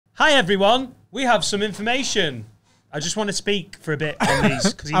Hi everyone, we have some information. I just want to speak for a bit on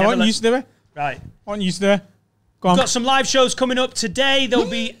these. I want you to do it. Right. I want you to do it. Go on. We've got some live shows coming up today. There'll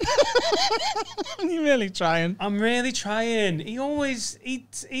be... You're really trying. I'm really trying. He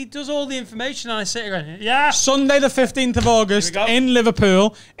does all the information and I sit here going, yeah. Sunday the 15th of August in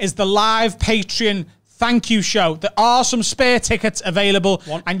Liverpool is the live Patreon thank you show. There are some spare tickets available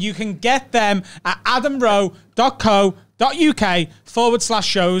and you can get them at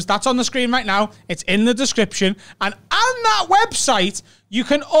adamrowe.co.uk/shows. That's on the screen right now. It's in the description. And on that website, you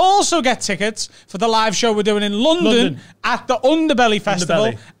can also get tickets for the live show we're doing in London. At the Underbelly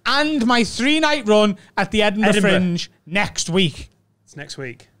Festival and my 3-night run at the Edinburgh Fringe next week. It's next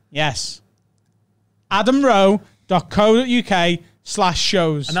week. Yes.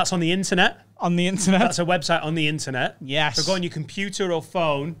 adamrowe.co.uk/shows. And that's on the internet. On the internet. That's a website on the internet. Yes. So go on your computer or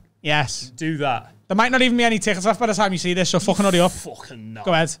phone. Yes. Do that. There might not even be any tickets left by the time you see this, so fucking hurry up. Fucking no.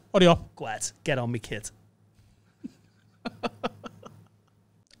 Go ahead. Hurry up. Go ahead. Get on me, kid.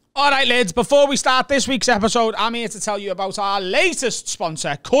 All right, lads, before we start this week's episode, I'm here to tell you about our latest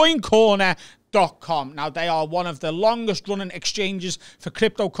sponsor, CoinCorner.com. Now, they are one of the longest running exchanges for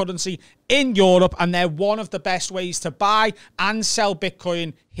cryptocurrency in Europe, and they're one of the best ways to buy and sell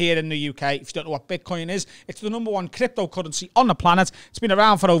Bitcoin here in the UK. If you don't know what Bitcoin is, it's the #1 cryptocurrency on the planet. It's been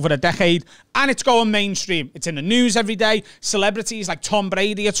around for over a decade, and it's going mainstream. It's in the news every day. Celebrities like Tom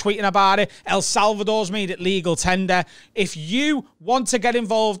Brady are tweeting about it. El Salvador's made it legal tender. If you want to get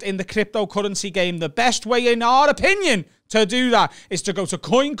involved in the cryptocurrency game, the best way, in our opinion, to do that is to go to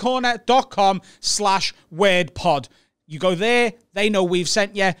coincorner.com/wordpod. You go there, they know we've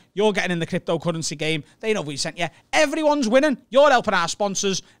sent you. You're getting in the cryptocurrency game. They know we've sent you. Everyone's winning. You're helping our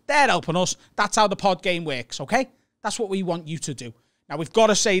sponsors. They're helping us. That's how the pod game works, okay? That's what we want you to do. Now, we've got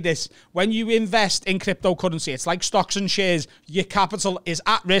to say this. When you invest in cryptocurrency, it's like stocks and shares. Your capital is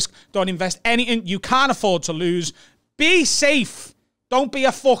at risk. Don't invest anything you can't afford to lose. Be safe. Don't be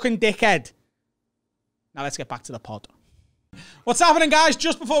a fucking dickhead. Now, let's get back to the pod. What's happening, guys?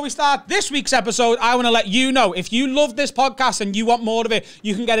 Just before we start this week's episode, I want to let you know, if you love this podcast and you want more of it,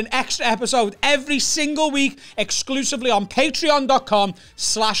 you can get an extra episode every single week exclusively on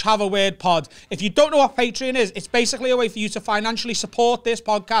patreon.com/haveawordpod. If you don't know what Patreon is, it's basically a way for you to financially support this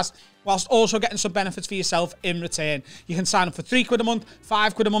podcast whilst also getting some benefits for yourself in return. You can sign up for £3 a month,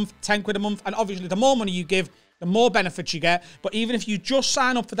 £5 a month, £10 a month, and obviously the more money you give, the more benefits you get. But even if you just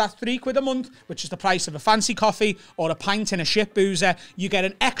sign up for that £3 a month, which is the price of a fancy coffee or a pint in a shit boozer, you get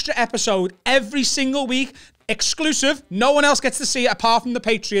an extra episode every single week, exclusive. No one else gets to see it apart from the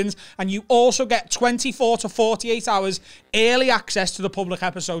Patreons. And you also get 24 to 48 hours early access to the public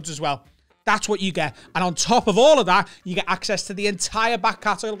episodes as well. That's what you get. And on top of all of that, you get access to the entire back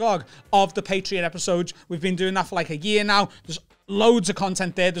catalogue of the Patreon episodes. We've been doing that for like a year now. There's loads of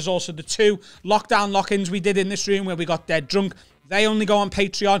content there. There's also the 2 lockdown lock-ins we did in this room where we got dead drunk. They only go on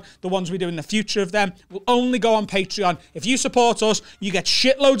Patreon. The ones we do in the future of them will only go on Patreon. If you support us, you get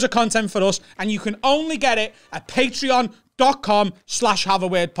shitloads of content for us, and you can only get it at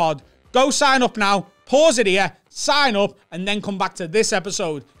patreon.com/haveawordpod. Go sign up now. Pause it here, sign up, and then come back to this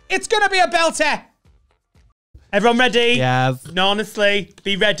episode. It's going to be a belter. Everyone ready? Yeah. No, honestly,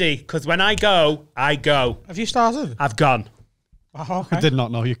 be ready, because when I go, I go. Have you started? I've gone. Oh, okay. I did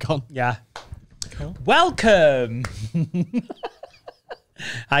not know you'd gone. Yeah. Cool. Welcome.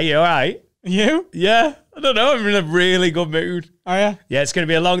 Are you all right? You? Yeah. I don't know. I'm in a really good mood. Oh, yeah? Yeah, it's going to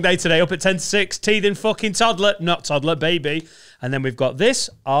be a long day today. Up at 10 to 6. Teething fucking toddler. Not toddler, baby. And then we've got this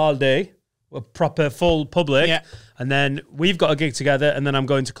all day. A proper full public. Yeah. And then we've got a gig together. And then I'm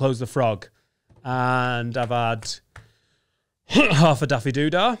going to Close the Frog. And I've had half a Daffy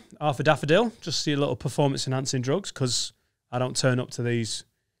Doodah, half a Daffodil. Just see a little performance enhancing drugs because I don't turn up to these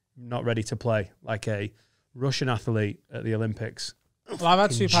not ready to play like a Russian athlete at the Olympics. Well, I've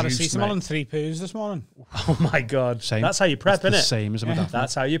had 2 paracetamol mate. and 3 poos this morning. Oh my God. Same. That's how you prep, That's innit? the same as a Daffy.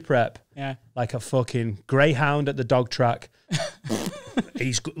 That's how you prep. Yeah. Like a fucking greyhound at the dog track.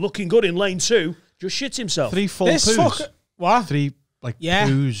 He's looking good in lane 2. Just shits himself. 3 full This poos. What? 3 like Yeah.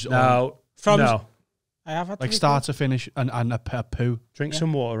 poos. No. No. I have had Like 3 start to finish and a poo. Drink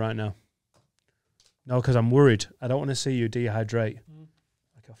some water right now. No, because I'm worried. I don't want to see you dehydrate.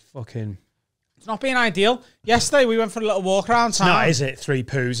 Like a fucking... It's not being ideal. Yesterday, we went for a little walk around town. No, is it? 3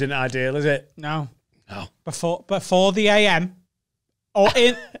 poos isn't ideal, is it? No. No. Before the AM. Or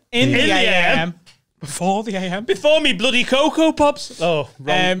in the AM. Before the AM. Before me bloody Cocoa Pops. Oh,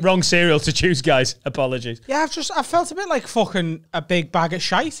 wrong cereal to choose, guys. Apologies. Yeah, I felt a bit like fucking a big bag of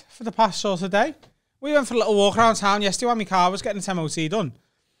shite for the past sort of day. We went for a little walk around town yesterday when my car was getting its MOT done.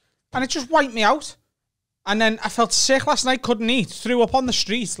 And it just wiped me out. And then I felt sick last night, couldn't eat, threw up on the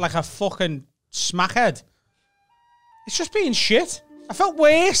street like a fucking smackhead. It's just being shit. I felt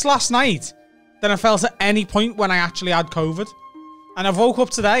worse last night than I felt at any point when I actually had COVID. And I woke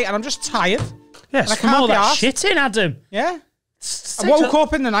up today and I'm just tired. Yes, from all that shitting, Adam. Yeah. I woke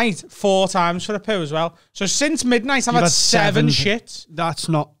up in the night 4 times for a poo as well. So since midnight, I've had 7 shits. That's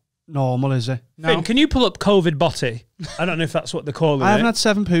not normal, is it? No. Finn, can you pull up COVID botty? I don't know if that's what they're calling it. I haven't had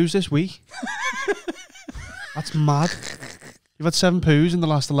 7 poos this week. That's mad. You've had 7 poos in the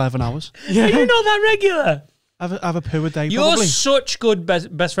last 11 hours. Yeah. Are you not that regular? Have a poo a day, You're probably. such good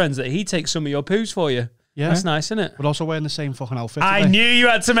best friends that he takes some of your poos for you. Yeah. That's nice, isn't it? We're also wearing the same fucking outfit I today. knew you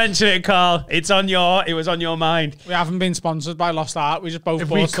had to mention it, Carl. It was on your mind. We haven't been sponsored by Lost Art. We just both If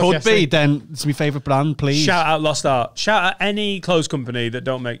bought we stuff could yesterday. be, then it's my favourite brand, please. Shout out Lost Art. Shout out any clothes company that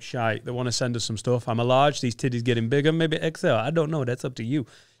don't make shite, that want to send us some stuff. I'm a large. These titties getting bigger. Maybe XL. I don't know. That's up to you.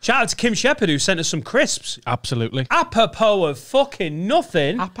 Shout out to Kim Shepherd who sent us some crisps. Absolutely. Apropos of fucking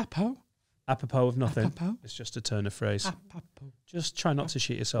nothing. Apropos? Apropos of nothing. Apropos? It's just a turn of phrase. Apropos. Just try not to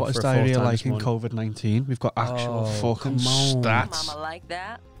shit yourself What is for a 4th diarrhea time like this in morning. COVID-19? We've got actual fucking come on. stats. Mama like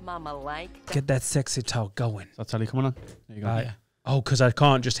that. Mama like that. Get that sexy talk going. Is that telly coming on? There you go. Right. Oh, because I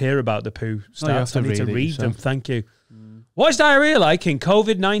can't just hear about the poo stats. you have to I need to read it read them. yourself. Thank you. What is diarrhea like in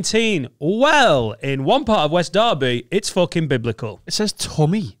COVID-19? Well, in one part of West Derby, it's fucking biblical. It says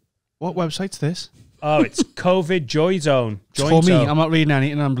tummy. What website's this? Oh, it's COVID Joy Zone. Tummy. I'm not reading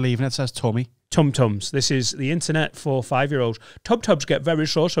anything. I'm believing it says tummy. Tum-tums. This is the internet for 5-year-olds. Tum-tums get very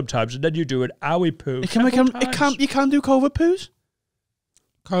sore sometimes, and then you do an owie poo. You can do COVID poos?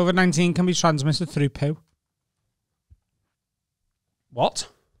 COVID-19 can be transmitted through poo. What?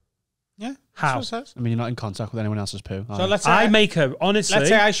 Yeah. How? That's what it says. I mean, you're not in contact with anyone else's poo. So let's say I make a, honestly. let's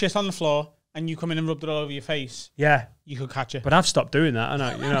say I shit on the floor and you come in and rub it all over your face. Yeah. You could catch it. But I've stopped doing that,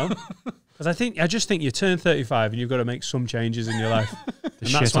 and because I just think you turn 35 and you've got to make some changes in your life. The And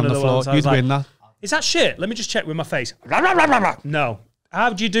shit that's on one of the the floor. ones I was You'd like, win that. Is that shit? Let me just check with my face. No. How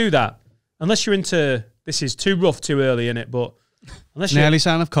do you do that? Unless you're into, this is too rough too early, innit? But unless An you're, early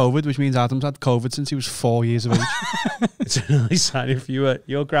sign of COVID, which means Adam's had COVID since he was 4 years of age. it's an early sign if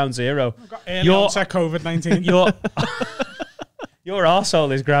you're ground zero. Early onset COVID-19. Your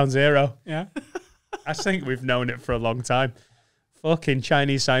arsehole is ground zero. Yeah. I think we've known it for a long time. Fucking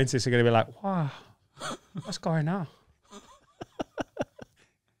Chinese scientists are going to be like, wow, what's going on?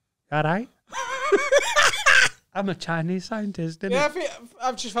 All right? I'm a Chinese scientist, Yeah,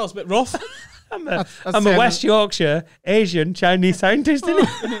 I've just felt a bit rough. I'm That's a the West Yorkshire Asian Chinese scientist,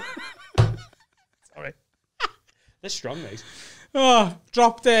 innit? Sorry. They're strong, these. Oh,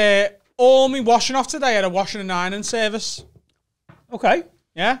 dropped all my washing off today at a washing and ironing service. Okay.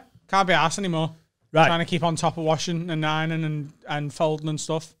 Yeah, can't be arsed anymore. Right. Trying to keep on top of washing and ironing and folding and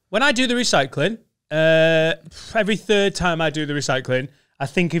stuff. When I do the recycling, every third time I do the recycling, I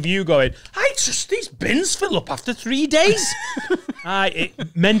think of you going, these bins fill up after 3 days.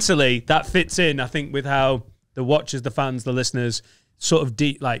 Mentally, that fits in, I think, with how the watchers, the fans, the listeners sort of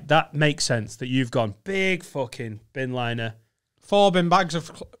that makes sense that you've gone big fucking bin liner. 4 bin bags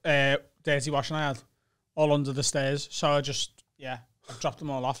of dirty washing I had all under the stairs. So I dropped them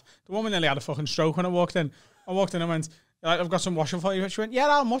all off. The woman nearly had a fucking stroke when I walked in. I walked in and went, I've got some washing for you. She went, yeah,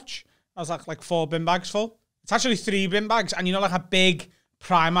 how much? I was like 4 bin bags full. It's actually 3 bin bags. And like a big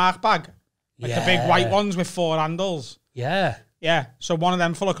Primark bag. Like the big white ones with 4 handles. Yeah. Yeah. So one of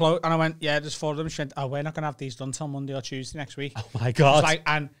them full of clothes. And I went, yeah, there's 4 of them. She went, oh, we're not going to have these done till Monday or Tuesday next week. Oh my I God. was like,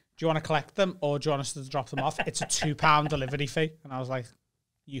 and do you want to collect them or do you want us to drop them off? It's a £2 delivery fee. And I was like,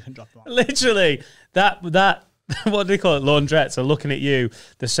 you can drop them off. Literally, that what do they call it? Laundrettes are looking at you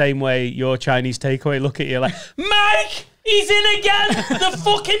the same way your Chinese takeaway look at you like, Mike, he's in again. The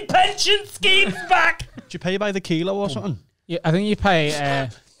fucking pension scheme's back. Do you pay by the kilo or something? Yeah, I think you pay...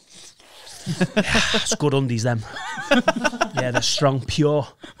 It's good undies, them. Yeah, they're strong, pure,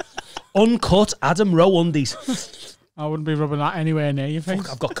 uncut Adam Rowe undies. I wouldn't be rubbing that anywhere near your face.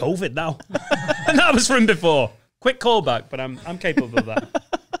 Fuck, I've got COVID now. And that was from before. Quick callback, but I'm capable of that.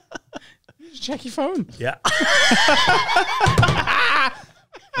 Just check your phone. Yeah.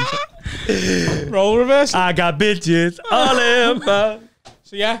 Roll reverse. I got bitches all in my...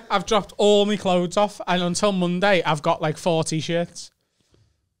 So yeah, I've dropped all my clothes off, and until Monday, I've got like 4 t-shirts.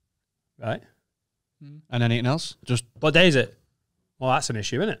 Right. And anything else? Just What day is it? Well, that's an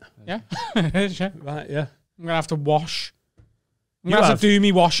issue, isn't it? Yeah. Right, yeah. I'm gonna have to wash. I'm You gonna have have- to do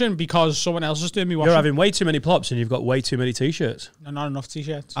me washing because someone else is doing me washing. You're having way too many plops and you've got way too many t-shirts. No, not enough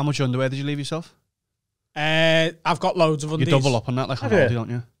t-shirts. how much underwear did you leave yourself? I've got loads of You undies. double up on that like Have Hardy, you? don't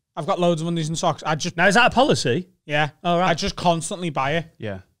you? I've got loads of undies and socks. Now, is that a policy? Yeah. Oh, right. I just constantly buy it.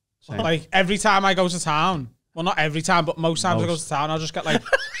 Yeah. Same. Like every time I go to town, well, not every time, but most times I go to town, I'll just get like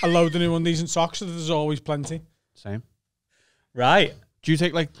a load of new undies and socks. So there's always plenty. Same. Right. Do you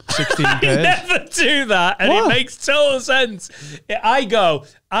take like 16 I pairs? never do that, and What? it makes total sense. I go,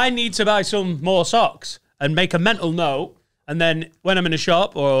 I need to buy some more socks and make a mental note, and then when I'm in a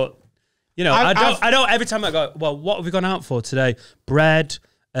shop or, you know, I don't. Every time I go, well, what have we gone out for today? Bread.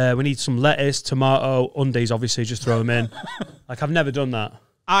 We need some lettuce, tomato, undies. Obviously, just throw them in. Like I've never done that.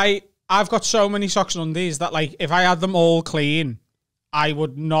 I've got so many socks and undies that like if I had them all clean, I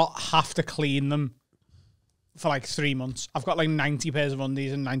would not have to clean them for like 3 months. I've got like 90 pairs of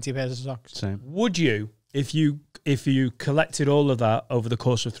undies and 90 pairs of socks. Same. Would you, if you collected all of that over the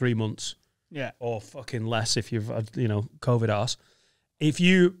course of 3 months, Yeah. or fucking less if you've had, you know, COVID arse, if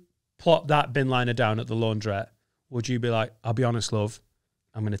you plop that bin liner down at the laundrette, would you be like, I'll be honest, love,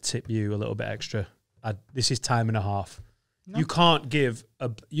 I'm going to tip you a little bit extra. This is time and a half. No. You can't give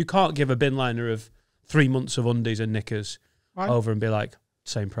a bin liner of 3 months of undies and knickers over and be like,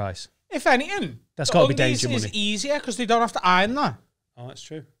 same price. If anything, that's got to be danger money. money. It's easier because they don't have to iron that. Oh, that's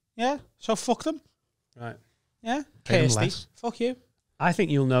true. Yeah, so fuck them. Right. Yeah, Pay them Kirsty, less. fuck you. I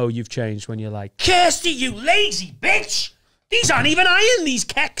think you'll know you've changed when you're like, Kirsty, you lazy bitch! These aren't even ironed, these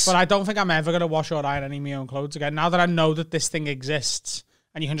kecks! But I don't think I'm ever going to wash or iron any of my own clothes again. Now that I know that this thing exists,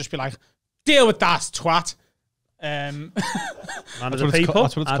 and you can just be like, deal with that, twat. Man of That's the what it's people,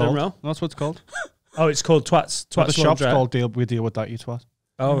 that's what it's Adam called. Rowe. That's what it's called. Oh, it's called Twats. What the Twats shop's Laundrette. called we deal with that, you twat.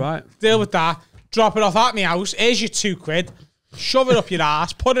 Oh, right. Deal with that. Drop it off at my house. Here's your £2. Shove it up your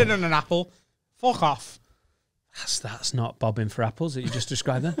ass. Put it in an apple. Fuck off. That's not bobbing for apples that you just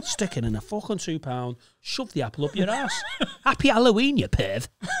described there. Stick it in a fucking £2. Shove the apple up your ass. Happy Halloween, you perv.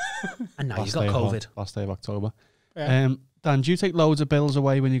 And now you've got COVID. Last day of October. Yeah. Dan, do you take loads of bills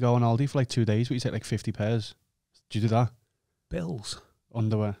away when you go on holiday for like 2 days? But you take like 50 pairs. Do you do that? Bills?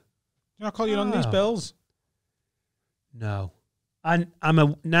 Underwear. Do you not call you on these bills? No. And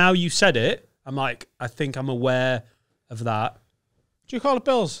now you said it, I'm like, I think I'm aware of that. Do you call it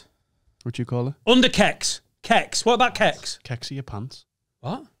bills? What do you call it? Under kecks. Kecks. What about kecks? Kecks are your pants.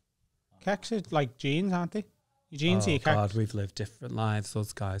 What? Kecks are like jeans, aren't they? Your jeans are your kecks. God, we've lived different lives,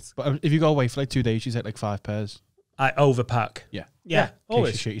 those guys. But if you go away for like 2 days, you take like 5 pairs. I overpack. Yeah. Yeah. In case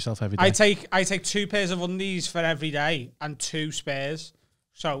Always. you shit yourself every day. I take 2 pairs of undies for every day and 2 spares.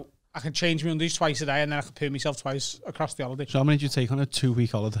 So I can change my undies twice a day and then I can poo myself twice across the holiday. So how many do you take on a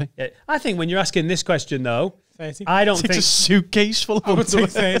 2-week holiday? Yeah. I think when you're asking this question, though, 30. I don't It's think... a suitcase full of I would underwear.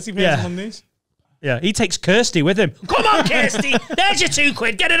 take 30 pairs of undies. Yeah, he takes Kirsty with him. Come on, Kirsty. There's your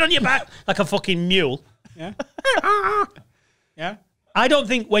 £2. Get it on your back. Like a fucking mule. Yeah. Yeah. I don't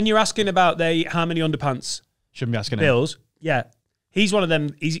think when you're asking about how many underpants Shouldn't be asking him. bills, yeah, he's one of them.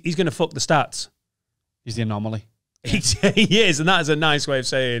 He's going to fuck the stats. He's the anomaly. He is, and that is a nice way of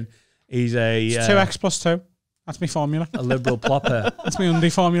saying he's It's 2x plus 2. That's my formula. a liberal plopper. That's my undie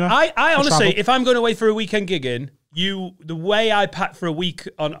formula. I honestly, travel. if I'm going away for a weekend gigging, the way I pack for a week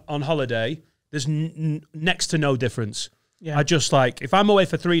on holiday, there's next to no difference. Yeah. I just like, if I'm away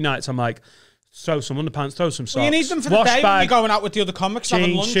for 3 nights, I'm like, throw some underpants, throw some socks. Well, you need them for the wash day when bag, you're going out with the other comics, having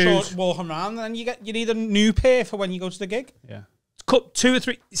jeans, lunch shoes. or walking around, and then you need a new pair for when you go to the gig. Yeah. cut 2 or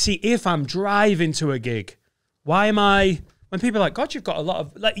 3. See, if I'm driving to a gig, why am I? When people are like, God, you've got a lot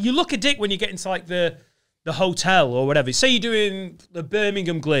of, like, you look a dick when you get into like the hotel or whatever. Say you're doing the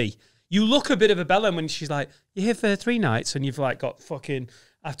Birmingham Glee, you look a bit of a bellend when she's like, you're here for 3 nights and you've like got fucking.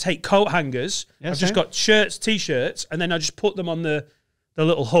 I take coat hangers. Yeah, I've just same. got shirts, t-shirts, and then I just put them on the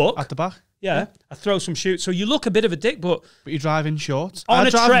little hook At the back. Yeah, I throw some shoots. So you look a bit of a dick, but you drive in shorts. On I'd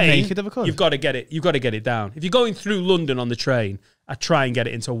a drive train, naked if I could. you've got to get it. You've got to get it down. If you're going through London on the train, I try and get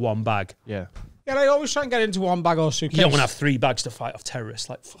it into one bag. Yeah. Yeah, I always try and get into one bag or suitcase. You don't want to have 3 bags to fight off terrorists.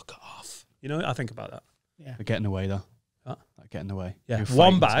 Like, fuck off. You know, I think about that. Yeah. They're getting away though. Huh? Like getting away. Yeah, You're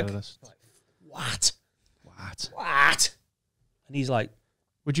one fighting bag. terrorists. What? What? What? And he's like,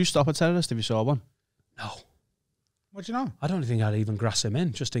 Would you stop a terrorist if you saw one? no. What do you know? I don't think I'd even grass him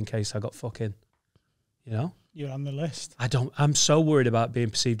in just in case I got fucking, you know? You're on the list. I'm so worried about being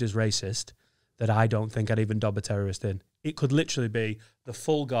perceived as racist that I don't think I'd even dob a terrorist in. It could literally be the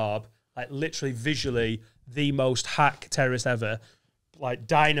full garb, like literally visually the most hack terrorist ever, like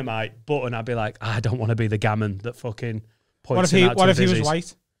dynamite button. I'd be like, I don't want to be the gammon that fucking points him out to What if he the was Vizzies.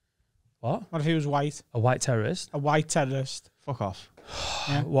 white? What? What if he was white? A white terrorist? A white terrorist. Fuck off.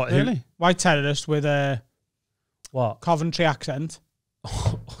 Yeah. What? Really? White terrorist with a What? Coventry accent.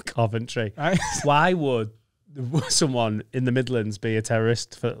 Coventry. Right? Why would someone in the Midlands be a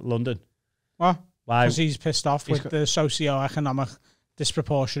terrorist for London? What? Why? Because he's pissed off with the socio-economic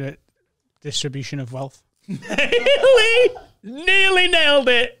disproportionate distribution of wealth. Nearly nailed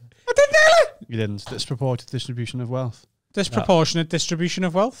it. I didn't nail it. You didn't. Disproportionate distribution of wealth. Disproportionate distribution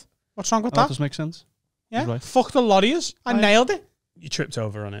of wealth. What's wrong with That that? does make sense. Yeah. Right. Fuck the lorries. I nailed it. You tripped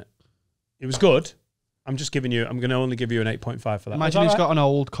over on it. It was good. I'm just giving you. I'm going to only give you an 8.5 for that. Imagine he's got an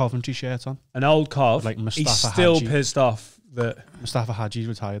old Coventry shirt on. An old Cov. Like He's Mustafa still Hadji. pissed off that Mustafa Hadji's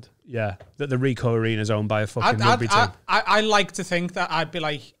retired. that the Ricoh Arena is owned by a fucking rugby team. I like to think that I'd be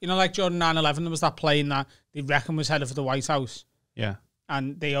like, you know, like during 9/11, there was that plane that they reckon was headed for the White House. Yeah.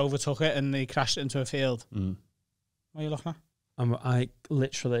 And they overtook it and they crashed it into a field. Mm. What are you looking at? I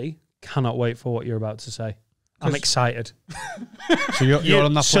literally cannot wait for what you're about to say. I'm excited. So you're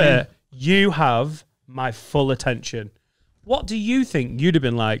on that sir, plane? you have my full attention. What do you think you'd have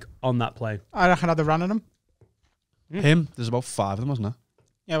been like on that plane? I reckon I'd have ran in them. Him? There's about 5 of them, wasn't there?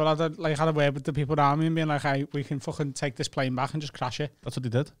 Yeah, well, I'd have, like, had a word with the people around me and being like, hey, we can fucking take this plane back and just crash it. That's what they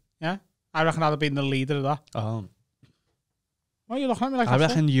did. Yeah? I reckon I'd have been the leader of that. Oh. Why are you looking at me like I that?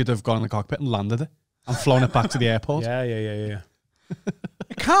 reckon you'd have gone in the cockpit and landed it and flown it back to the airport. Yeah.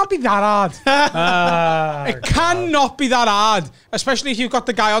 It can't be that hard. It cannot be that hard. Especially if you've got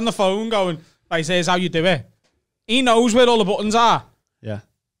the guy on the phone going, like, here's how you do it. He knows where all the buttons are. Yeah.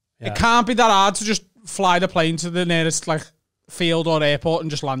 It can't be that hard to just fly the plane to the nearest, like, field or airport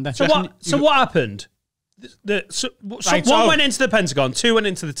and just land it. So what happened? One went into the Pentagon, 2 went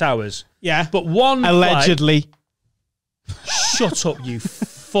into the towers. Yeah. But one Allegedly. Shut up, you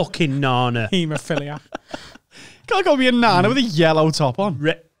fucking nana. Haemophilia. Can't go be a nana with a yellow top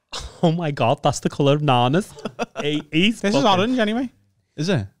on. Oh my god, that's the colour of nanas. This is orange anyway. Is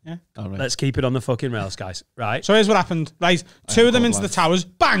it? Yeah. Oh, right. Let's keep it on the fucking rails, guys. Right. So here's what happened. Right. 2 of them into the towers.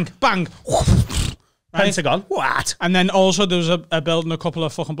 Bang, bang. Right? Pentagon. What? And then also there was a building a couple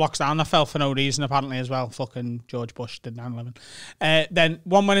of fucking blocks down that fell for no reason apparently as well. Fucking George Bush did 9/11. Then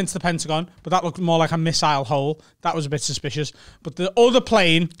one went into the Pentagon, but that looked more like a missile hole. That was a bit suspicious. But the other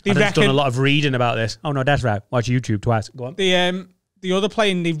plane, they I've reckon... done a lot of reading about this. Oh no, that's right. Watch YouTube twice. Go on. The other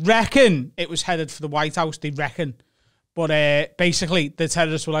plane, they reckon it was headed for the White House. They reckon. But basically, the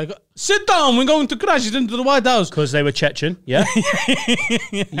terrorists were like, sit down, we're going to crash it into the White House. Because they were Chechen, yeah?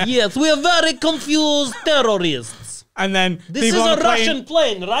 Yes, we are very confused terrorists. And then... This is a Russian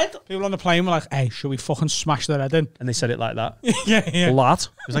plane, right? People on the plane were like, hey, should we fucking smash their head in? And they said it like that. Yeah. Lad.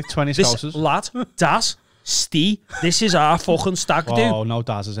 There's like 20 This, Scousers. lad, Das, Stee, this is our fucking stag do. Oh, no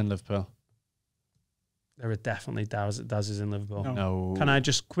Daz is in Liverpool. There are definitely Daz's in Liverpool. No. Can I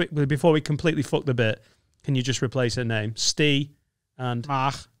just quickly, before we completely fuck the bit, can you just replace her name? Stee and...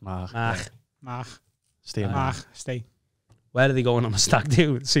 Mark. Stay. Where are they going on a stag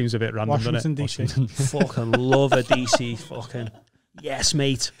do? It seems a bit random, Washington, doesn't it? D.C. Fucking love a DC fucking... Yes,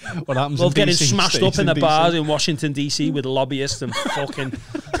 mate. What happens Love in getting DC smashed stays up in the DC. bars in Washington, D.C. with lobbyists and fucking...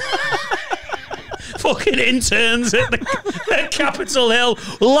 fucking interns at the Capitol Hill.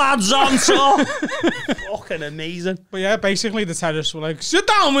 Lads on top. Fucking amazing. But yeah, basically the terrorists were like, sit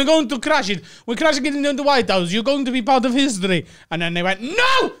down, we're going to crash it. We're crashing it into the White House. You're going to be part of history. And then they went,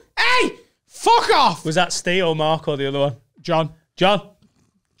 no! Hey! Fuck off! Was that Steve or Mark or the other one? John,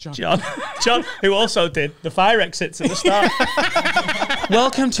 who also did the fire exits at the start.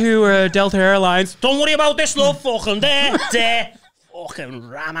 Welcome to Delta Airlines. Don't worry about this, love. Fucking there. Fucking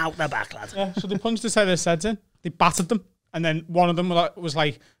ram out the back, lad. Yeah, so they punched the terrorists' heads in. They battered them. And then one of them was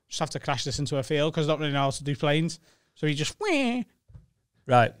like, just have to crash this into a field because I don't really know how to do planes. So he just...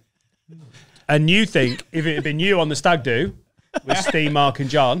 Right. And you think if it had been you on the stag do with Steve, Mark and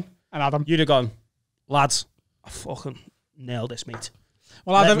John, and Adam, you'd have gone, lads, I fucking nailed this, mate.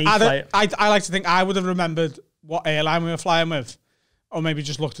 Well, I like to think I would have remembered what airline we were flying with, or maybe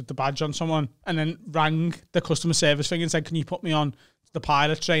just looked at the badge on someone and then rang the customer service thing and said, can you put me on the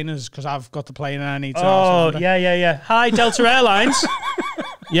pilot trainers because I've got the plane and I need to... Oh, yeah. Hi, Delta Airlines.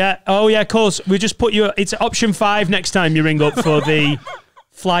 Yeah, of course. We just put you... It's option 5 next time you ring up for the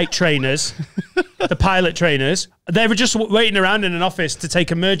flight trainers, the pilot trainers. They were just waiting around in an office to take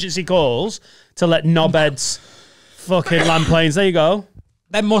emergency calls to let knobheads fucking land planes. There you go.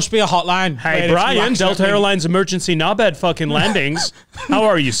 There must be a hotline. Hey, Brian, Delta Airlines emergency knobhead fucking landings. How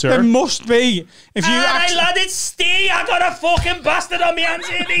are you, sir? There must be. If you hey, lad, it's Steve. I got a fucking bastard on my hands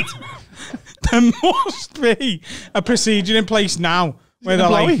here, mate. There must be a procedure in place now where they're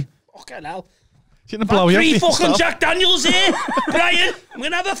like, fucking hell. He's gonna blow you up. 3 fucking Jack Daniels here, Brian. I'm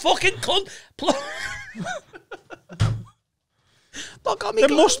going to have a fucking cunt. Look at me. There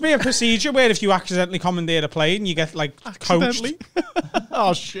must be a procedure where if you accidentally commandeer a plane, you get like coached.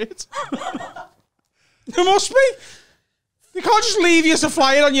 Oh shit! There must be. You can't just leave you to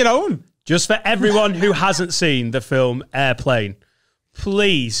fly it on your own. Just for everyone who hasn't seen the film Airplane,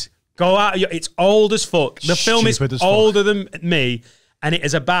 please go out. It's old as fuck. The film is Stupid as fuck. older than me, And it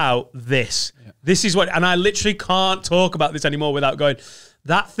is about this. Yeah. This is what, and I literally can't talk about this anymore without going,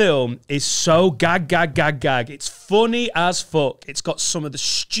 that film is so gag. It's funny as fuck. It's got some of the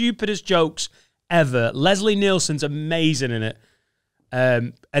stupidest jokes ever. Leslie Nielsen's amazing in it.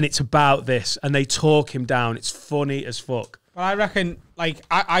 And it's about this, and they talk him down. It's funny as fuck. But I reckon, like,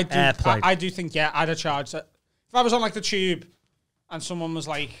 I do think, yeah, I'd have charged it. If I was on, like, the tube and someone was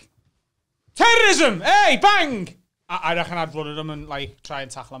like, terrorism, hey, bang! I reckon I'd run at them and, like, try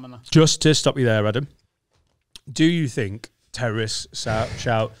and tackle them. And Just to stop you there, Adam, do you think terrorists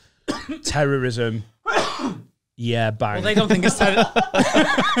shout terrorism, yeah, bang? Well, they don't think it's terrorism.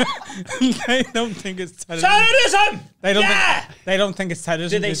 They don't think it's terrorism. Terrorism! They don't think it's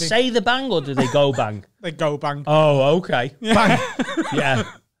terrorism. Do they say the bang or do they go bang? They go bang. Oh, okay. Yeah. Bang. Yeah.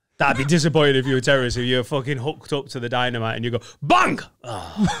 That'd be disappointing if you were a terrorist, if you're fucking hooked up to the dynamite and you go, bang!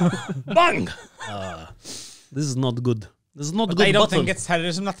 Bang! This is not good. This is not good. They don't think it's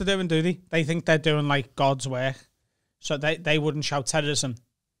terrorism that they're doing, do they? They think they're doing, like, God's work. So they wouldn't shout terrorism.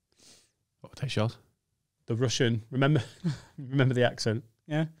 What would they shout? The Russian. Remember the accent?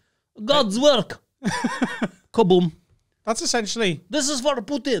 Yeah. God's work. Kaboom. That's essentially... This is for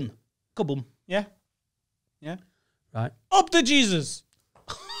Putin. Kaboom. Yeah. Yeah. Right. Up the Jesus.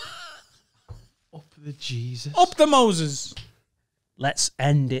 Up the Jesus. Up the Moses. Let's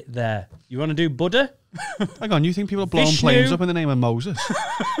end it there. You want to do Buddha? Hang on, you think people are blowing Vishnu. planes up in the name of Moses?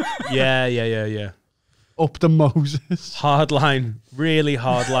 Yeah. Up the Moses. Hardline, really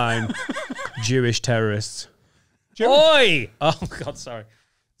hardline Jewish terrorists. Oi! Oh, God, sorry.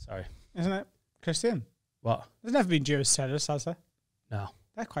 Isn't it Christian? What? There's never been Jewish terrorists, has there? No.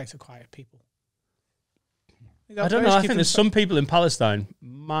 They're quite a quiet people. I don't know. I think there's some people in Palestine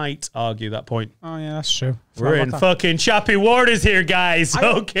might argue that point. Oh, yeah, that's true. We're in fucking choppy waters here, guys.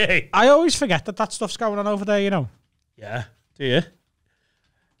 Okay. I always forget that stuff's going on over there, you know. Yeah. Do you?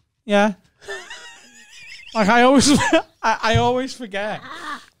 Yeah. Like, I always forget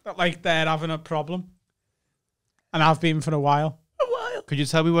that, like, they're having a problem. And I've been for a while. Could you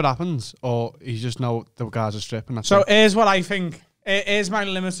tell me what happens? Or you just know the guys are stripping? That's So it? here's what I think. Here's my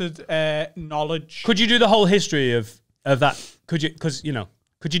limited knowledge. Could you do the whole history of that? Could you? Because, you know,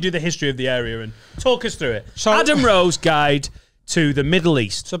 could you do the history of the area and talk us through it? So, Adam Rowe's Guide to the Middle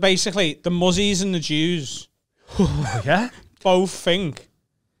East. So basically, the Muzzies and the Jews Yeah? both think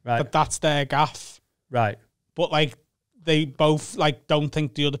Right. that that's their gaff. Right. But, like, they both, like, don't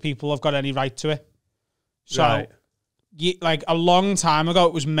think the other people have got any right to it. So, Right. like, a long time ago,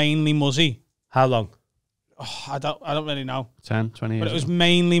 it was mainly Muzzy. How long? Oh, I don't really know. 10, 20 years. But it was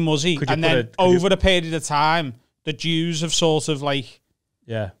mainly Muzzy. Could you And put then over a period of time, the Jews have sort of, like,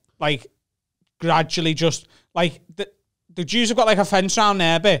 Yeah. gradually just, like, the Jews have got, like, a fence around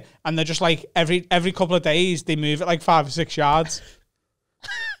their bit, and they're just, like, every couple of days, they move it, like, 5 or 6 yards.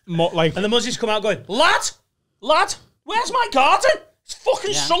 Like, And the Muzzies come out going, Lad, where's my garden? It's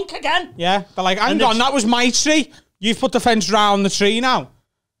fucking sunk again. yeah, they're like, hang on, that was my tree. You've put the fence round the tree now.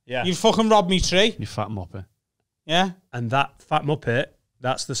 Yeah. You've fucking robbed me tree. You fat muppet. Yeah. And that fat muppet,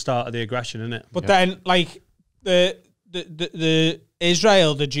 that's the start of the aggression, isn't it? But then, like, the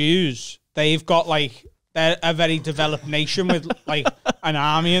Israel, the Jews, they've got, like, they're a very developed nation with, like, an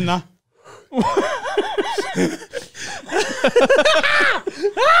army and that.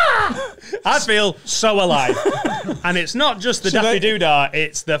 I feel so alive. And it's not just the Daffy Doodah,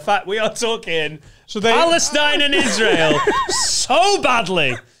 it's the fact we are talking Palestine and Israel so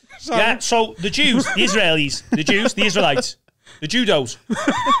badly. So the Jews, the Israelis, the Jews, the Israelites, the Judos,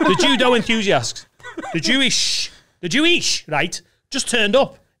 the judo enthusiasts, the Jewish, right, just turned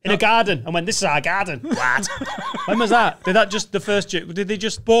up in a garden and went, this is our garden. What? When was that? Did that just the first Jew? Did they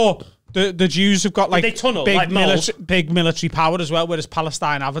just bore? The Jews have got, like, they tunnel, big, like moles? big military power as well, whereas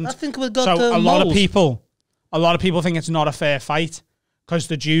Palestine haven't. I think we got So a lot of moles. people think it's not a fair fight because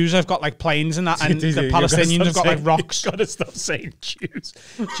the Jews have got, like, planes and that, and the Palestinians have got, like, rocks. You've got to stop saying Jews.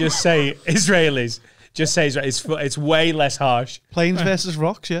 Just say Israelis. Just say Israel. It's way less harsh. Planes versus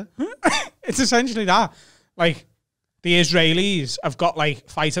rocks, yeah? It's essentially that. Like, the Israelis have got, like,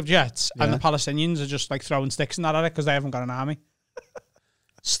 fighter jets, and the Palestinians are just, like, throwing sticks and that at it because they haven't got an army.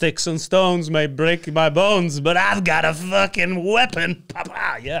 Sticks and stones may break my bones, but I've got a fucking weapon.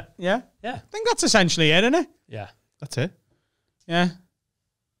 Papa. Yeah. Yeah? Yeah. I think that's essentially it, isn't it? Yeah. That's it. Yeah.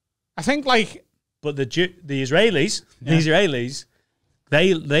 I think, like... But the Israelis,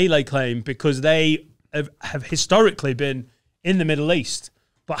 they lay claim because they have historically been in the Middle East,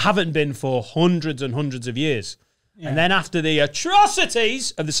 but haven't been for hundreds and hundreds of years. Yeah. And then after the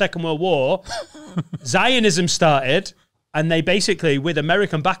atrocities of the Second World War, Zionism started, and they basically, with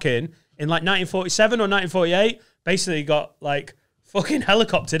American backing, in like 1947 or 1948, basically got, like, fucking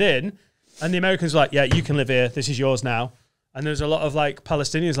helicoptered in, and the Americans were like, yeah, you can live here. This is yours now. And there's a lot of like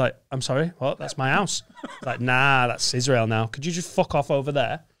Palestinians like, I'm sorry, what? That's my house. It's like, nah, that's Israel now. Could you just fuck off over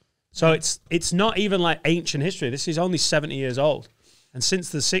there? So it's not even like ancient history. This is only 70 years old. And since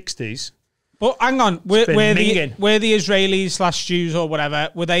the 60s... But hang on, were the Israelis / Jews or whatever,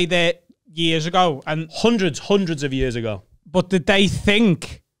 were they there years ago? And hundreds of years ago. But did they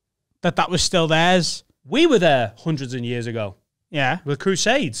think that was still theirs? We were there hundreds of years ago. Yeah. With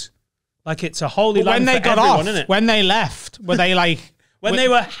Crusades. Like it's a holy land when they for got everyone, off, isn't it? when they left, were they like... When they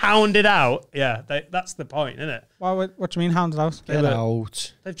were hounded out, yeah, that's the point, isn't it? What do you mean hounded out? Get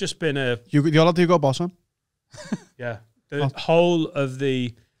out. They've just been You all have to go boss on? Yeah. The whole of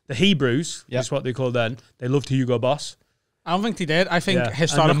the Hebrews, is what they called then, they loved Hugo Boss. I don't think they did. I think Yeah.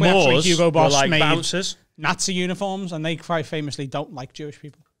 historically, And the actually, Moors Hugo were Boss like made bouncers. Nazi uniforms, and they quite famously don't like Jewish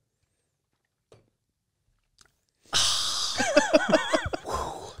people.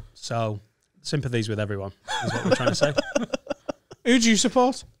 So, sympathies with everyone, is what we're trying to say. Who do you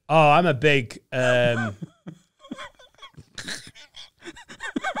support? Oh, I'm a big... I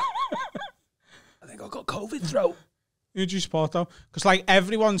think I've got COVID throat. Who do you support, though? Because, like,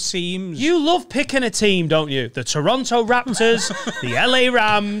 everyone seems... You love picking a team, don't you? The Toronto Raptors, the LA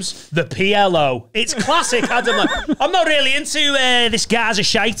Rams, the PLO. It's classic, Adam. I'm not really into this Gaza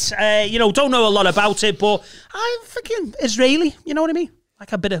shite. Don't know a lot about it, but I'm fucking Israeli. You know what I mean?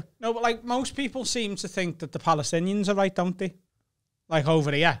 Like a bit of... No, but, like, most people seem to think that the Palestinians are right, don't they? Like,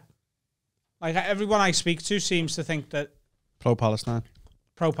 over here. Like, everyone I speak to seems to think that... Pro-Palestine.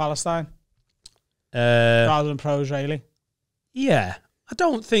 Pro-Palestine. Rather than pro-Israeli. Yeah. I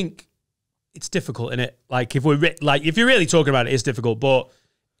don't think it's difficult, innit? Like, if you're really talking about it, it's difficult, but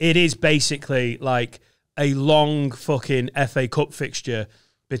it is basically like a long fucking FA Cup fixture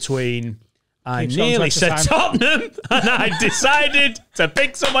between... I nearly said Tottenham, and I decided to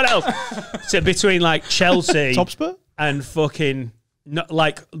pick someone else. So between like Chelsea and fucking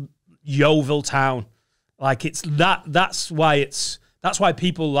like Yeovil Town, like it's that's why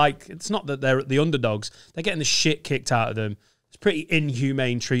people like. It's not that they're the underdogs; they're getting the shit kicked out of them. It's pretty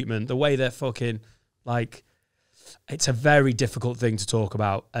inhumane treatment. The way they're fucking like. It's a very difficult thing to talk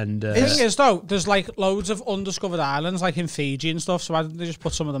about. And the thing is, though, there's like loads of undiscovered islands, like in Fiji and stuff. So why didn't they just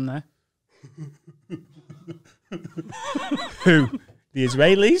put some of them there? Who? The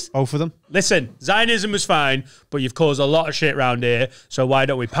Israelis? Oh, for them. Listen, Zionism was fine, but you've caused a lot of shit around here. So why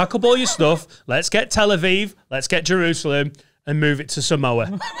don't we pack up all your stuff? Let's get Tel Aviv, let's get Jerusalem, and move it to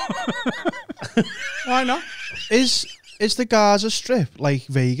Samoa. Why not? Is the Gaza Strip like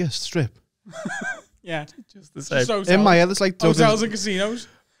Vegas Strip? Yeah, just the same. In my head, it's like hotels and casinos.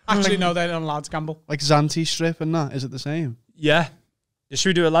 Actually, no, they're not allowed to gamble. Like Zante Strip and that. Is it the same? Yeah.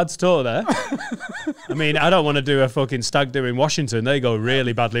 Should we do a lads tour there? I mean, I don't want to do a fucking stag do in Washington. They go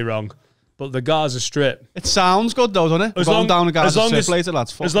really badly wrong. But the Gaza Strip. It sounds good though, doesn't it? As long down the Gaza Strip later,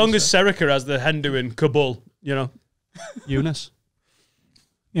 lads. As long as Serica has the hen doing Kabul, you know. Eunice.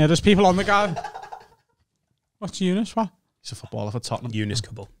 Yeah, there's people on the Gaza. What's Eunice? What? He's a footballer for Tottenham. Eunice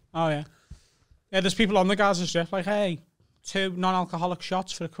Kabul. Oh, yeah. Yeah, there's people on the Gaza Strip like, hey, 2 non-alcoholic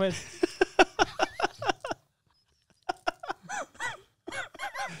shots for £1.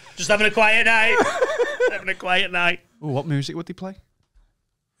 Just having a quiet night. Having a quiet night. Ooh, what music would they play?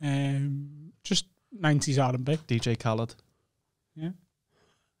 Just 90s R&B. DJ Khaled. Yeah.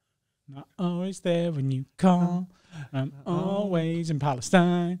 Not always there when you call. I'm always in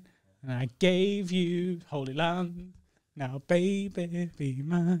Palestine. And I gave you Holy Land. Now, baby, be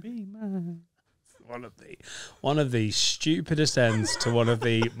mine. Be mine. One of the stupidest ends to one of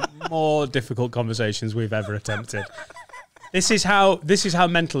the more difficult conversations we've ever attempted. This is how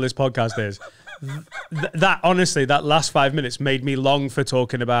mental this podcast is. Honestly, that last 5 minutes made me long for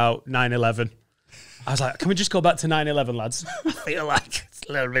talking about 9/11. I was like, can we just go back to 9/11, lads? I feel like it's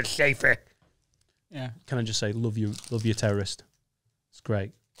a little bit safer. Yeah. Can I just say, love you, terrorist? It's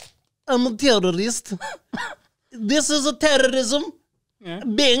great. I'm a terrorist. This is a terrorism. Yeah.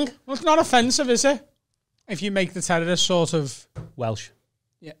 Bing. Well, it's not offensive, is it? If you make the terrorist sort of Welsh.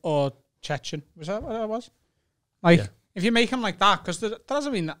 Yeah, or Chechen. Was that what it was? Like, yeah. If you make them like that, because that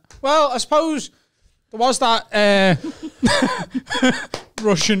doesn't mean that. Well, I suppose there was that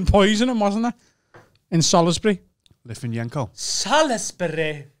Russian poisoning, wasn't there? In Salisbury. Litvinenko.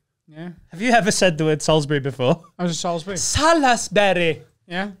 Salisbury. Yeah. Have you ever said the word Salisbury before? I was in Salisbury. Salisbury.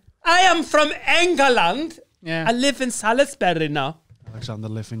 Yeah. I am from England. Yeah. I live in Salisbury now. Alexander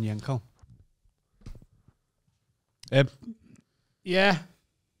Litvinenko. Yeah.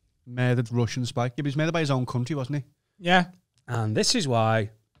 Murdered Russian spy. Yeah, but he's murdered by his own country, wasn't he? Yeah. And this is why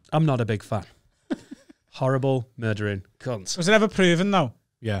I'm not a big fan. Horrible, murdering cunts. Was it ever proven, though?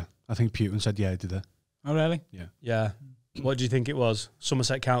 Yeah, I think Putin said, yeah, he did it. Oh, really? Yeah. Yeah. What do you think it was?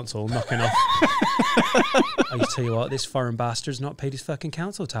 Somerset Council knocking off. I tell you what, this foreign bastard's not paid his fucking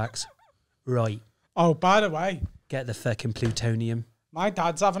council tax. Right. Oh, by the way, Get the fucking plutonium. my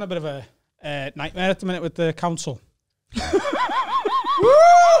dad's having a bit of a nightmare at the minute with the council.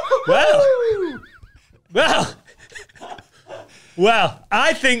 Well,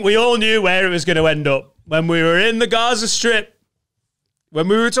 I think we all knew where it was going to end up. When we were in the Gaza Strip, when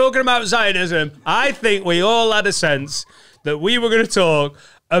we were talking about Zionism, I think we all had a sense that we were going to talk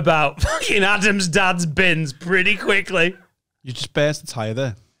about fucking Adam's dad's bins pretty quickly. You just burst the tyre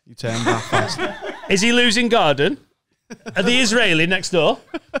there. You turned that fast. Is he losing garden? Are the Israeli next door?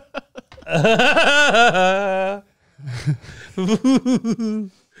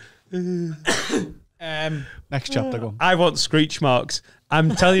 Next chapter, go on. I want screech marks.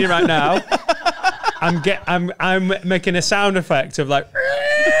 I'm telling you right now. I'm making a sound effect of like.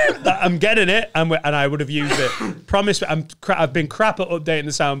 I'm getting it, and I would have used it. Promise. I've been crap at updating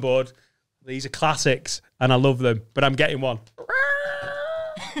the soundboard. These are classics, and I love them. But I'm getting one.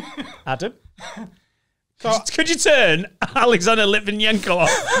 Adam, could you turn Alexander Litvinenko off?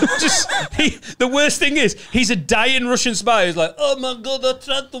 The worst thing is, he's a dying Russian spy who's like, oh my God, I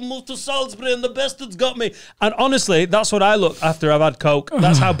tried to move to Salisbury and the bastards got me. And honestly, that's what I look after I've had coke.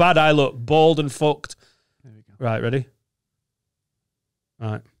 That's how bad I look, bald and fucked. There we go. Right, ready?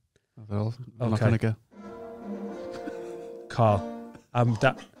 Right. I'm not going to go. Carl,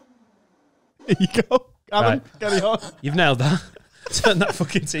 Here you go. Adam, Right. carry on. You've nailed that. Turn that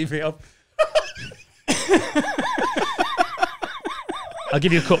fucking TV off. I'll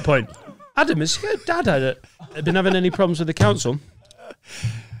give you a cut point. Adam, has your dad been having any problems with the council?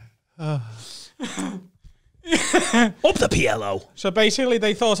 Up the PLO. So basically,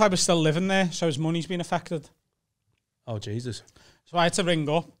 they thought I was still living there, so his money's been affected. Oh, Jesus. So I had to ring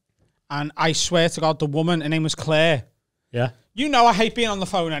up, and I swear to God, the woman, her name was Claire. Yeah? You know I hate being on the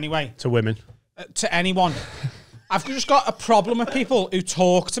phone anyway. To women. To anyone. I've just got a problem with people who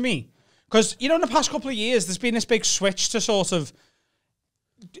talk to me. Because, you know, in the past couple of years, there's been this big switch to sort of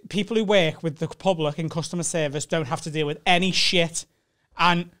people who work with the public in customer service don't have to deal with any shit.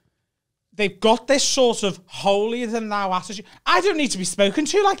 And they've got this sort of holier-than-thou attitude. I don't need to be spoken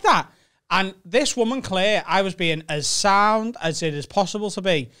to like that. And this woman, Claire, I was being as sound as it is possible to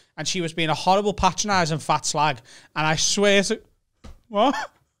be. And she was being a horrible, patronising fat slag. And I swear to... What?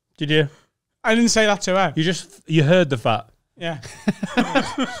 Did you? I didn't say that to her. You heard the fat. Yeah.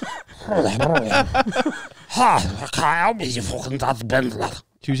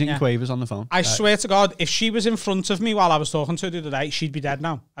 Choosing quavers on the phone. I swear to God, if she was in front of me while I was talking to her the other day, she'd be dead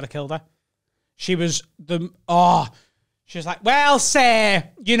now. I'd have killed her. She was she was like, well, sir,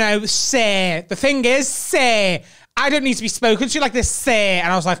 the thing is, sir, I don't need to be spoken to like this, sir.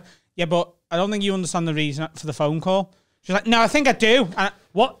 And I was like, yeah, but I don't think you understand the reason for the phone call. She's like, no, I think I do. And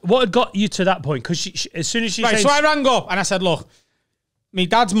What had got you to that point? Because as soon as she right, said... so I rang up and I said, look, my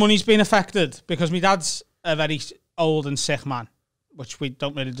dad's money's been affected because my dad's a very old and sick man, which we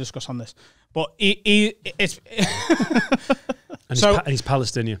don't really discuss on this. But it's... and he's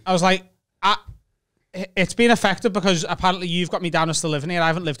Palestinian. I was like, it's been affected because apparently you've got me down as still living here. I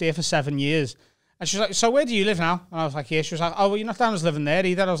haven't lived here for 7 years. And she was like, so where do you live now? And I was like, here. She was like, oh, well, you're not down as living there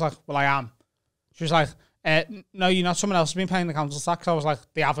either. I was like, well, I am. She was like, no, you're not. Someone else has been paying the council tax. I was like,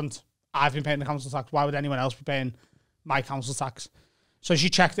 they haven't. I've been paying the council tax. Why would anyone else be paying my council tax? So she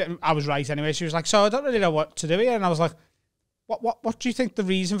checked it and I was right anyway. She was like, so I don't really know what to do here. And I was like, what do you think the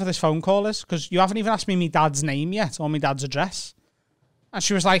reason for this phone call is? Because you haven't even asked me my dad's name yet or my dad's address. And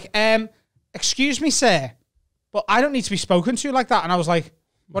she was like, excuse me, sir, but I don't need to be spoken to like that. And I was like,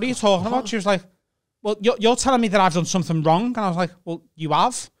 what are you talking about? She was like, well, you're telling me that I've done something wrong. And I was like, well, you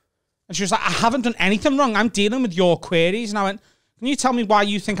have. And she was like, I haven't done anything wrong. I'm dealing with your queries. And I went, can you tell me why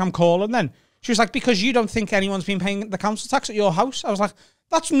you think I'm calling then? She was like, because you don't think anyone's been paying the council tax at your house. I was like,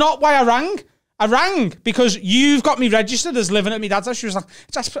 that's not why I rang. I rang because you've got me registered as living at my dad's house. She was like,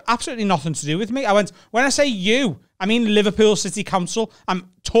 it's absolutely nothing to do with me. I went, when I say you, I mean Liverpool City Council. I'm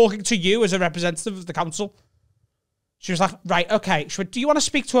talking to you as a representative of the council. She was like, right, okay. She went, do you want to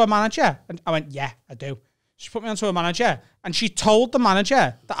speak to a manager? And I went, yeah, I do. She put me onto a manager and she told the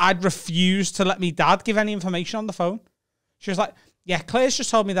manager that I'd refused to let me dad give any information on the phone. She was like, yeah, Claire's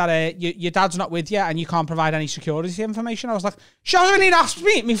just told me that your dad's not with you and you can't provide any security information. I was like, she hasn't even asked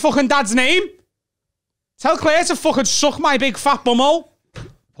me my fucking dad's name. Tell Claire to fucking suck my big fat bumhole.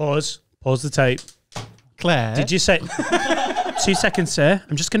 Pause the tape. Claire? Did you say... 2 seconds, sir.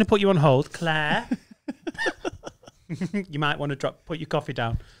 I'm just going to put you on hold. Claire? You might want to put your coffee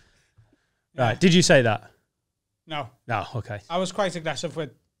down. Right. Did you say that? No. No. Okay. I was quite aggressive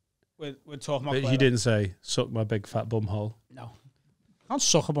with talking about. But you didn't say suck my big fat bum hole. No. Can't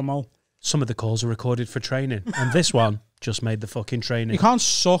suck a bum hole. Some of the calls are recorded for training, and this one just made the fucking training. You can't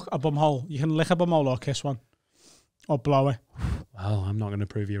suck a bum hole. You can lick a bum hole or kiss one. Or blow it. Well, I'm not going to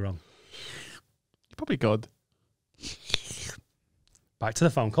prove you wrong. You're probably good. Back to the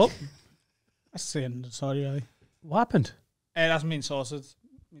phone call. That's the end of the story, really. What happened? It hasn't been sorted.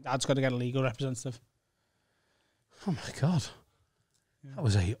 My dad's got to get a legal representative. Oh my God. That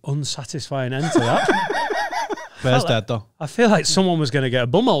was a unsatisfying end to that. Where's Dad, though? I feel like someone was going to get a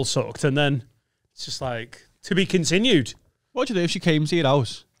bumhole sucked, and then it's just like, to be continued. What'd you do if she came to your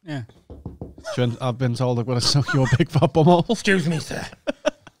house? Yeah. She went, I've been told I'm going to suck your big fat bumhole. Excuse me, sir.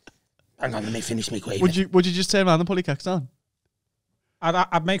 Hang on, let me finish me quaving. Would you just turn around and pull your cocks down?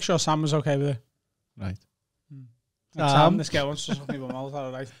 I'd make sure Sam was okay with it. Right. Like, Sam, this girl wants to suck me bum hole. Is that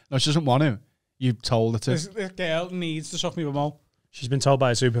all right? No, she doesn't want to. You told her to. This girl needs to suck me bum hole. She's been told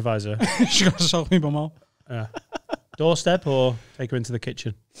by a supervisor. She got to suck me bum hole. Yeah. Doorstep or take her into the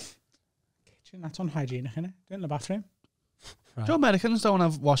kitchen? Kitchen, that's unhygienic, isn't it? Do it in the bathroom. Right. Do Americans don't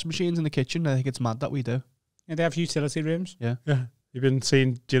have washing machines in the kitchen? I think it's mad that we do. Yeah, they have utility rooms. Yeah. Yeah. You've been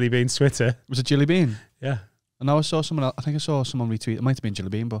seeing Jilly Bean's Twitter? Was it Jilly Bean? Yeah. And I saw someone else, I think I saw someone retweet. It might have been Jilly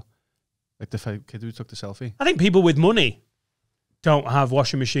Bean, but like the kid who took the selfie. I think people with money don't have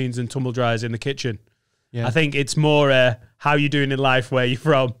washing machines and tumble dryers in the kitchen. Yeah. I think it's more how you doing in life, where you're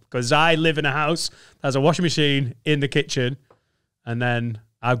from. Because I live in a house that has a washing machine in the kitchen, and then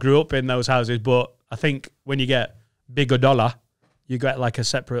I grew up in those houses. But I think when you get bigger dollar, you get like a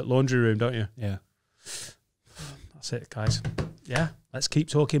separate laundry room, don't you? Yeah. That's it, guys. Yeah, let's keep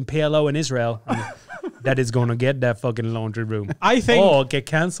talking PLO in Israel. And that is going to get that fucking laundry room. I think or get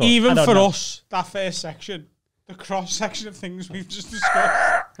cancelled. even for us, that first section, the cross section of things we've just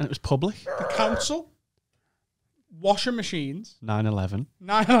discussed, And it was public. the council, washing machines, 9/11.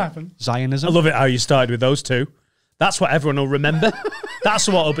 9/11. Zionism. I love it how you started with those two. That's what everyone will remember. That's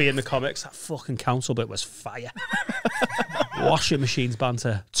what will be in the comics. That fucking council bit was fire. Washing machines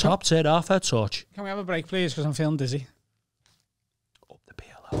banter. Topped it off a touch. Can we have a break, please? Because I'm feeling dizzy. Up the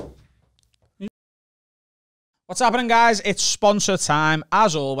PLO. What's happening, guys? It's sponsor time,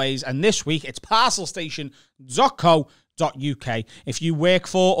 as always. And this week, it's parcelstation.co.uk. If you work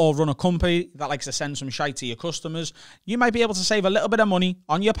for or run a company that likes to send some shite to your customers, you might be able to save a little bit of money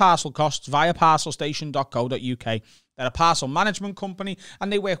on your parcel costs via parcelstation.co.uk. They're a parcel management company,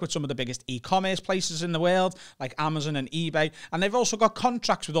 and they work with some of the biggest e-commerce places in the world, like Amazon and eBay. And they've also got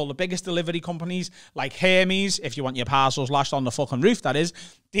contracts with all the biggest delivery companies, like Hermes, if you want your parcels lashed on the fucking roof, that is,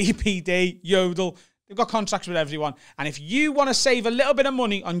 DPD, Yodel. They've got contracts with everyone. And if you want to save a little bit of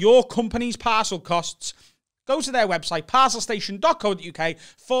money on your company's parcel costs, go to their website,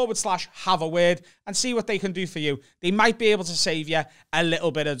 parcelstation.co.uk/have a word, and see what they can do for you. They might be able to save you a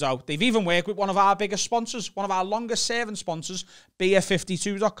little bit of dough. They've even worked with one of our biggest sponsors, one of our longest serving sponsors,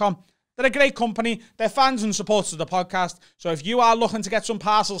 beer52.com. They're a great company. They're fans and supporters of the podcast. So if you are looking to get some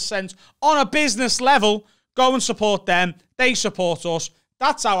parcels sent on a business level, go and support them. They support us.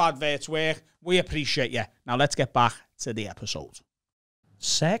 That's how adverts work. We appreciate you. Now let's get back to the episode.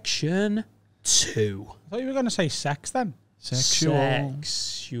 Section 2. I thought you were going to say sex then. Sexual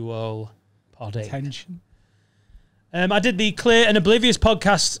potting. Tension. I did the Clear and Oblivious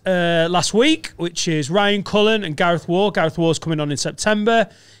podcast last week, which is Ryan Cullen and Gareth Waugh. Gareth Waugh's coming on in September.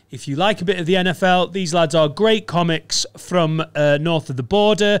 If you like a bit of the NFL, these lads are great comics from north of the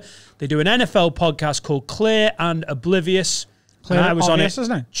border. They do an NFL podcast called Clear and Oblivious. Clear and and I was obvious, on it.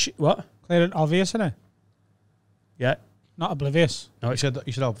 isn't it? What? Clear and obvious, isn't it? Yeah. Not oblivious. No, you said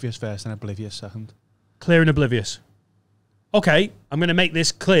obvious first and oblivious second. Clear and Oblivious. Okay, I'm going to make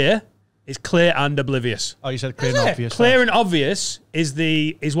this clear. It's Clear and Oblivious. Oh, you said clear and obvious. Clear first. and obvious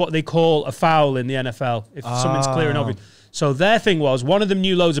is what they call a foul in the NFL. If something's clear and obvious. So their thing was, one of them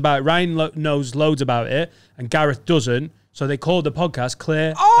knew loads about it. Ryan knows loads about it, and Gareth doesn't. So they called the podcast Clear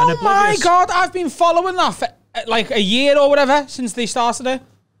and Oh Oblivious. my God, I've been following that for like a year or whatever since they started it.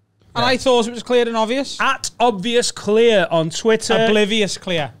 And I thought it was clear and obvious. At Obvious Clear on Twitter. Oblivious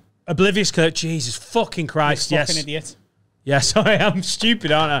clear. Oblivious Clear. Jesus fucking Christ, You yes. fucking idiot. Yes, I am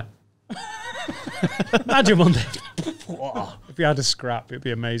stupid, aren't I? Imagine one day. If we had a scrap, it'd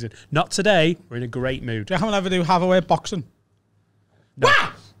be amazing. Not today. We're in a great mood. Do you reckon we'll ever do have a word boxing? No.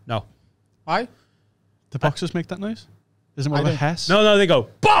 No. Why? Do boxers make that noise? Isn't it more of a hiss? No, they go,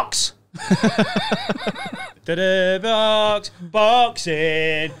 box! Da-da, box,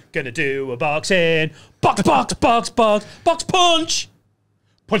 boxing, gonna do a boxing. Box, box, box, box, box punch!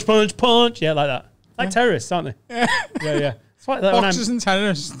 Punch, punch, punch. Yeah, like that. Like terrorists, aren't they? Yeah. It's like that when Boxers and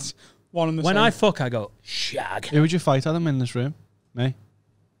terrorists. One and the When same. I fuck, I go, shag. Who would you fight, Adam, in this room? Me?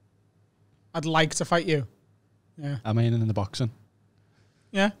 I'd like to fight you. Yeah. I mean, in the boxing.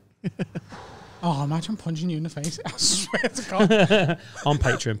 Yeah. Oh, imagine punching you in the face. I swear to God. On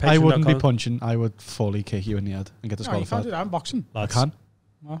Patreon. I wouldn't be Patreon.com. punching. I would fully kick you in the head and get No, you can't disqualified. do that in boxing. I Lads, can.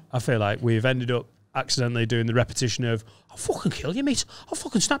 I feel like we've ended up accidentally doing the repetition of, I'll fucking kill you, mate. I'll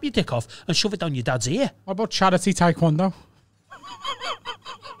fucking snap your dick off and shove it down your dad's ear. What about charity taekwondo?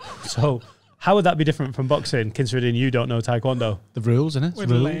 So, how would that be different from boxing, considering you don't know taekwondo? The rules, innit? We're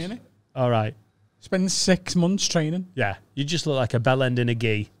Rules. laying it. All right. Spend 6 months training. Yeah. You just look like a bell end in a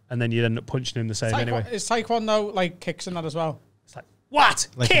gi, and then you'd end up punching him the same anyway. Is taekwondo like kicks in that as well? It's like, what?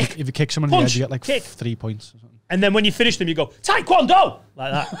 Like Kick! if you kick someone in the Punch! head, you get like Kick! 3 points or something. And then when you finish them, you go, taekwondo!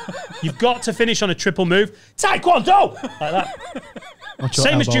 Like that. You've got to finish on a triple move. Taekwondo! Like that. Watch your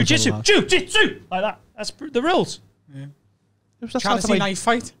Same as elbows, jiu-jitsu. all that. Jiu-jitsu! Like that. That's the rules. That's not the Charity way- knife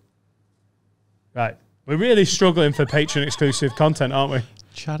fight. Right. We're really struggling for Patreon exclusive content, aren't we?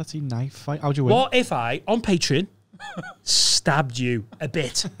 Charity knife fight. How'd you win? What if I, on Patreon, stabbed you a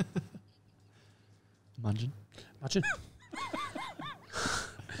bit? Imagine.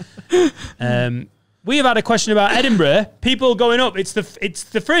 We have had a question about Edinburgh. People going up. It's the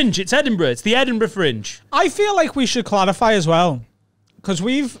Fringe. It's Edinburgh. It's the Edinburgh Fringe. I feel like we should clarify as well, because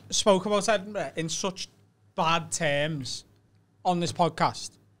we've spoke about Edinburgh in such bad terms on this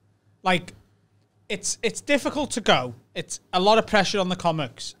podcast. Like, it's difficult to go. It's a lot of pressure on the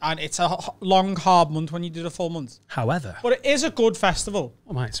comics, and it's a long, hard month when you do the full month. However, But it is a good festival,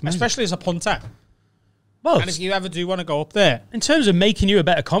 oh my, it's amazing. especially as a punter. Well, And if you ever do want to go up there, in terms of making you a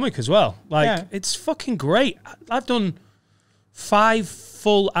better comic as well. Like, Yeah. it's fucking great. I've done 5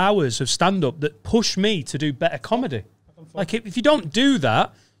 full hours of stand-up that push me to do better comedy. Like, if you don't do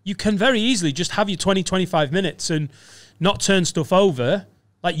that, you can very easily just have your 20, 25 minutes and not turn stuff over.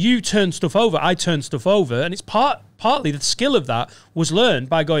 Like, you turn stuff over, I turn stuff over, and it's partly the skill of that was learned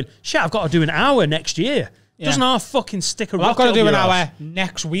by going, shit, I've got to do an hour next year. Yeah. Doesn't our fucking stick a well, I've rocket got to up do an your hour arse?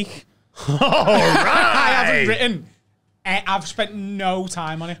 next week. All right. I haven't written. I've spent no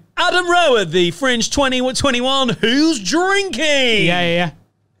time on it. Adam Rowe, the Fringe 2021, who's drinking? Yeah.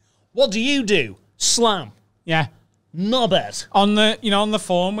 What do you do? Slam. Yeah. Not bad. On the, on the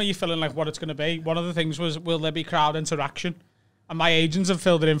form where you're filling like what it's going to be, one of the things was, will there be crowd interaction? And my agents have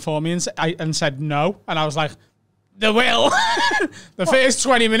filled it in for me and said no. And I was like, there will. The first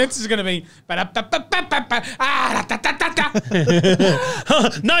 20 minutes is going to be...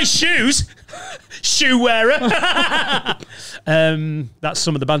 Nice shoes. Shoe wearer. That's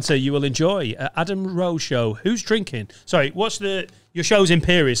some of the banter you will enjoy. Adam Rowe Show. Who's drinking? Sorry, your show's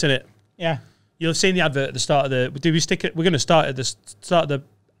Imperious, isn't it? Yeah. You'll have seen the advert at the start of the... Do we stick it? We're going to start at the start of the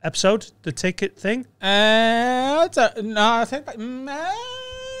episode, the ticket thing? No, I think...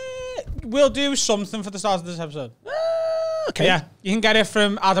 we'll do something for the start of this episode. Okay. Yeah, you can get it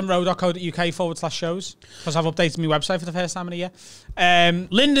from adamrowe.co.uk/shows, because I've updated my website for the first time in a year.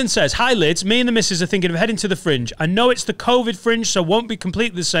 Lyndon says, hi Lids, me and the missus are thinking of heading to the Fringe. I know it's the COVID Fringe, so won't be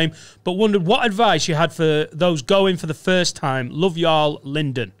completely the same, but wondered what advice you had for those going for the first time. Love y'all,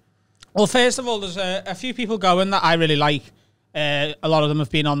 Lyndon. Well, first of all, there's a few people going that I really like. A lot of them have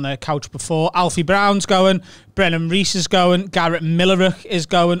been on the couch before. Alfie Brown's going. Brennan Reese is going. Garrett Millerick is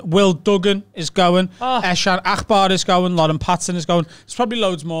going. Will Duggan is going. Eshan Akbar is going. Lauren Patson is going. There's probably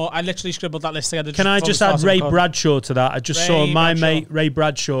loads more. I literally scribbled that list together. Can I just add Ray Bradshaw to that? I just saw my mate Ray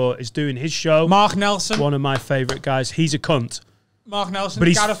Bradshaw is doing his show. Mark Nelson. One of my favourite guys. He's a cunt. Mark Nelson. But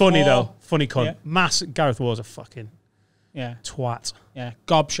he's Gareth funny, Moore. though. Funny cunt. Yeah. Gareth Moore's a fucking Yeah. twat. Yeah.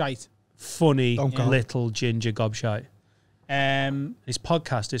 Gobshite. Funny little ginger gobshite. His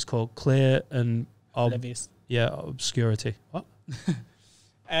podcast is called Clear and Oblivious. Obscurity. What?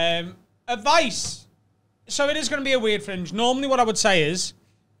 Advice. So it is going to be a weird Fringe. Normally what I would say is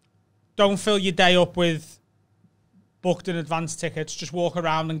don't fill your day up with booked in advance tickets. Just walk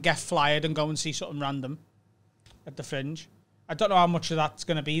around and get flyered and go and see something random at the Fringe. I don't know how much of that's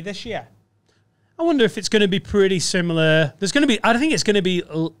going to be this year. I wonder if it's going to be pretty similar. I think it's going to be...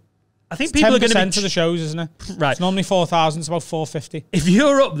 I think people are going to be... to the shows, isn't it? Right. It's normally 4,000. It's about 450. If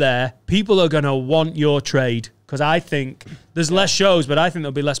you're up there, people are going to want your trade, because I think there's less shows, but I think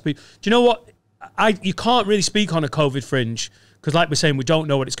there'll be less people. Do you know what? You can't really speak on a COVID Fringe, because like we're saying, we don't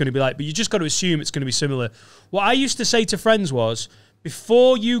know what it's going to be like, but you just got to assume it's going to be similar. What I used to say to friends was,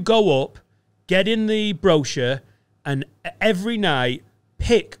 before you go up, get in the brochure, and every night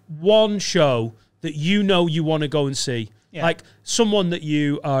pick one show that you know you want to go and see. Yeah. Like someone that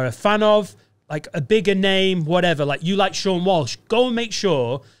you are a fan of, like a bigger name, whatever. Like you like Sean Walsh. Go and make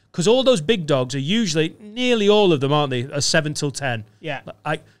sure, because all those big dogs are usually, nearly all of them, aren't they, are 7 till 10. Yeah.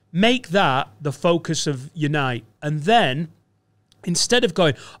 Like make that the focus of your night. And then instead of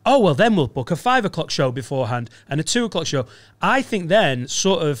going, oh, well, then we'll book a 5 o'clock show beforehand and a 2 o'clock show, I think then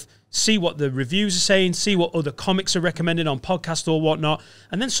sort of see what the reviews are saying, see what other comics are recommending on podcasts or whatnot,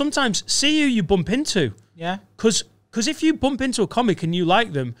 and then sometimes see who you bump into. Yeah. Because if you bump into a comic and you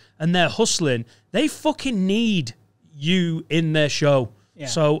like them and they're hustling, they fucking need you in their show. Yeah.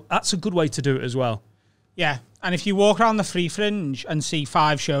 So that's a good way to do it as well. Yeah. And if you walk around the Free Fringe and see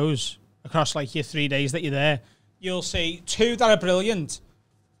 5 shows across like your 3 days that you're there, you'll see 2 that are brilliant,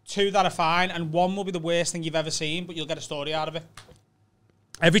 2 that are fine, and 1 will be the worst thing you've ever seen, but you'll get a story out of it.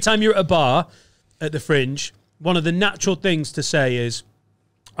 Every time you're at a bar at the Fringe, one of the natural things to say is,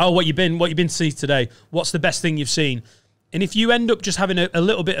 oh, what you been to see today? What's the best thing you've seen? And if you end up just having a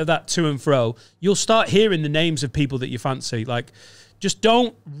little bit of that to and fro, you'll start hearing the names of people that you fancy. Like, just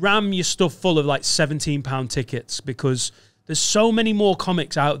don't ram your stuff full of like £17 tickets, because there's so many more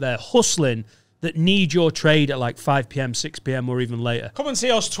comics out there hustling that need your trade at like 5 p.m, 6 p.m, or even later. Come and see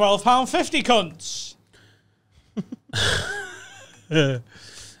us £12.50 cunts. Do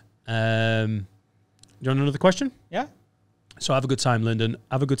you want another question? Yeah. So have a good time, Lyndon.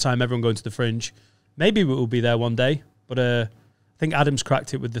 Have a good time, everyone going to the Fringe. Maybe we'll be there one day, but I think Adam's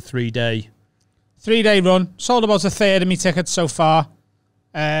cracked it with the 3-day. 3-day run. Sold about a third of my tickets so far.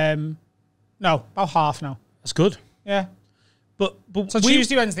 No, about half now. That's good. Yeah. But so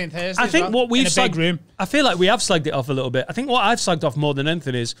Tuesday, Wednesday and Thursday. I think what we've slagged, room. I feel like we have slagged it off a little bit. I think what I've slagged off more than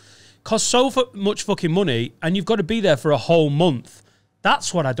anything is cost so much fucking money, and you've got to be there for a whole month.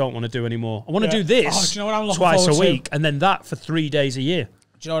 That's what I don't want to do anymore. I want to do this do you know what I'm looking twice a forward week, and then that for 3 days a year. Do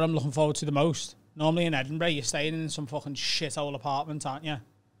you know what I'm looking forward to the most? Normally in Edinburgh, you're staying in some fucking shithole apartment, aren't you?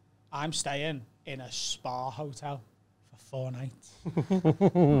 I'm staying in a spa hotel for 4 nights.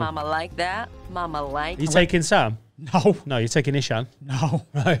 Mama like that. Mama like. Are you taking Sam? No. No, you're taking Ishan. No.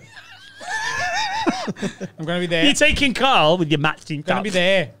 Right. I'm going to be there. You're taking Carl with your matching I'm going to be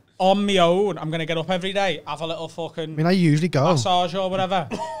there on my own. I'm going to get up every day, have a little fucking... I mean, I usually go. Massage or whatever.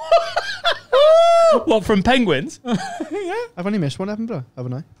 What, from Penguins? Yeah. I've only missed one Edinburgh,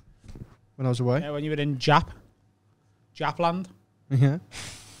 haven't I? When I was away. Yeah, when you were in Japland. Yeah.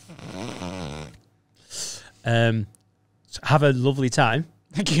 So have a lovely time.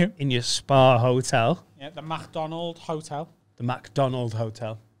 Thank you. In your spa hotel. Yeah, the McDonald Hotel. The McDonald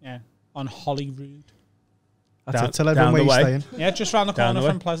Hotel. Yeah, on Holyrood. That's it. Tell everyone where you're staying. Yeah, just round the corner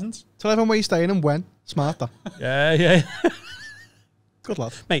from Pleasance. Tell everyone where you're staying and when. Smart, that. Yeah. Good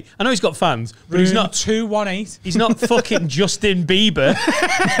lad. Mate, I know he's got fans, but Room he's not 218. He's not fucking Justin Bieber.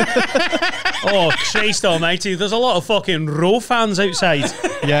 Oh, Christ almighty. There's a lot of fucking ROWE fans outside.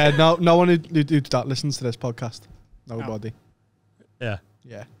 Yeah, no one who that listens to this podcast. Nobody. Yeah.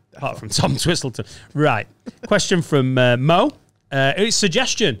 Yeah. Apart from Tom Twistleton. Right. Question from Mo. It's a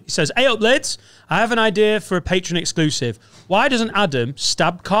suggestion. He says, hey up, lids. I have an idea for a Patreon exclusive. Why doesn't Adam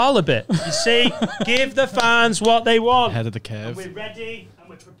stab Carl a bit? You see, give the fans what they want. Ahead of the curve. And we're ready and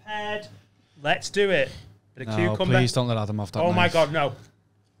we're prepared. Let's do it. Bit of No, cucumber. please don't let Adam off that Oh knife. my God, no.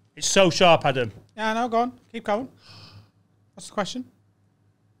 It's so sharp, Adam. Yeah, no, go on. Keep going. What's the question?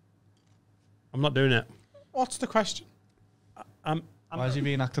 I'm not doing it. What's the question? Why is he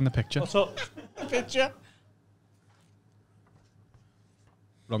reenacting the picture? What's up? The picture.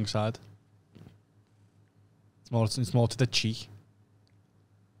 Wrong side. It's more to the cheek.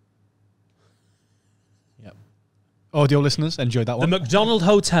 Yep. Audio listeners, enjoyed that The one. McDonald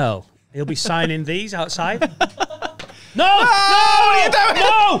Hotel. He'll be signing these outside. No! What are you doing?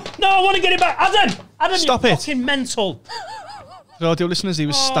 No! I want to get it back. Adam, Stop you're it. fucking mental. For audio listeners, he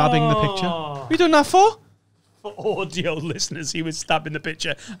was stabbing the picture. What are you doing that for? For audio listeners, he was stabbing the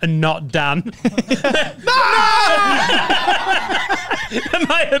picture and not Dan. There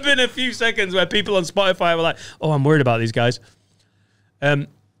might have been a few seconds where people on Spotify were like, oh, I'm worried about these guys.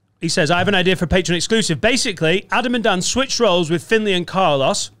 He says, I have an idea for a Patreon exclusive. Basically, Adam and Dan switched roles with Finley and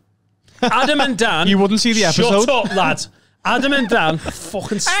Carlos. Adam and Dan... You wouldn't see the episode. Shut up, lad. Adam and Dan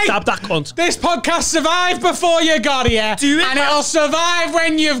fucking stabbed that cunt. This podcast survived before you got here. Do it, and it'll survive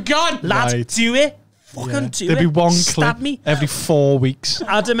when you've gone. Lad, Right. do it. Fucking do it. There'd be one Stab clip me. every 4 weeks.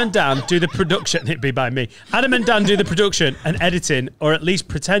 Adam and Dan do the production. It'd be by me. Adam and Dan do the production and editing, or at least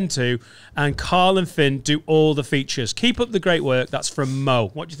pretend to, and Carl and Finn do all the features. Keep up the great work. That's from Mo.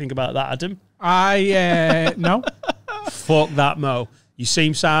 What do you think about that, Adam? No. Fuck that, Mo. You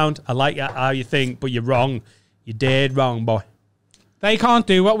seem sound. I like how you think, but you're wrong. You're dead wrong, boy. They can't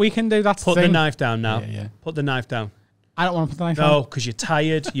do what we can do. That's Put the the thing. knife down now. Yeah. Put the knife down. I don't want to put the knife on. No, because you're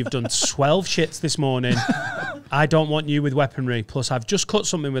tired. You've done 12 shits this morning. I don't want you with weaponry. Plus, I've just cut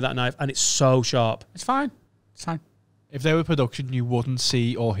something with that knife, and it's so sharp. It's fine. It's fine. If they were production, you wouldn't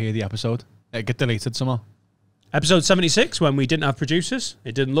see or hear the episode. It'd get deleted somehow. Episode 76, when we didn't have producers.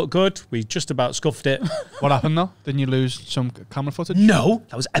 It didn't look good. We just about scuffed it. What happened though? Didn't you lose some camera footage? No,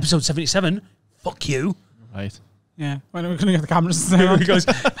 that was episode 77. Fuck you. Right. Yeah. When are we going to get the cameras to stay on? It goes,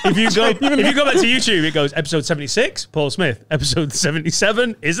 if you go back to YouTube, it goes episode 76, Paul Smith. Episode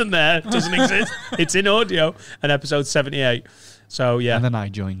 77 isn't there, doesn't exist. It's in audio. And episode 78. So yeah. And then I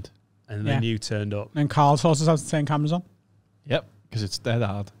joined. And then you turned up. And Carl taught us how to turn cameras on. Yep, because it's dead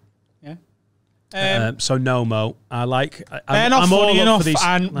hard. Yeah. So no, Mo. They're not funny enough,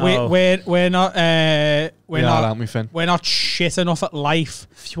 and No. we're not Aren't we, Finn? we're not shit enough at life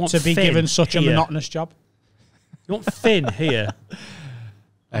If you want to be Finn given such a here. monotonous job. You want Finn here?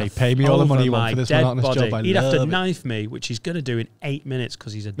 Hey, pay me all the money you want for this dead monotonous body. job. I He'd have to love it. knife me, which he's going to do in 8 minutes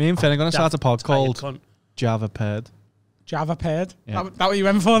because he's a Me and Finn are going to start a pod daft called tired cunt. Java Paired. Java paired. Yeah. That what you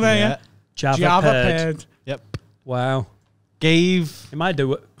went for there, yeah? Java paired. paired. Yep. Wow. Gave He might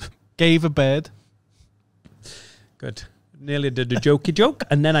do it. a bird. Good. Nearly did a jokey joke,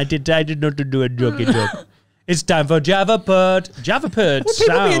 and then I did not do a jokey joke. It's time for Java Paired. Java Paired Would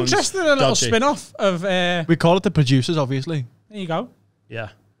people sounds be interested in a little dodgy. spin-off of... there We call it the producers, obviously. you go. Yeah.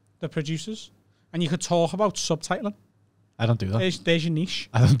 The producers. And you could talk about subtitling. I don't do that. There's your niche.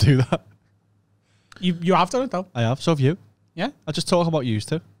 I don't do that. You have done it, though. I have. So have you. Yeah? I just talk about yous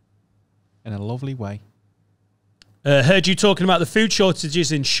two. In a lovely way. Heard you talking about the food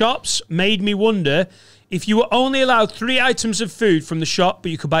shortages in shops. Made me wonder, if you were only allowed 3 items of food from the shop,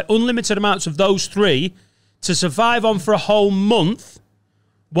 but you could buy unlimited amounts of those 3 to survive on for a whole month,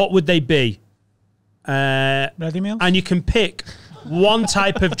 what would they be? Ready meals? And you can pick one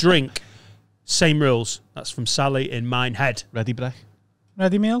type of drink. Same rules. That's from Sally in Minehead. Ready, Breck?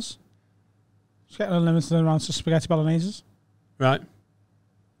 Ready meals? Just get unlimited amounts of spaghetti bolognese. Right.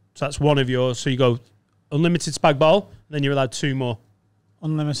 So that's one of yours. So you go unlimited spag bowl, and then you're allowed 2 more.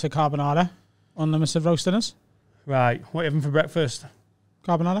 Unlimited carbonara. Unlimited roast dinners. Right. What are you having for breakfast?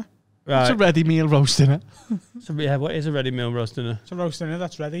 Carbonara. Right. It's a ready meal roast dinner. So, yeah, what is a ready meal roast dinner? It's a roast dinner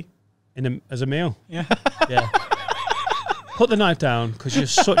that's ready. As a meal? Yeah. Yeah. Put the knife down, because you're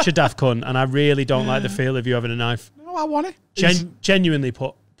such a daft cunt, and I really don't like the feel of you having a knife. No, I want it. Genuinely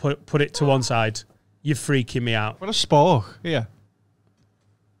put it to one side. You're freaking me out. What a spork. Here.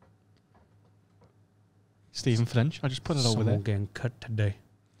 Stephen French. I just put it over Someone there. getting cut today.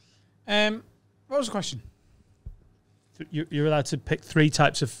 What was the question? You're allowed to pick 3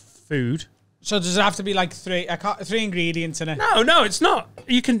 types of food. So does it have to be like 3 ingredients in it? No, it's not.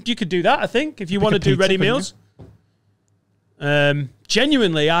 You could do that, I think, if you want to do pizza, ready couldn't meals.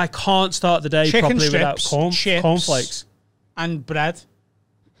 Genuinely, I can't start the day Chicken properly strips, without chips. cornflakes. And bread.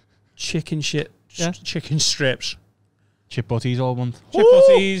 Chicken shit. Yeah. Chicken strips. Chip butties all month. Chip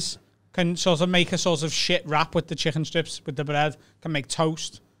butties. Can sort of make a sort of shit wrap with the chicken strips, with the bread. Can make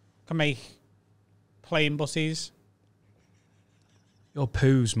toast. Can make plain butties. Your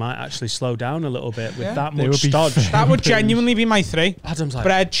poos might actually slow down a little bit with that They much would be stodge. That would genuinely be my 3. Adam's like,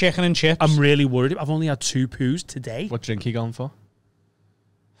 Bread, chicken and chips. I'm really worried. I've only had 2 poos today. What drink you going for?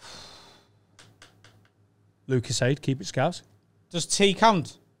 Lucas Aid, keep it scouse. Does tea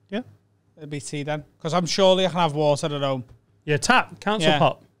count? Yeah. It'd be tea then. Because I'm surely I can have water at home. Yeah, tap. Council Yeah.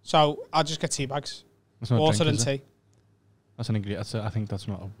 pop. So I'll just get tea bags. That's not a Water drink, and is it? tea. That's an ingredient. I think that's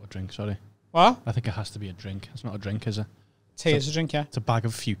not a drink, sorry. What? I think it has to be a drink. It's not a drink, is it? Tea is a drink, yeah. It's a bag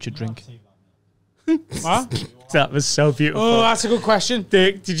of future drink. What? That was so beautiful. Oh, that's a good question.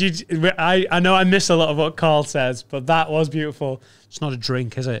 Dick, did you? I know I miss a lot of what Carl says, but that was beautiful. It's not a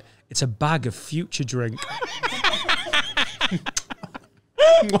drink, is it? It's a bag of future drink.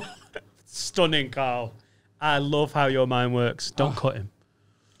 Stunning, Carl. I love how your mind works. Don't cut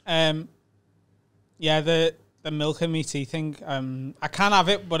him. Yeah, the milk and me tea thing. I can have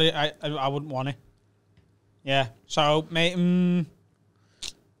it, but I wouldn't want it. Yeah. So, mate,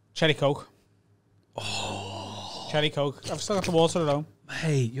 cherry Coke. Oh. Cherry Coke. I've still got the water at home.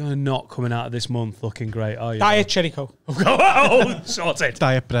 Hey, you're not coming out of this month looking great, are you? Diet cherry Coke. Oh, sorted.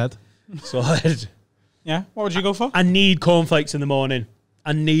 Diet bread. Sorted. Yeah. What would you go for? I need cornflakes in the morning.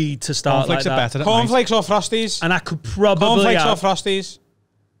 I need to start Cornflakes like are that. better at Cornflakes or Frosties? And I could probably Cornflakes or have... Frosties?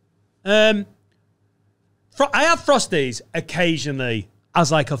 I have Frosties occasionally as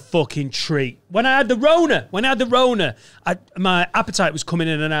like a fucking treat. When I had the Rona, my appetite was coming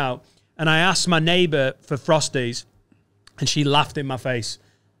in and out, and I asked my neighbour for Frosties, and she laughed in my face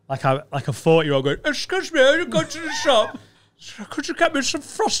like a 40-year-old going, "Excuse me, I go to the shop. Could you get me some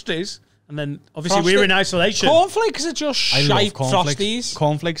Frosties?" And then obviously we were in isolation. Cornflakes are just I love shite cornflakes. Frosties.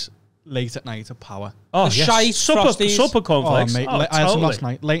 Cornflakes late at night are power. Oh, The shite supper Frosties. cornflakes. Oh, mate, Oh, I had some totally. last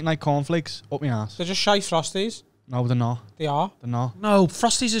night. Late night cornflakes up my ass. They're just shite Frosties. No, they're not. They are. They're not. No,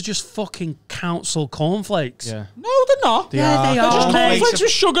 Frosties are just fucking council cornflakes. Yeah. No, they're not. They Yeah, are. they They're are. just mate. cornflakes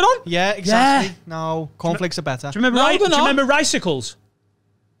with sugar on. Yeah, exactly. No, cornflakes are better. Do you remember? No, they're do you not. remember Ricicles?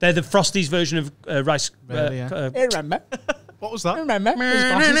 They're the Frosties version of rice. Really, yeah. I remember. What was that? I remember.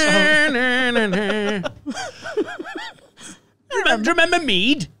 Do you remember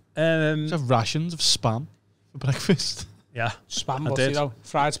Mead? It's rations of spam for breakfast. Yeah, Spam I butty, did. though.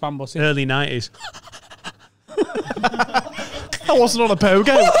 Fried spam butty. Early 90s. I wasn't on a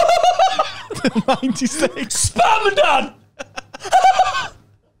pogo. 96. Spam, Dan!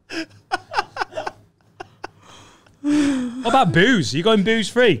 What about booze? Are you going booze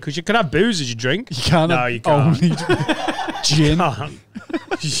free? Because you can have booze as you drink. You can't. No, you can't. Only gin.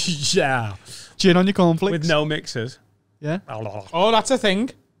 Yeah. Gin on your cornflakes. With no mixers. Yeah. Oh, that's a thing.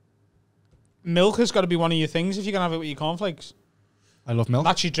 Milk has got to be one of your things if you're going to have it with your cornflakes. I love milk.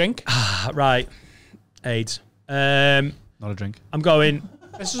 That's your drink. Right. AIDS. Not a drink. I'm going.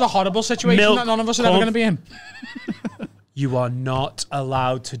 This is a horrible situation Milk, that none of us are ever going to be in. You are not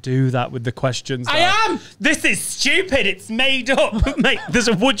allowed to do that with the questions. I am! This is stupid. It's made up. Mate, there's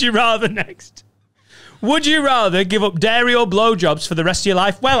a would you rather next. Would you rather give up dairy or blowjobs for the rest of your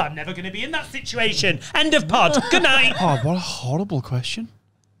life? Well, I'm never going to be in that situation. End of pod. Good night. Oh, what a horrible question.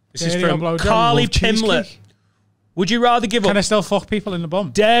 This is Dairy or from blowjob? Carly Love Pimlet. cheesecake. Would you rather give Can I up still fuck people in the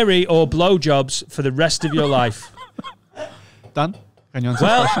bum? dairy or blowjobs for the rest of your life? Dan, can you answer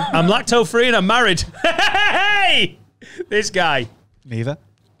Well, this question? I'm lacto-free and I'm married. Hey! This guy. Neither.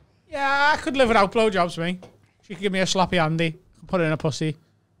 Yeah, I could live without blowjobs, me. She could give me a sloppy Andy, put it in a pussy.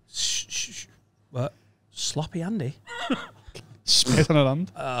 What? Sloppy Andy? Spit on her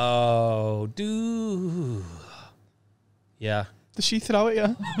hand. Oh, dude. Yeah. Does she throw it,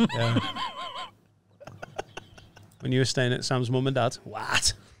 yeah? Yeah. When you were staying at Sam's mum and dad.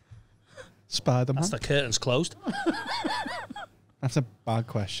 What? Spider-Man. That's the curtains closed. That's a bad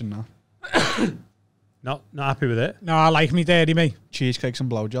question now. Not happy with it. No, I like me dairy, me. Cheesecakes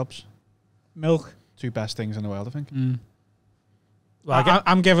and blowjobs. Milk. Two best things in the world, I think. Well,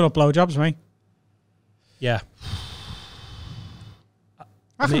 I'm giving up blowjobs, me. yeah.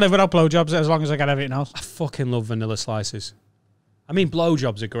 I can live without blowjobs as long as I get everything else. I fucking love vanilla slices. I mean,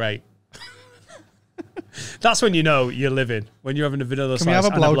 blowjobs are great. That's when you know you're living. When you're having a vanilla Can we slice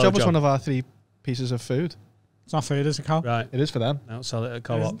have a and blowjob as one of our 3 pieces of food? It's not food, is it, Carl? Right. It is for them. I'll sell it at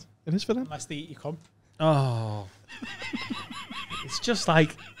Co-op. It is for them. Unless they eat your cum. Oh. It's just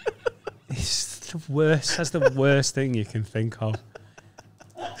like... It's the worst. That's the worst thing you can think of.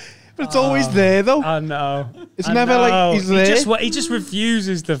 But it's always there, though. I know. It's I never know. like he's there. He just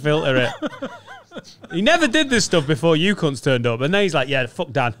refuses to filter it. He never did this stuff before you cunts turned up, and then he's like, "Yeah,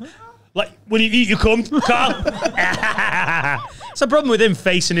 fuck Dan." Like, when you eat your cum, Carl. It's a problem with him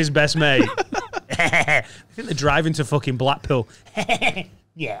facing his best mate. I think they're driving to fucking Blackpool.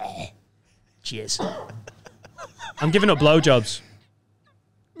 Yeah. Cheers. I'm giving up blowjobs.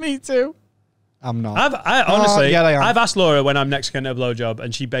 Me too. I'm not. I honestly, yeah, I am. I've asked Laura when I'm next getting a blowjob,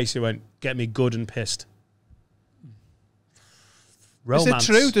 and she basically went, "Get me good and pissed." Romance. Is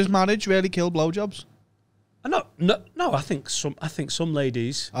it true? Does marriage really kill blowjobs? No. I think some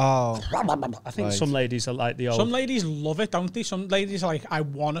ladies. Oh. I think Right. some ladies are like the old. Some ladies love it, don't they? Some ladies are like, I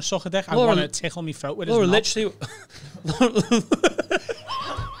want to suck a dick. I Laura- want to tickle me throat with Laura his knob. literally.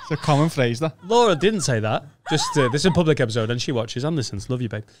 It's a common phrase, that. Laura didn't say that. Just this is a public episode, and she watches and listens. Love you,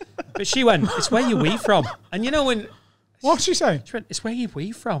 babe. But she went, "It's where you wee from," and you know when What's she saying? she went, "It's where you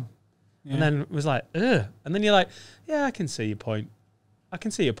wee from," and then it was like, "Ugh," and then you're like, "Yeah, I can see your point. I can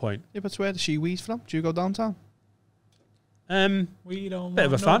see your point." Yeah, but where does she wheeze from? Do you go downtown? We don't Bit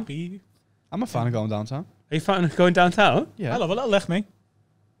of want a fan. no beef. I'm a fan of going downtown. Are you fine going downtown? Yeah. I love a little lick, me.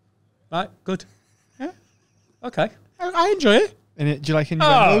 Right, good. Yeah. Okay. I enjoy it. And do you like Oh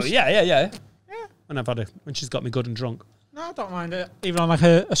innuendos? yeah. When she's got me good and drunk. No, I don't mind it. Even on like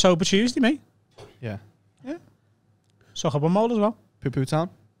a sober Tuesday, mate. Yeah. Suck up a mold as well. Poo Poo Town.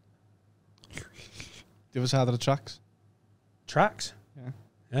 The other side of the tracks. Tracks.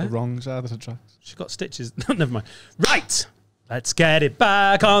 Yeah. The wrong side of the tracks. She's got stitches. Never mind. Right. Let's get it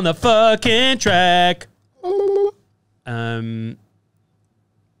back on the fucking track.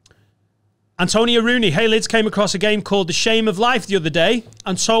 Antonia Rooney. Hey, Lids came across a game called The Shame of Life the other day.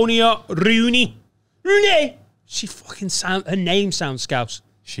 Antonia Rooney. Rooney. She fucking her name sounds scouse.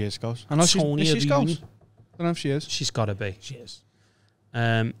 She is, goes. I know Sonia she's Rooney. goes. I don't know if she is. She's got to be. She is.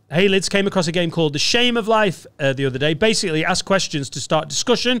 Hey Lids came across a game called The Shame of Life the other day. Basically, asked questions to start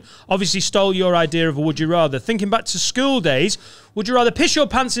discussion. Obviously, stole your idea of a would you rather. Thinking back to school days, would you rather piss your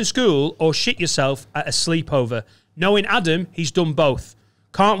pants in school or shit yourself at a sleepover? Knowing Adam, he's done both.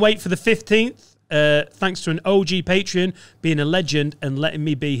 Can't wait for the 15th thanks to an OG Patreon, being a legend and letting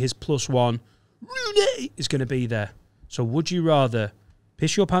me be his +1, Rooney is going to be there. So would you rather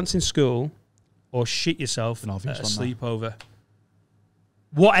piss your pants in school or shit yourself at a sleepover?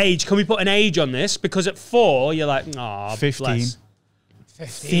 What age? Can we put an age on this? Because at 4, you're like, ah, 15.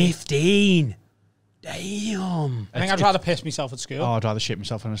 15. Damn. I think I'd rather piss myself at school. Oh, I'd rather shit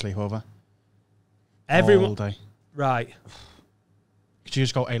myself on a sleepover. Everyone. All day. Right. Could you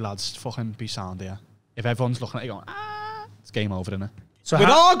just go, hey lads, fucking be sound here? If everyone's looking at you going, it's game over, isn't it? So with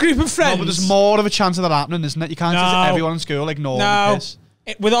our group of friends. No, but there's more of a chance of that happening, isn't it? You can't just everyone in school ignore the piss.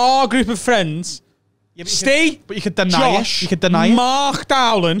 With our group of friends, Steve, but you could deny Josh, it. You could deny it. Mark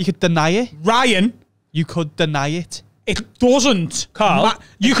Dowling. You could deny it. Ryan. You could deny it. It doesn't. Carl.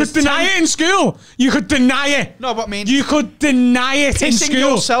 You could deny it in school. You could deny it. No, but I mean... You could deny it in school.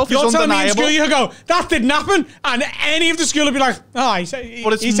 Yourself You're is telling me in undeniable. school, you could go, that didn't happen. And any of the school would be like, oh, he said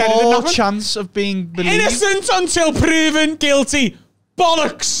But it's he said it didn't more happen. chance of being believed. Innocent until proven guilty.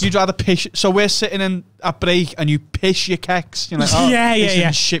 Bollocks. You'd rather piss... So we're sitting in a break and you piss your keks. You're like, oh, yeah.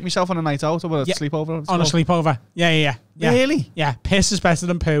 shit myself on a night out or a sleepover. On a sleepover. Yeah. Really? Yeah, piss is better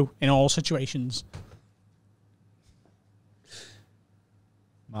than poo in all situations.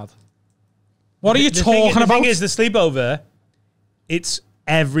 Mad. What are you talking about? The thing is, the sleepover, it's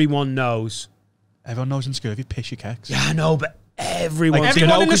everyone knows. Everyone knows in school if you piss your keks. Yeah, I know, but everyone's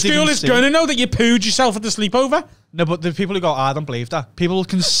Everyone in the 'cause you school can is see. going to know that you pooed yourself at the sleepover. No, but the people who go, I don't believe that. People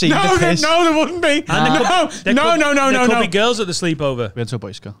can see the No, piss. there wouldn't be. There could be girls at the sleepover. We went to a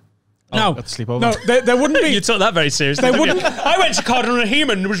boys' school. No, at the sleepover. no, there wouldn't be. You took that very seriously. There didn't you? wouldn't- I went to Cardinal Rahim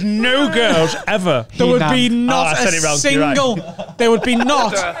and there was no girls ever. There would be He-nam. not I a said it wrong. You're single. There would be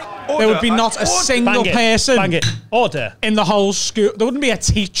not. There would be not a single Bang person it. Order. in the whole school. There wouldn't be a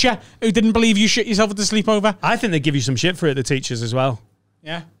teacher who didn't believe you shit yourself at the sleepover. I think they give you some shit for it, the teachers as well.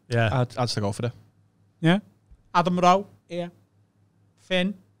 Yeah. Yeah. I'd still go for it. Yeah. Adam Rowe, here.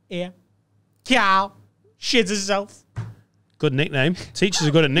 Finn, here. Cal, shit himself. Good nickname. Teachers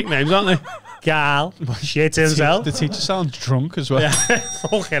are good at nicknames, aren't they? Gal, shit himself. The teacher sounds drunk as well. Yeah.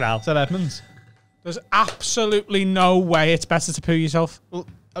 Fucking hell. Is that Edmonds? There's absolutely no way it's better to poo yourself. Well,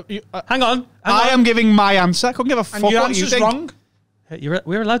 Hang on. I am giving my answer. I couldn't give a fuck And your what you answer's think. wrong.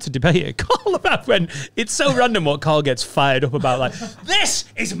 We're allowed to debate it. Carl, about when it's so random what Carl gets fired up about. Like, this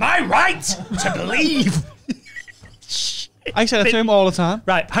is my right to believe. I say that to him all the time.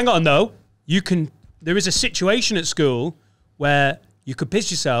 Right, hang on though. There is a situation at school where you could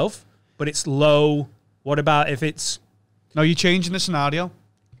piss yourself, but it's low. What about if it's... No, you're changing the scenario.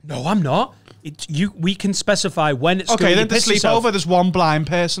 No, I'm not. We can specify when it's Okay, then the piss yourself. sleepover, there's one blind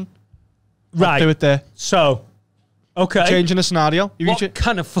person. Right. Do it there. So, okay. Changing the scenario. What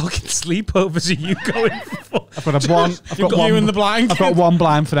kind of fucking sleepovers are you going for? I've got one. I've got got one. you in the blind. I've got one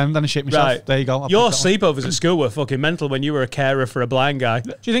blind for them. Then I shit myself. Right. There you go. Your sleepovers at school were fucking mental when you were a carer for a blind guy.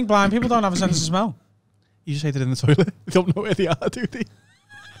 Do you think blind people don't have a sense of smell? You just hate it in the toilet. They don't know where they are, do they?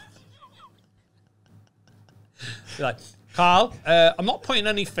 You're like, Carl, I'm not pointing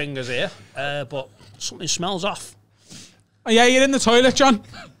any fingers here, but something smells off. Oh, yeah, you're in the toilet, John.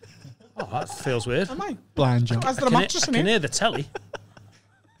 Oh, that feels weird. Am I? Blind John. Is there a mattress I in can here? hear the telly.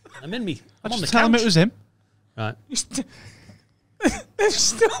 I'm on the Just tell him couch. it was him. Right. They've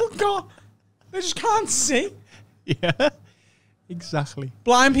still got... They just can't see. Yeah. Exactly.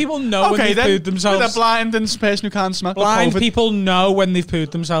 Blind people know when they've pooed themselves. They're blind and person who can't smell. Blind COVID. people know when they've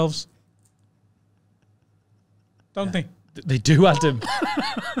pooed themselves. Don't they? They do, Adam.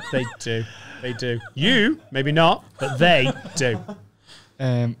 They do. They do. You, maybe not, but they do.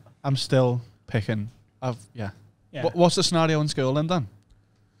 I'm still picking. Yeah. Yeah. What's the scenario in school then, Dan?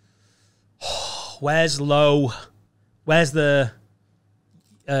 Where's low? Where's the...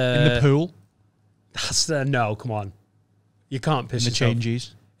 In the pool? That's the... No, come on. You can't piss In the yourself.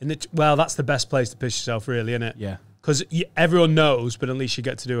 changes? Well, that's the best place to piss yourself, really, isn't it? Yeah. Because everyone knows, but at least you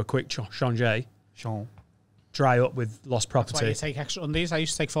get to do a quick changer. Sean. Dry up with lost That's why property. you take extra undies. I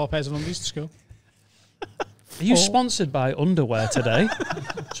used to take 4 pairs of undies to school. Are you sponsored by underwear today?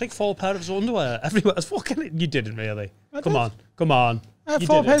 Take 4 pairs of underwear everywhere. You didn't really. Come on. I had You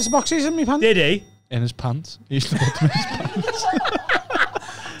 4 did pairs of boxes in my pants. Did he? In his pants. He used to put them in his pants.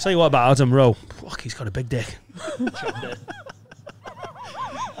 Tell you what about Adam Rowe. Fuck, he's got a big dick.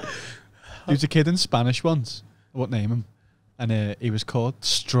 There was a kid in Spanish once. I won't name him. And he was caught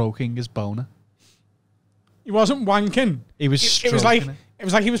stroking his boner. He wasn't wanking. He was It stroking was like it. it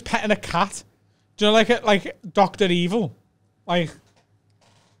was like he was petting a cat. Do you know, like Dr. Evil, like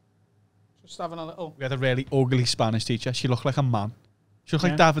just having a little. We had a really ugly Spanish teacher. She looked like a man. She looked Yeah.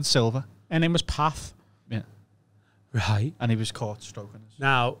 like David Silva. Her name was Path. Yeah. Right. And he was caught stroking us.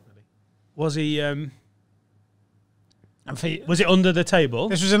 Now, Was he? Was it under the table?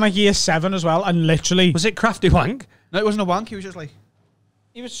 This was in like year 7 as well, and literally Was it crafty wank? No, it wasn't a wank. He was just like...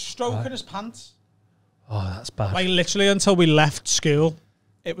 he was stroking his pants. Oh, that's bad. Like literally until we left school,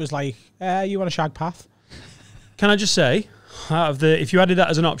 it was like, you want a shag path? Can I just say, if you added that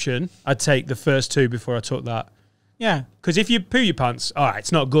as an option, I'd take the first 2 before I took that. Yeah. Because if you poo your pants, all right,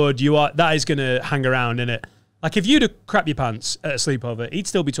 it's not good. That is going to hang around, innit? Like if you'd have crap your pants at a sleepover, he'd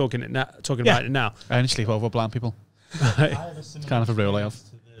still be talking about it now. I only sleep over blind people. It's kind of a real layoff.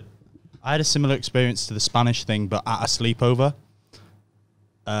 I had a similar experience to the Spanish thing, but at a sleepover.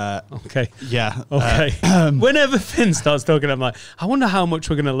 Okay. Yeah. Okay. Whenever Finn starts talking, I'm like, I wonder how much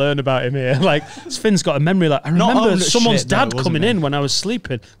we're going to learn about him here. Like, Finn's got a memory. Like, I remember someone's dad coming in when I was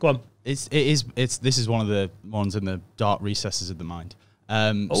sleeping. Go on. This is one of the ones in the dark recesses of the mind.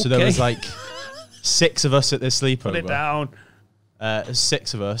 So there was like 6 of us at this sleepover. Put it down.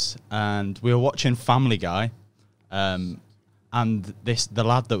 6 of us, and we were watching Family Guy. And the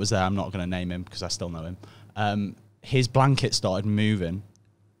lad that was there, I'm not going to name him because I still know him. His blanket started moving,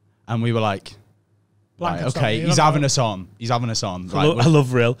 and we were like, right, okay, he's having us on. He's having us on. I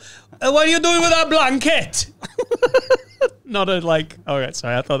love real. What are you doing with that blanket? Not a like. All right,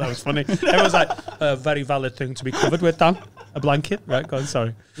 sorry. I thought that was funny. Everyone's like, a very valid thing to be covered with, Dan. A blanket, right? Go on.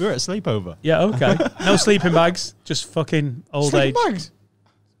 Sorry. We were at a sleepover. Yeah. Okay. No sleeping bags. Just fucking old age. Sleeping bags?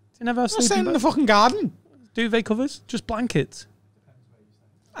 You never have Staying sleeping in bags? the fucking garden. Duvet covers? Just blankets.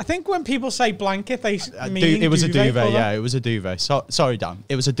 I think when people say blanket, they mean it was a duvet. cover. Yeah, it was a duvet. Sorry, Dan.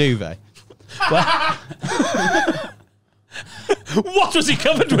 It was a duvet. What was he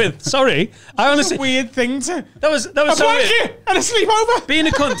covered with? Sorry, I honestly. It's a weird thing to. That was A so weird. blanket and a sleepover. Being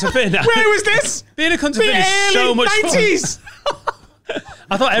a cunt to Finn. Where was this? Being a cunt to The Finn is so early much 90s. fun.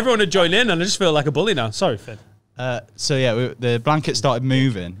 I thought everyone had joined in, and I just feel like a bully now. Sorry, Finn. So yeah, the blanket started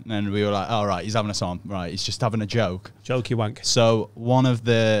moving, and we were like, "All right, he's having us on. Right, he's just having a joke." Jokey wank. So one of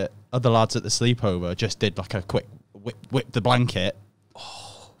the other lads at the sleepover just did like a quick whip the blanket,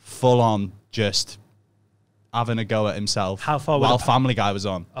 full on, just having a go at himself. How far? While Family Guy was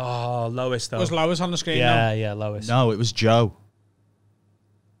on. Oh, Lois though. Was Lois on the screen? Yeah, Lois. No, it was Joe.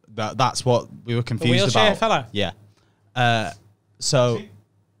 That's what we were confused wheelchair about. fella? Yeah. So,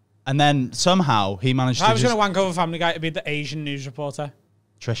 and then somehow he managed I to was just... going to wank over Family Guy to be the Asian news reporter.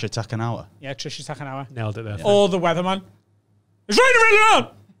 Trisha Takanawa. Yeah, Trisha Takanawa. Nailed it there. Yeah. Or the weatherman. It's raining really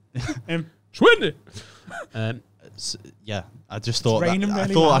loud. It's windy. Yeah, I just thought raining I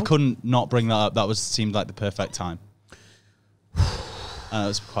really thought I loud. couldn't not bring that up. That seemed like the perfect time. It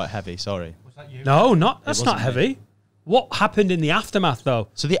was quite heavy. Sorry. No, that's wasn't not me. heavy. What happened in the aftermath though?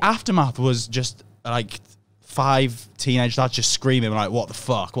 So the aftermath was just like 5 teenage lads just screaming like, "What the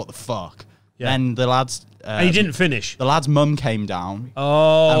fuck? What the fuck?" Yeah. Then the lads. And he didn't finish. The lad's mum came down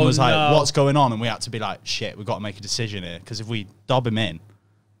Oh, and was like, no. "What's going on?" And we had to be like, "Shit, we've got to make a decision here because if we dob him in,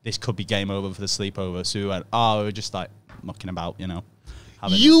 this could be game over for the sleepover." So we went, "Oh, we're just like mucking about, you know."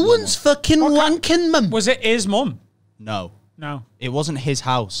 You once fucking wanking, mum. Was it his mum? No, No. it wasn't his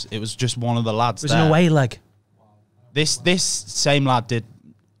house. It was just one of the lads. It was there. an away leg. This same lad did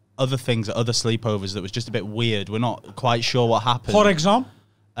other things at other sleepovers that was just a bit weird. We're not quite sure what happened. For example?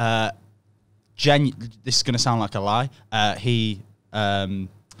 This is going to sound like a lie. He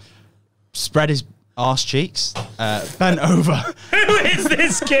spread his arse cheeks, bent over, Who is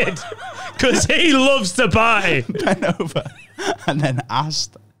this kid? Because he loves to party. bent over, and then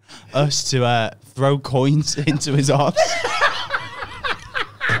asked us to throw coins into his arse.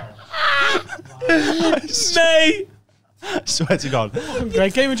 Mate. Swear to God.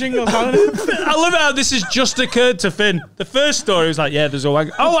 Great game of jingles, I love how this has just occurred to Finn. The first story was like, yeah, there's a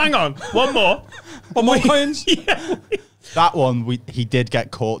wank. Oh, hang on. One more. One more coins? Yeah. That one, he did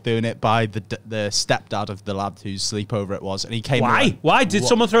get caught doing it by the stepdad of the lad whose sleepover it was, and he came. Why? Like, Why? Did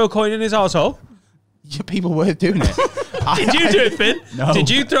someone throw a coin in his arsehole? Yeah, people were doing it. Did you do it, Finn? No. Did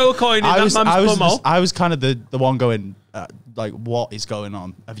you throw a coin in that man's bumhole? I was kind of the one going, like, what is going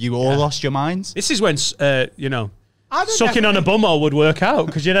on? Have you all lost your minds? This is when, you know, I don't sucking on a bumhole would work out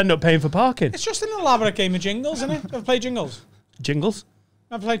because you'd end up paying for parking. It's just an elaborate game of jingles, isn't it? Ever played jingles? Jingles?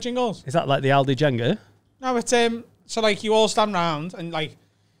 Never played jingles? Is that like the Aldi Jenga? No, it's so like you all stand round and like,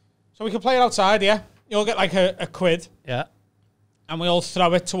 so we can play it outside, yeah? You all get like a quid Yeah. and we all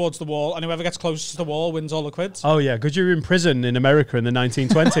throw it towards the wall and whoever gets closest to the wall wins all the quids. Oh, yeah, because you were in prison in America in the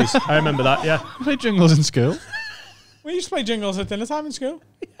 1920s. I remember that, yeah. I played jingles in school. We used to play jingles at dinner time in school.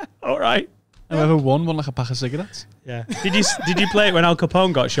 All right. Whoever won like a pack of cigarettes. Yeah. Did you play it when Al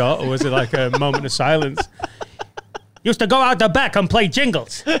Capone got shot, or was it like a moment of silence? Used to go out the back and play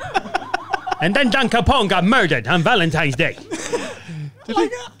jingles. And then John Capone got murdered on Valentine's Day.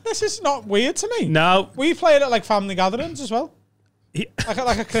 Like, this is not weird to me. No. We play it at like family gatherings as well. Yeah.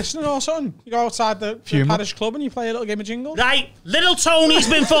 Like a christening or something. You go outside the parish club and you play a little game of jingles. Right, little Tony's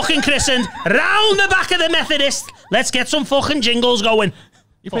been fucking christened. Round the back of the Methodist. Let's get some fucking jingles going.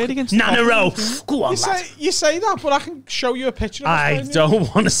 You played against Nana Row. Go on, lad. You say that, but I can show you a picture of us I playing it.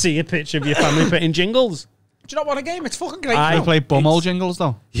 don't want to see a picture of your family putting jingles. Do you not want a game? It's fucking great. You play bumhole jingles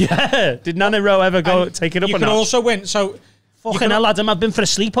though. Yeah. Did Nana Row ever go take it up You a can notch? also win. So Fucking hell, Adam, I've been for a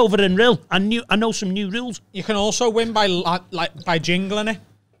sleepover in Rill. I know some new rules. you can also win by jingling it.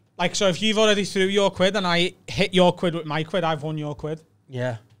 Like, so if you've already threw your quid and I hit your quid with my quid, I've won your quid.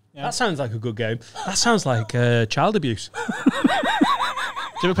 Yeah. That sounds like a good game. That sounds like child abuse.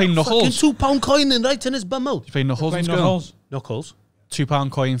 Do you ever play Knuckles? Fucking £2 coin in right in his bumhole. Do you play Knuckles in school? Knuckles. Knuckles.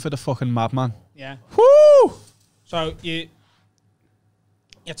 £2 coin for the fucking madman. Yeah. Woo! So you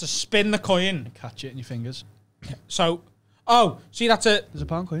have to spin the coin. Catch it in your fingers. So, see, that's a... There's a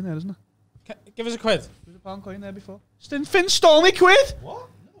pound coin there, isn't there? Give us a quid. There's a pound coin there before. Finn stole me quid. What?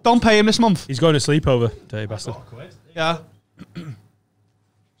 Don't pay him this month. He's going to sleepover, dirty bastard. Yeah.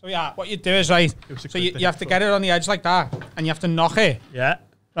 So yeah, what you do is, right, so you have to get it on the edge like that, and you have to knock it, Yeah.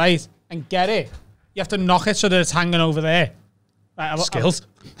 right, and get it. You have to knock it so that it's hanging over there. Right, Skills.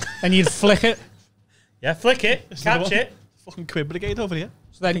 Then you'd flick it. Yeah, flick it. Catch it. Fucking quid brigade over here.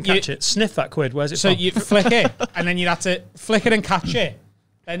 So then Catch it. Sniff that quid. Where's it So from? you flick it, and then you'd have to flick it and catch it.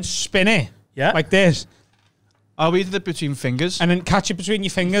 Then spin it. Yeah. Like this. Oh, we did it between fingers. And then catch it between your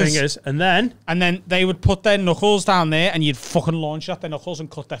fingers. And then... And then they would put their knuckles down there, and you'd fucking launch at their knuckles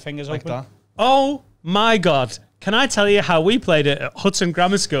and cut their fingers like open. that. Oh, my God. Can I tell you how we played it at Hudson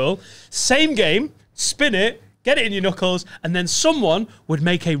Grammar School? Same game. Spin it. Get it in your knuckles. And then someone would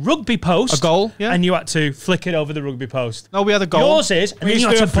make a rugby post. A goal, yeah. And you had to flick it over the rugby post. No, we had a goal. Yours is, and then you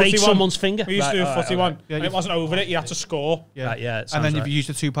had to break someone's finger. We used to do a footy one. Yeah, And it wasn't over it, you had to score. Yeah. Right, yeah, it And sounds then right. if you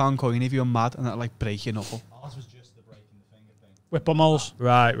used a £2 coin, if you were mad, and that like break your knuckle. Ours was just the breaking the finger thing. With bumholes.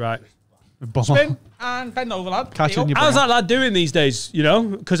 Right. Spin and bend over, lad. Catch it in your How's bum. that lad doing these days, you know?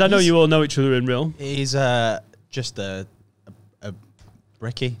 Because I know you all know each other in real. He's just a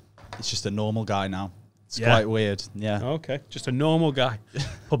bricky. He's just a normal guy now. It's quite weird. Yeah. Okay, just a normal guy.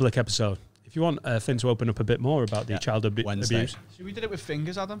 Public episode. If you want Finn to open up a bit more about the child Wednesday. abuse. So we did it with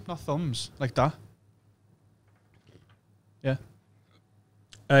fingers, Adam, not thumbs. Like that. Yeah.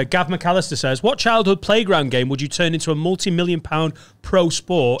 Gav McAllister says, what childhood playground game would you turn into a multi-million-pound pro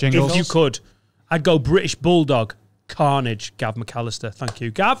sport Jingles. if you could? I'd go British Bulldog. Carnage, Gav McAllister. Thank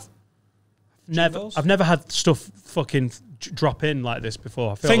you. Gav? Jingles. I've never had stuff fucking drop in like this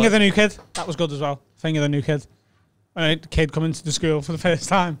before. I feel Finger like, the new kid. That was good as well. Finger the new kid. When a kid coming to the school for the first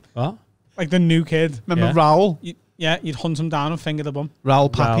time. What? Like the new kid. Remember Yeah. Raoul? You'd hunt him down and finger the bum. Raoul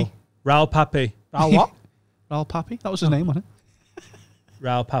Pappy. Raoul Pappy. Raoul what? Raoul Pappy? That was his name, wasn't it?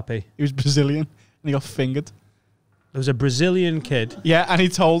 Raoul Pappy. He was Brazilian and he got fingered. There was a Brazilian kid. Yeah, and he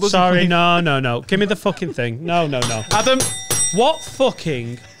told us. Sorry, no. Give me the fucking thing. No. Adam. What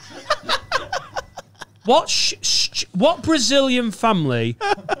fucking... What Brazilian family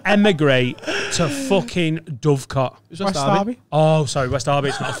emigrate to fucking Dovecot? West Derby. Oh, sorry, West Derby.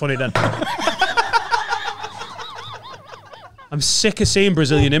 It's not funny then. I'm sick of seeing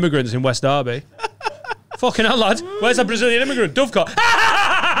Brazilian immigrants in West Derby. Fucking hell, lad. Where's that Brazilian immigrant? Dovecot.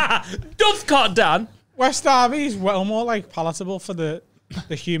 Dovecot, Dan. West Derby is well more like palatable for the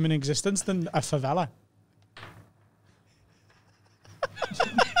human existence than a favela.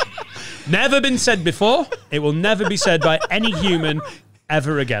 Never been said before. It will never be said by any human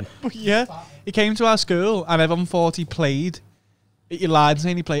ever again. Yeah. He came to our school and everyone thought he played. He lied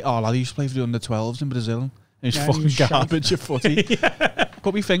saying he played. Oh, lad, he used to play for the under-12s in Brazil. And he's Yeah, fucking he was garbage at footy.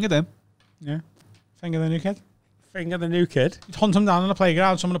 But we fingered him. Yeah. Finger the new kid. Finger the new kid. You'd hunt him down on the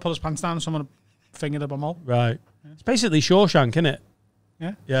playground. Someone would pull his pants down and someone would finger the bumhole. Right. It's basically Shawshank, isn't it?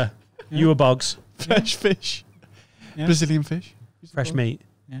 Yeah. Yeah. You were Boggs. Fresh fish. Yeah. Brazilian fish. Fresh meat.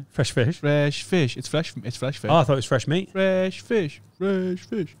 Yeah. Fresh fish. Fresh fish. It's fresh fish. Oh, I thought it was fresh meat. Fresh fish. Fresh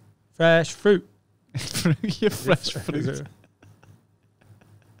fish. Fresh fruit. You're fresh fruit.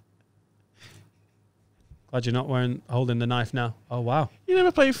 Glad you're not holding the knife now. Oh, wow. You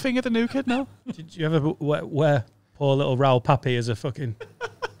never play Finger the New Kid, no? Did you ever wear poor little Raoul Pappy as a fucking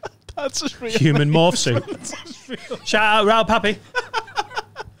That's just real. human morph suit? Shout out Raoul Pappy.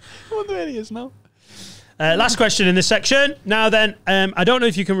 I wonder where he is now. Last question in this section. Now then, I don't know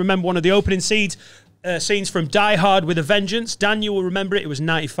if you can remember one of the opening scenes from Die Hard with a Vengeance. Dan, you will remember it. It was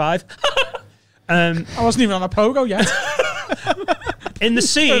 95. I wasn't even on a pogo yet. In the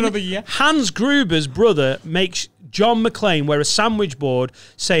Another scene, year. Hans Gruber's brother makes John McClane wear a sandwich board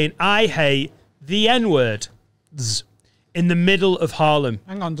saying, I hate the N-word. In the middle of Harlem.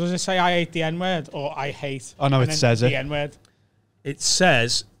 Hang on, does it say I hate the N-word or I hate? Oh, no, and it then says the it. N-word. It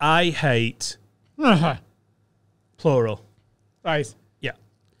says, I hate, plural. Right. Yeah.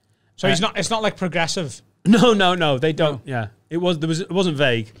 So it's not like progressive. No, they don't. Yeah. It wasn't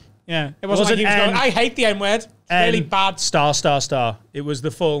vague. Yeah. It wasn't like he was going, I hate the N-word. It's really bad. Star. It was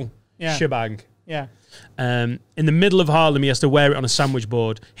the full shebang. Yeah. In the middle of Harlem, he has to wear it on a sandwich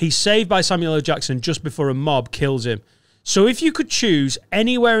board. He's saved by Samuel L. Jackson just before a mob kills him. So if you could choose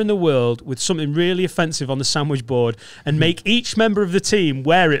anywhere in the world with something really offensive on the sandwich board and make each member of the team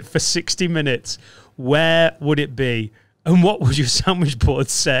wear it for 60 minutes, where would it be? And what would your sandwich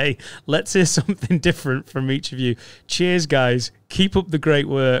board say? Let's hear something different from each of you. Cheers, guys. Keep up the great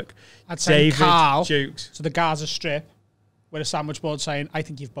work. I'd say David Carl, Jukes. to the Gaza Strip with a sandwich board saying, I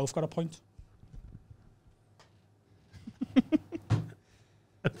think you've both got a point.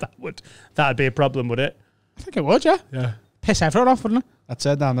 That'd be a problem, would it? I think it would, yeah. Yeah. Piss everyone off, wouldn't it? That's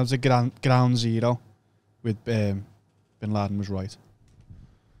it, Dan. That was a ground zero with Bin Laden was right.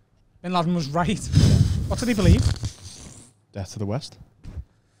 Bin Laden was right. What did he believe? Death to the West.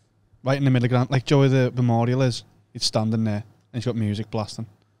 Right in the middle of ground. Like Joey the Memorial is. He's standing there and he's got music blasting.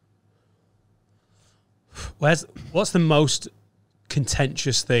 What's the most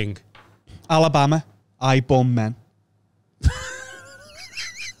contentious thing? Alabama, I bum men.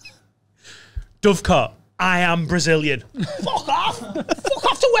 Dovecot, I am Brazilian. Fuck off! Fuck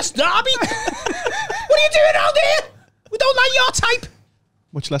off to West Derby! What are you doing out there? We don't like your type.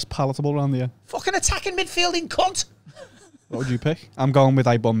 Much less palatable around here. Fucking attacking midfielding cunt. What would you pick? I'm going with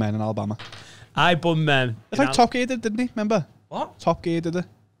I bum men in Alabama. I bum men. It's like Top Gear did, didn't he? Remember? What? Top Gear did it.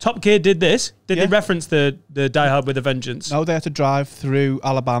 Top Gear did this? Did Yeah. they reference the Die Hard with a Vengeance? No, they had to drive through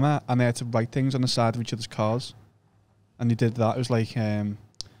Alabama and they had to write things on the side of each other's cars. And they did that. It was like, man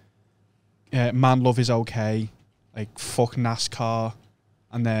love is okay, like fuck NASCAR,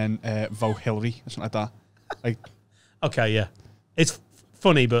 and then vote Hillary or something like that. Like, Okay, yeah. It's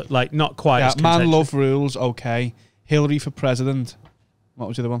funny, but like not quite yeah, as man contentious. love rules, okay. Hillary for president. What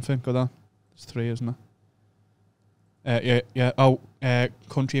was the other one for? Go down. There's 3, isn't it? Yeah. Oh,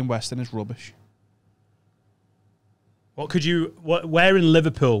 country and western is rubbish. Where in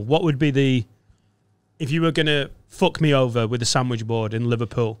Liverpool, what would be the, if you were going to fuck me over with a sandwich board in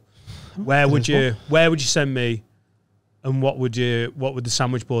Liverpool, where would you send me, and what would the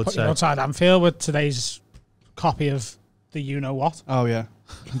sandwich board Put say? you outside Anfield with today's copy of the you-know-what. Oh, yeah.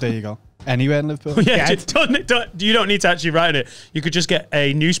 There you go. Anywhere in Liverpool. Yeah, you don't need to actually write it. You could just get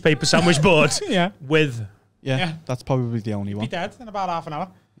a newspaper sandwich board Yeah. with... Yeah, that's probably the only Be one. dead in about half an hour.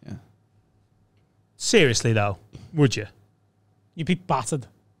 Yeah. Seriously, though, would you? You'd be battered.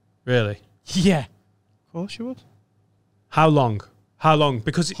 Really? Yeah. Of course you would. How long?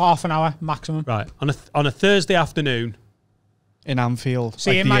 Because... Half an hour maximum. Right. On a Thursday afternoon, In Anfield.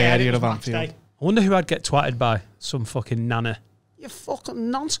 See, like in the my head, area it of was match Anfield. day. I wonder who I'd get twatted by. Some fucking nana. You fucking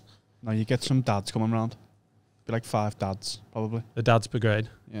nonce. No, you get some dads coming round. Be like 5 dads, probably. The dad's brigade.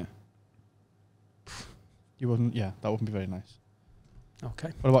 Yeah. You wouldn't, yeah, that wouldn't be very nice. Okay.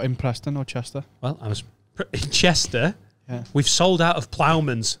 What about in Preston or Chester? Well, I was... In Chester... Yeah. We've sold out of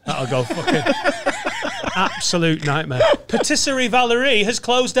ploughmans. That'll go fucking absolute nightmare. Patisserie Valerie has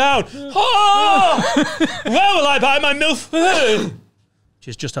closed down. Oh! Where will I buy my MILF? Which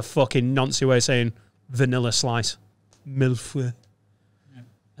is just a fucking noncy way of saying vanilla slice. MILF.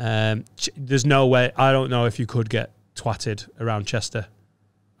 There's no way. I don't know if you could get twatted around Chester.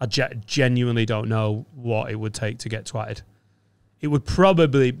 I genuinely don't know what it would take to get twatted. It would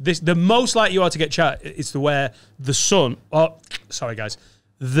probably the most likely you are to get chat is to wear the Sun. Oh, sorry guys,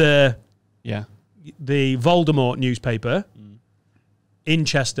 the Voldemort newspaper in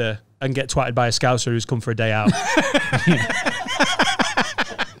Chester and get twatted by a Scouser who's come for a day out.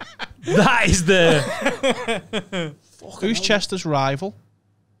 That is the. Who's Chester's rival?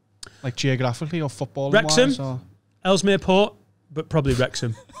 Like geographically or football? Wrexham, or Ellesmere Port, but probably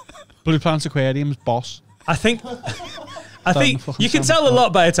Wrexham. Blue Planet Aquarium's boss. I think fucking you can Sam tell a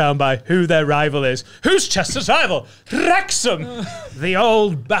lot by a town by who their rival is. Who's Chester's rival? Wrexham. The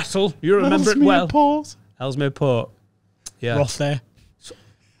old battle. You remember it well. Port. Ellesmere Port. Yeah. Rough there.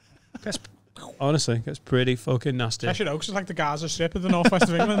 Honestly, gets pretty fucking nasty. Cheshire Oaks is like the Gaza Strip of the northwest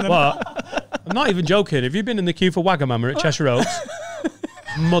of England. What? I'm not even joking. Have you been in the queue for Wagamama at Cheshire Oaks?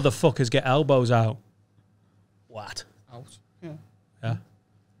 Motherfuckers get elbows out. What? Out. Yeah.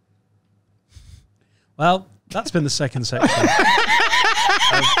 Well, that's been the second section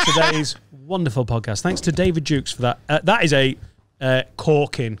of today's wonderful podcast. Thanks to David Jukes for that. That is a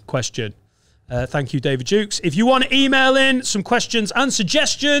corking question. Thank you, David Jukes. If you want to email in some questions and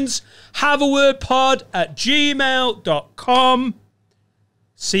suggestions, haveawordpod@gmail.com.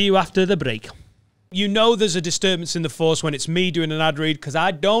 See you after the break. You know there's a disturbance in the force when it's me doing an ad read because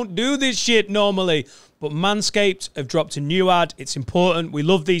I don't do this shit normally. But Manscaped have dropped a new ad. It's important. We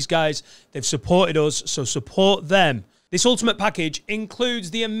love these guys. They've supported us, so support them. This ultimate package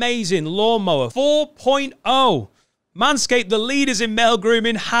includes the amazing Lawnmower 4.0. Manscaped, the leaders in male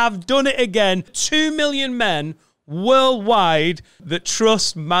grooming, have done it again. 2 million men worldwide that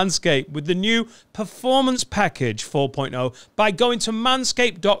trust Manscaped with the new Performance Package 4.0 by going to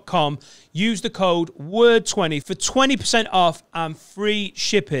manscaped.com. Use the code WORD20 for 20% off and free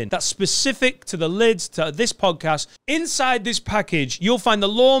shipping. That's specific to the lids to this podcast. Inside this package, you'll find the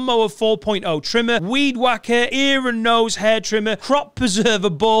Lawnmower 4.0 trimmer, Weed Whacker, ear and nose hair trimmer, Crop Preserver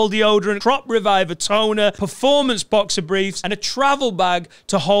ball deodorant, Crop Reviver toner, performance boxer briefs, and a travel bag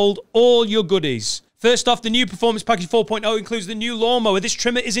to hold all your goodies. First off, the new Performance Package 4.0 includes the new lawnmower. This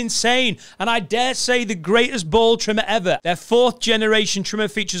trimmer is insane, and I dare say the greatest ball trimmer ever. Their 4th generation trimmer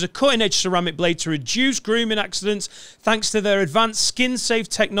features a cutting-edge ceramic blade to reduce grooming accidents thanks to their advanced skin-safe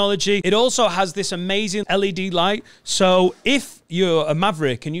technology. It also has this amazing LED light, so if you're a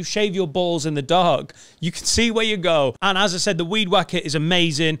maverick and you shave your balls in the dark, you can see where you go. And as I said, the Weed Whacker is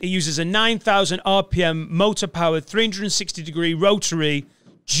amazing. It uses a 9,000 RPM motor-powered 360-degree rotary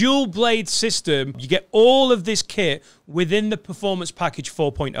dual blade system. You get all of this kit within the Performance Package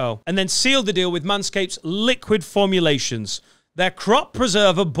 4.0. And then seal the deal with Manscaped's liquid formulations. Their Crop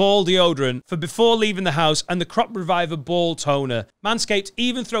Preserver ball deodorant for before leaving the house and the Crop Reviver ball toner. Manscaped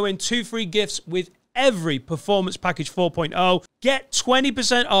even throw in 2 free gifts with every Performance Package 4.0. Get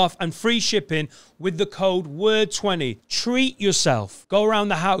 20% off and free shipping with the code WORD20. Treat yourself. Go around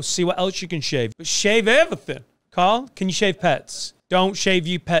the house, see what else you can shave. But shave everything. Carl, can you shave pets? Don't shave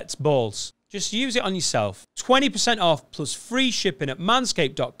you pets' balls. Just use it on yourself. 20% off plus free shipping at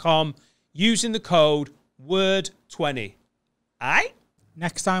manscaped.com using the code WORD20. Aight?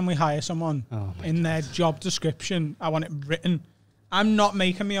 Next time we hire someone, in their job description, I want it written. I'm not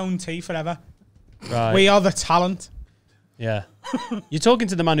making my own tea forever. Right. We are the talent. Yeah. You're talking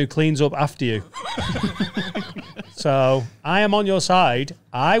to the man who cleans up after you. So I am on your side.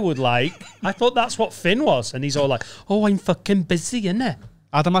 I thought that's what Finn was. And he's all like, oh, I'm fucking busy, innit?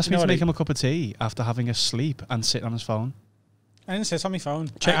 Adam asked me to make him a cup of tea after having a sleep and sitting on his phone. I didn't sit on my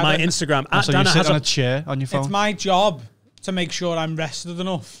phone. Check my Instagram. So you sit on a chair on your phone? It's my job to make sure I'm rested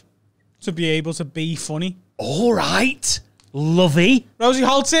enough to be able to be funny. All right. Lovey. Rosie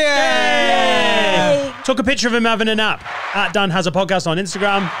Holt here. Yay! Took a picture of him having a nap. Dan has a podcast on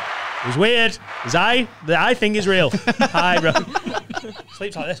Instagram. It was weird. His eye, the eye thing is real. Hi, bro.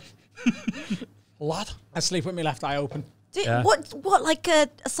 Sleeps like this. What? I sleep with my left eye open. What, like a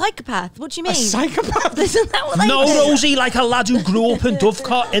psychopath? What do you mean? A psychopath? Isn't that what they No, do? Rosie, like a lad who grew up in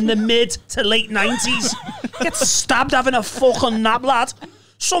Dovecot in the mid to late 90s. Gets stabbed having a fucking nap, lad.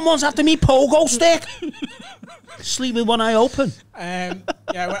 Someone's after me pogo stick. Sleep with one eye open. Yeah,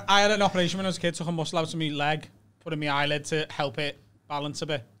 I had an operation when I was a kid, took a muscle out of my leg, put in my eyelid to help it balance a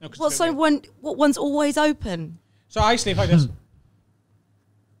bit. What one's always open? So I sleep like this.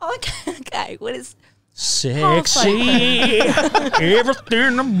 Okay. Well, it's sexy.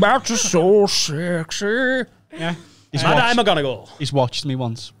 Everything about you so sexy. Yeah. I'm a gonna go. He's watched me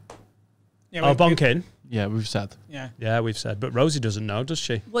once. Yeah, bonking. Yeah, we've said. Yeah, we've said. But Rosie doesn't know, does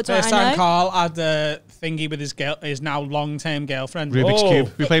she? What do First I time know? Carl had the thingy with his now long-term girlfriend. Rubik's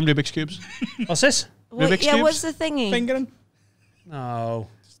Cube. We playing Rubik's Cubes. What's this? Rubik's Cubes? What's the thingy? Fingering. No.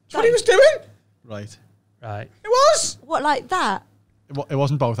 That's what he was doing. Right. Right. It was. What, like that? It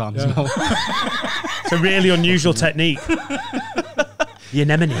wasn't both hands, no. It's a really unusual technique. The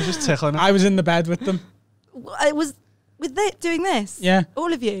anemone. I was just tickling it. I was in the bed with them. It was with doing this? Yeah.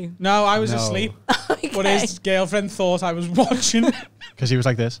 All of you? No, I was asleep. Okay. But his girlfriend thought I was watching. Because he was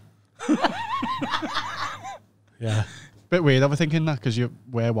like this. Yeah. Bit weird overthinking that because you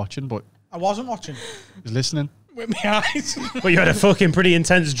were watching, but I wasn't watching. he was listening. With my eyes. But you had a fucking pretty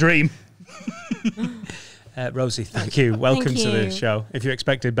intense dream. Rosie, thank you. Welcome to the show. If you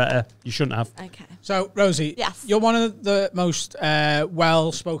expected better, you shouldn't have. Okay. So, Rosie, yes, you're one of the most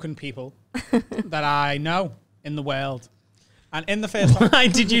well-spoken people that I know in the world. And in the first one... Why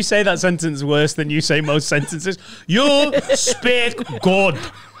did you say that sentence worse than you say most sentences? You speak good.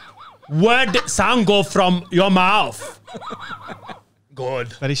 Where did sound go from your mouth?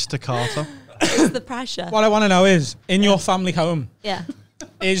 Good. Very staccato. It's the pressure. What I want to know is, in your family home, Yeah.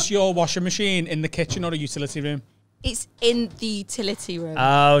 is your washing machine in the kitchen or a utility room? It's in the utility room.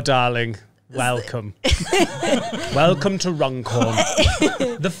 Oh, darling. Welcome. Welcome to Runcorn.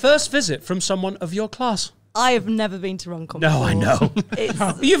 The first visit from someone of your class. I have never been to Runcorn. No, I know.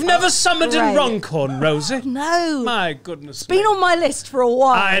 You've never summered in great. Runcorn, Rosie? No. My goodness. It's been on my list for a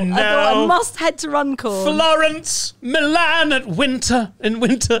while. I know. thought I must head to Runcorn. Florence, Milan in winter,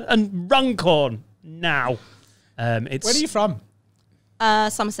 and Runcorn now. It's Where are you from?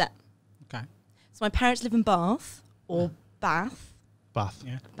 Somerset. Okay. So my parents live in Bath or Bath. Bath.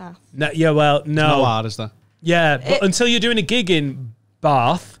 Yeah. Bath. No, yeah, well, no. No hard, is there? Yeah, but until you're doing a gig in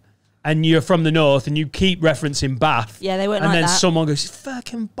Bath and you're from the north and you keep referencing Bath. Yeah, they won't and like then that. someone goes, it's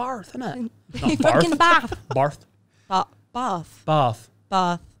fucking Bath, isn't it? Not Fucking Bath. Barth. Bath. Bath.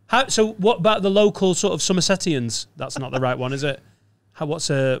 Bath. So what about the local sort of Somersetians? That's not the right one, is it? What's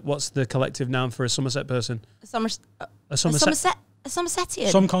the collective noun for a Somerset person? A Somerset. A Somerset. A Somersetian.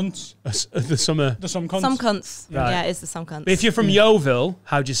 Some cunts. The summer. The some cunts. Some cunts. Right. Yeah, it is the some cunts. But if you're from Yeovil,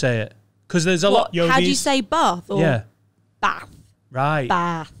 how do you say it? Because there's a lot. How do you Yovies. say Bath or Yeah. Bath? Right.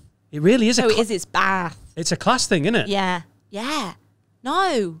 Bath. It really is So it is. It's Bath. It's a class thing, isn't it? Yeah. Yeah.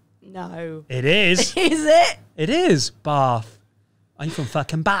 No. No. It is. Is it? It is. Bath. Are you from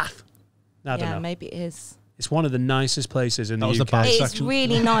fucking Bath? I don't Yeah, know. maybe it is. It's one of the nicest places in That the was the UK. bad It's section.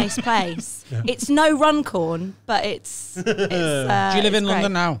 really nice place. It's no Runcorn, but it's. Do you live in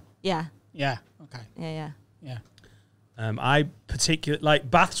London now? Yeah. Yeah. Okay. Yeah. Yeah. I particularly like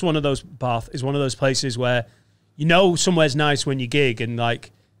Bath is one of those places where you know somewhere's nice when you gig and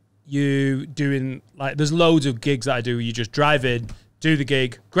like you doing like there's loads of gigs that I do. You just drive in, do the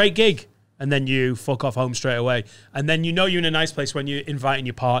gig, great gig, and then you fuck off home straight away. And then you know you're in a nice place when you're inviting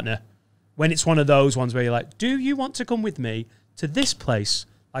your partner. When it's one of those ones where you're like, do you want to come with me to this place?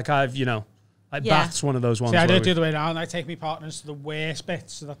 Like Yeah. Bath's one of those ones. See, I do where it the other way around. I take my partners to the worst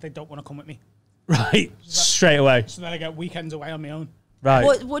bits so that they don't want to come with me. right, straight away. So that I get weekends away on my own. Right.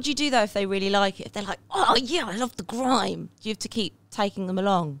 What do you do though if they really like it? If they're like, oh yeah, I love the grime. Do you have to keep taking them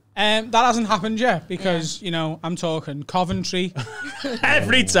along? That hasn't happened yet because, I'm talking Coventry.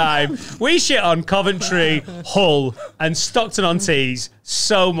 Every time we shit on Coventry, Hull, and Stockton-on-Tees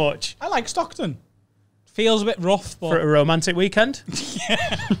so much I like Stockton. Feels a bit rough, but for a romantic weekend.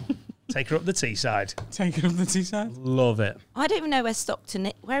 Take her up the Teesside. take it up the seaside. Love it. I don't even know where Stockton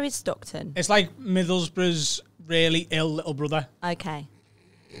is. Where is Stockton? It's like Middlesbrough's really ill little brother. Okay.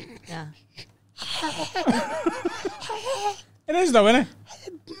 Yeah. It is though, isn't it?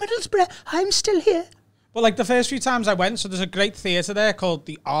 Middlesbrough, I'm still here. But like the first few times I went, so there's a great theatre there called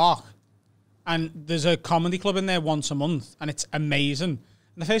the Ark. And there's a comedy club in there once a month. And it's amazing.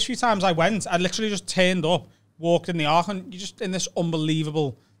 And the first few times I went, I literally just turned up, walked in the Ark, and you're just in this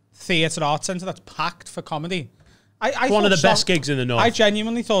unbelievable theatre art centre that's packed for comedy. I One of thought the best gigs in the north. I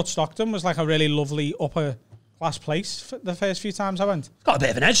genuinely thought Stockton was like a really lovely upper class place for the first few times I went. Got a bit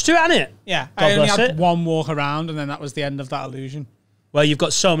of an edge to it, hasn't it? Yeah, God I only bless had it. one walk around, and then that was the end of that illusion. Well, you've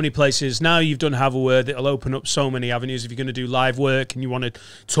got so many places. Now you've done Have a Word. It'll open up so many avenues. If you're going to do live work and you want to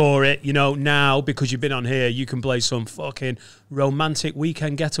tour it, now, because you've been on here, you can play some fucking romantic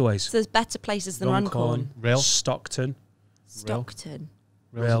weekend getaways. So there's better places than Runcorn. Real. Stockton. Stockton.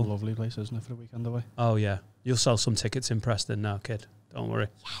 Real's Real. a lovely place, isn't it, for a weekend away? Oh, yeah. You'll sell some tickets in Preston now, kid. Don't worry.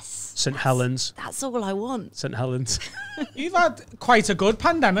 Yes. St. Helens. That's all I want. St. Helens. You've had quite a good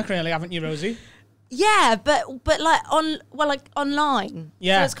pandemic, really, haven't you, Rosie? Yeah, but like online.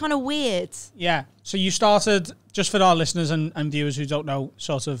 Yeah. So it's kind of weird. Yeah. So you started, just for our listeners and viewers who don't know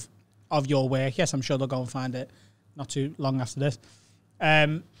sort of your work, yes, I'm sure they'll go and find it not too long after this.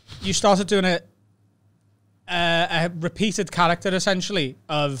 You started doing a repeated character, essentially,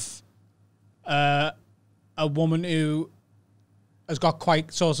 of a woman who has got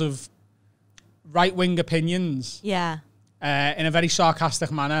quite sort of right-wing opinions Yeah. in a very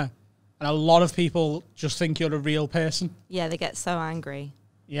sarcastic manner. And a lot of people just think you're a real person. Yeah, they get so angry.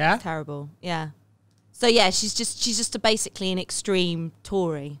 Yeah? It's terrible. Yeah. So yeah, she's just basically an extreme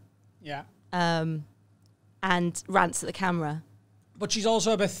Tory. Yeah. And rants at the camera. But she's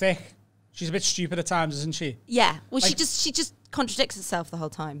also a bit thick. She's a bit stupid at times, isn't she? Yeah. Well, Like- she just contradicts herself the whole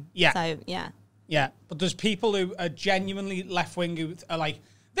time. Yeah. So yeah. Yeah. But there's people who are genuinely left-wing who are like,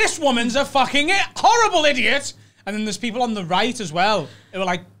 this woman's a fucking horrible idiot. And then there's people on the right as well who are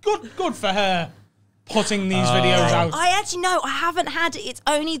like, good for her putting these videos out. I actually know I haven't had it. It's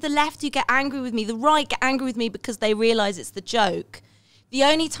only the left who get angry with me. The right get angry with me because they realise it's the joke. The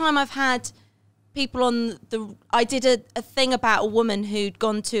only time I've had people on I did a thing about a woman who'd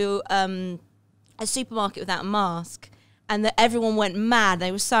gone to a supermarket without a mask, and that everyone went mad.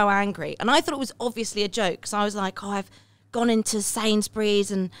 They were so angry, and I thought it was obviously a joke because I was like, oh, I've gone into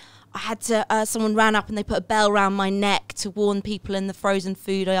Sainsbury's and I had to, someone ran up and they put a bell around my neck to warn people in the frozen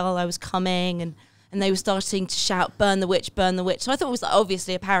food aisle I was coming, and they were starting to shout, burn the witch, burn the witch. So I thought it was like,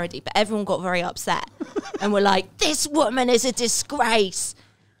 obviously a parody, but everyone got very upset and were like, this woman is a disgrace.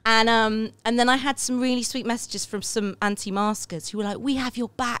 And then I had some really sweet messages from some anti-maskers who were like, we have your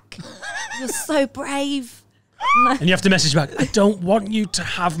back. You're so brave. And you have to message back, I don't want you to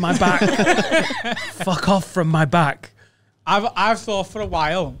have my back. Fuck off from my back. I've thought for a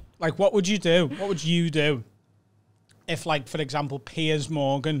while, like, what would you do? What would you do if, like, for example, Piers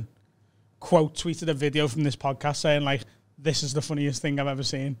Morgan quote tweeted a video from this podcast saying, like, this is the funniest thing I've ever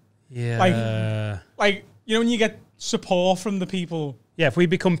seen? Yeah. Like, you know, when you get support from the people. Yeah, if we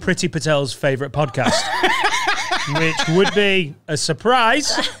become Priti Patel's favourite podcast, which would be a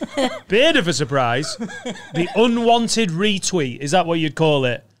surprise, bit of a surprise, the unwanted retweet, is that what you'd call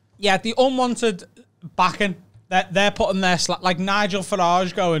it? Yeah, the unwanted backing. They're putting their like Nigel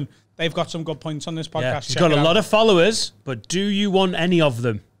Farage going, they've got some good points on this podcast. Yeah, he's got a lot of followers, but do you want any of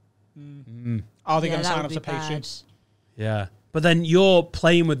them? Are they going to sign up to Patreon? Yeah. But then you're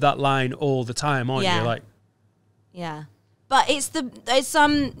playing with that line all the time, aren't you? Like, yeah. But it's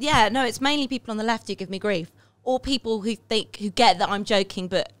mainly people on the left who give me grief, or people who get that I'm joking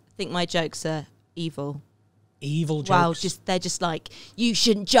but think my jokes are evil. Evil jokes. Wow, they're just like, you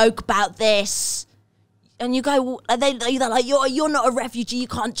shouldn't joke about this. And you go, they're like, you're not a refugee. You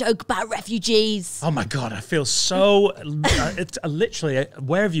can't joke about refugees. oh my God, I feel so... it's literally,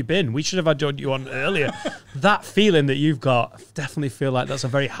 where have you been? We should have had you on earlier. That feeling that you've got, I definitely feel like that's a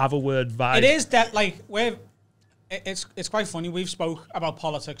very have-a-word vibe. It is that, like, it's quite funny. We've spoke about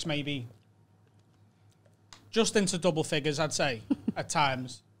politics maybe just into double figures, I'd say, at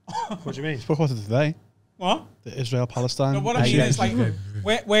times. What do you mean? Spoke about it today. What? The Israel-Palestine. No, what I mean is, like,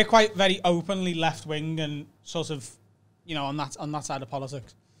 we're quite very openly left-wing and sort of, you know, on that side of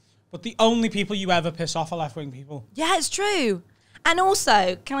politics. But the only people you ever piss off are left-wing people. Yeah, it's true. And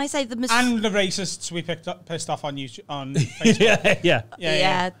also, can I say and the racists we pissed off on YouTube, on Facebook.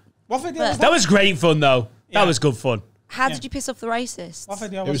 yeah. What video was that? That was great fun, though. Yeah. That was good fun. How did you piss off the racists? What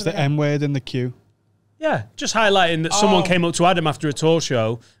video It was the again? M-word in the queue. Yeah, just highlighting that someone came up to Adam after a talk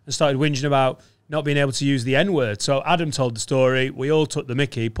show and started whinging about not being able to use the N-word. So Adam told the story. We all took the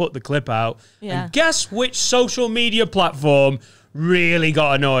mickey, put the clip out. Yeah. And guess which social media platform really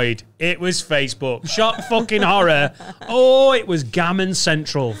got annoyed? It was Facebook. Shock fucking horror. Oh, it was Gammon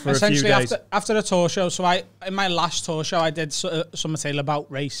Central for a few days. After a tour show, so in my last tour show, I did some material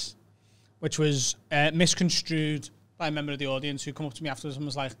about race, which was misconstrued by a member of the audience who come up to me afterwards and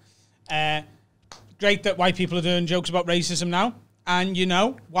was like, great that white people are doing jokes about racism now. And, you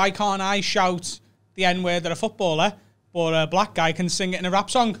know, why can't I shout the N-word at a footballer, but a black guy can sing it in a rap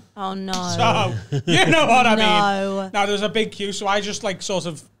song? Oh, no. So, you know what I No. mean. Now, there was a big queue, so I just, like, sort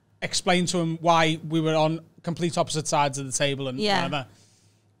of explained to him why we were on complete opposite sides of the table and whatever.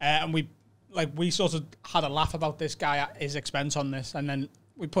 And we sort of had a laugh about this guy at his expense on this, and then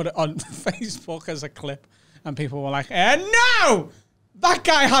we put it on Facebook as a clip, and people were like, no! That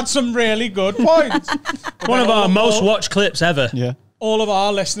guy had some really good points. One of our most watched clips ever. Yeah. All of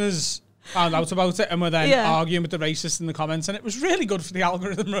our listeners found out about it and were then arguing with the racists in the comments, and it was really good for the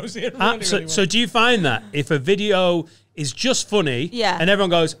algorithm, Rosie. It really, really So do you find that if a video is just funny and everyone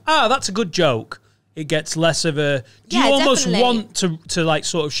goes, that's a good joke, it gets less of a... Do you almost want to like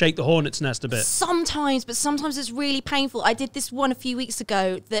sort of shake the hornet's nest a bit? Sometimes, but sometimes it's really painful. I did this one a few weeks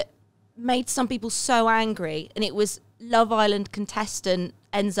ago that made some people so angry, and it was Love Island contestant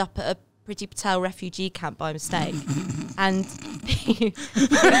ends up at a Priti Patel refugee camp by mistake, and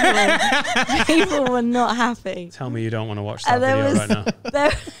people were not happy. Tell me you don't want to watch that video right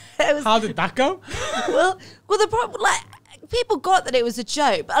now. How did that go? Well, the problem, like, people got that it was a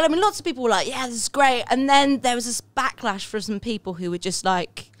joke, but I mean, lots of people were like, "Yeah, this is great," and then there was this backlash from some people who were just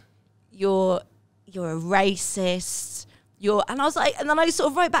like, "You're a racist." And I was like, and then I sort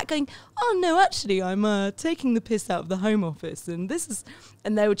of wrote back going, oh no, actually I'm taking the piss out of the Home Office, and this is,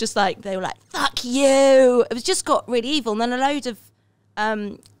 and they were like, fuck you. It was just got really evil. And then a load of,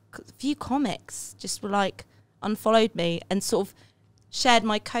 a few comics just were like, unfollowed me and sort of shared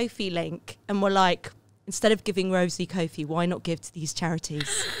my Ko-fi link and were like, instead of giving Rosie Ko-fi, why not give to these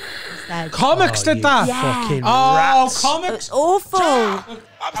charities instead? Comics did that? Yeah. Fucking Oh, rats. comics? It's awful.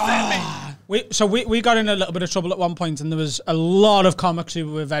 We got in a little bit of trouble at one point, and there was a lot of comics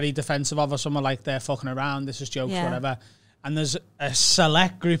who were very defensive of us. Some were like, they're fucking around, this is jokes, whatever. And there's a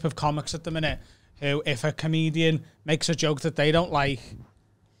select group of comics at the minute who, if a comedian makes a joke that they don't like,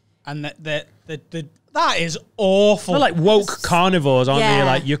 and that is awful. They're like woke carnivores, aren't they? Yeah.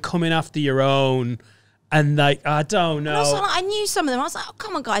 Like, you're coming after your own. And like, I don't And know. also, like, I knew some of them. I was like, oh,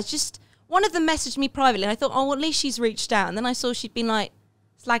 come on, guys. Just one of them messaged me privately. And I thought, oh, well, at least she's reached out. And then I saw she'd been like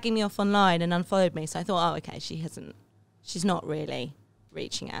slagging me off online and unfollowed me. So I thought, oh, okay, she's not really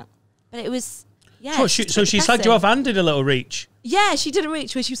reaching out. But it was, yeah. So she slagged you off and did a little reach. Yeah, she did a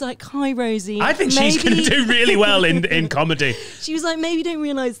reach where she was like, hi, Rosie. I think she's going to do really well in comedy. She was like, maybe you don't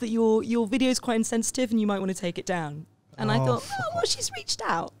realise that your video is quite insensitive and you might want to take it down. And I thought, oh, well, she's reached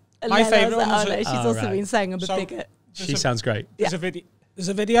out. And My then I favourite was one like, was oh, no, she's also been saying I'm a bigot. She sounds great. There's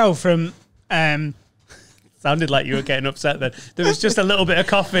a video from... Sounded like you were getting upset then. There was just a little bit of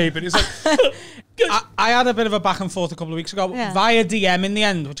coffee, but it's like... I had a bit of a back and forth a couple of weeks ago via DM in the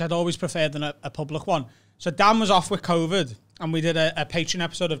end, which I'd always preferred than a public one. So Dan was off with COVID, and we did a Patreon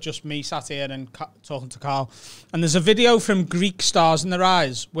episode of just me sat here and talking to Carl. And there's a video from Greek Stars in Their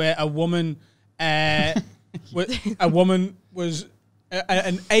Eyes where a woman was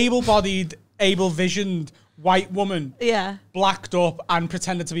an able-bodied, able-visioned white woman, blacked up and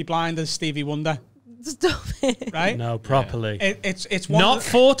pretended to be blind as Stevie Wonder. Stop it. Right? No, properly. It's one not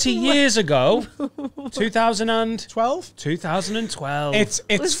 40 years ago. 2012. 2012.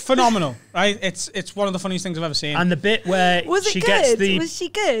 It's phenomenal, right? It's one of the funniest things I've ever seen. And the bit where was she it gets good? the... Was she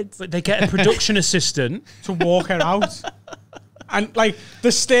good? But they get a production assistant to walk her out. And like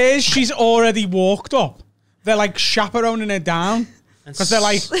the stairs she's already walked up, they're like chaperoning her down. Because they're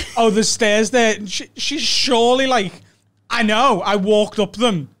like, oh, the stairs there. She's surely like, I know, I walked up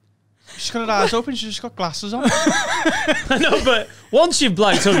them. She's got her eyes open. She's just got glasses on. I know, but once you've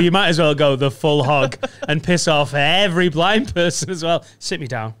blacked up, you might as well go the full hog and piss off every blind person as well. Sit me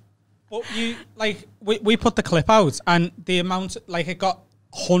down. But we put the clip out, and the amount, like, it got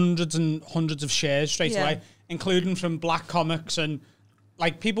hundreds and hundreds of shares straight away, including from black comics and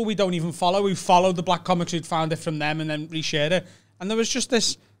like people we don't even follow who followed the black comics who'd found it from them and then reshared it. And there was just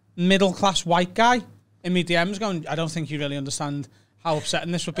this middle class white guy in me DMs going, I don't think you really understand how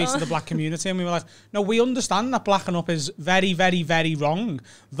upsetting this would be to the black community. And we were like, no, we understand that blacking up is very, very, very wrong.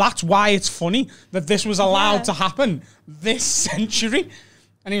 That's why it's funny that this was allowed to happen this century.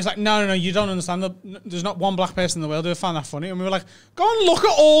 And he was like, no, you don't understand. There's not one black person in the world who found that funny. And we were like, go and look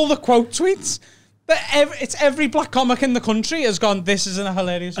at all the quote tweets. It's every black comic in the country has gone, this isn't a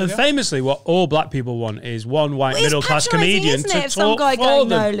hilarious video. And famously, what all black people want is one white middle-class comedian to talk some guy for going,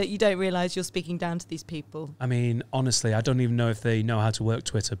 them. no, look, you don't realise you're speaking down to these people. I mean, honestly, I don't even know if they know how to work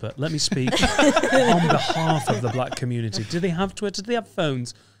Twitter, but let me speak on behalf of the black community. Do they have Twitter? Do they have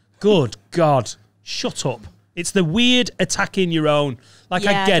phones? Good God. Shut up. It's the weird attacking your own. Like,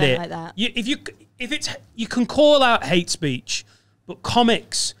 I get it. Like that. You can call out hate speech, but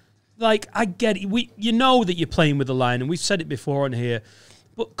comics... Like, I get it. You know that you're playing with the line, and we've said it before on here,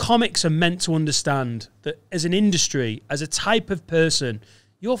 but comics are meant to understand that as an industry, as a type of person,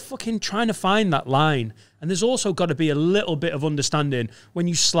 you're fucking trying to find that line. And there's also got to be a little bit of understanding when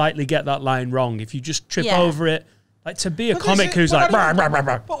you slightly get that line wrong. If you just trip over it, like to be a comic who's like, rah, rah, rah,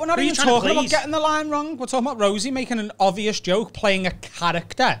 rah. But we're not even talking about getting the line wrong. We're talking about Rosie making an obvious joke, playing a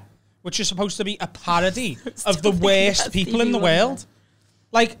character, which is supposed to be a parody of the worst people in the world.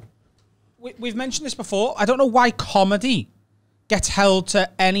 Like... We've mentioned this before. I don't know why comedy gets held to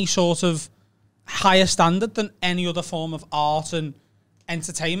any sort of higher standard than any other form of art and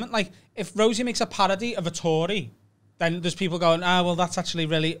entertainment. Like, if Rosie makes a parody of a Tory, then there's people going, well, that's actually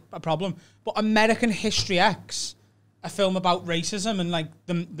really a problem. But American History X, a film about racism and, like,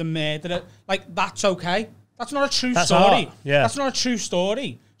 the murder, like, that's okay. That's not a true story. Art. Yeah. That's not a true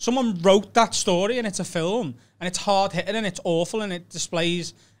story. Someone wrote that story and it's a film and it's hard-hitting and it's awful and it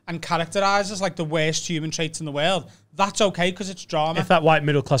displays... and characterizes like the worst human traits in the world. That's okay because it's drama. If that white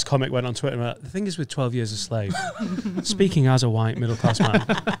middle class comic went on Twitter, the thing is with 12 Years a Slave, speaking as a white middle class man,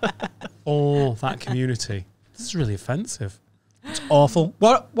 all that community, this is really offensive. It's awful.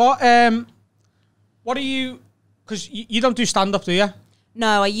 What are you? Because you don't do stand up, do you?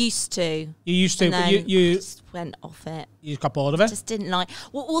 No, I used to. You used to, but you just went off it. You got bored of it. Just didn't like.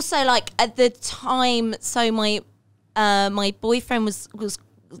 Well, also like at the time, so my boyfriend was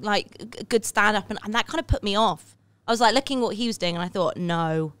like a good stand-up and that kind of put me off. I was like looking what he was doing and I thought,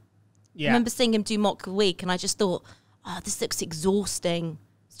 no. Yeah. I remember seeing him do Mock the Week and I just thought, oh, this looks exhausting.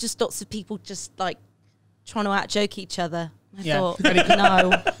 It's just lots of people just like trying to out-joke each other. I thought,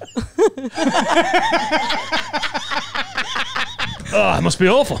 no. Oh, it must be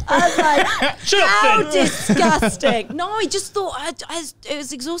awful. I was like, shut up, how then. disgusting. No, I just thought it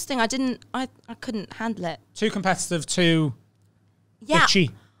was exhausting. I couldn't handle it. Too competitive, too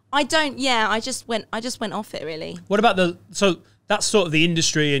itchy. I just went off it really. What about so that's sort of the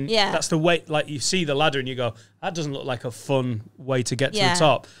industry and that's the way, like you see the ladder and you go, that doesn't look like a fun way to get to the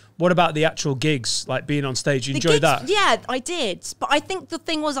top. What about the actual gigs, like being on stage? You The enjoy gigs, that? Yeah, I did. But I think the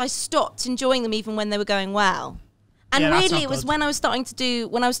thing was I stopped enjoying them even when they were going well. And Yeah, that's really not it was good. when I was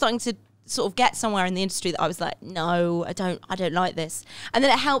starting to sort of get somewhere in the industry that I was like, no, I don't like this. And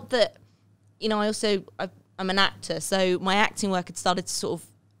then it helped that, you know, I'm an actor, so my acting work had started to sort of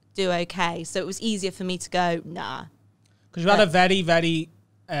do okay. So it was easier for me to go, nah. Because you had a very, very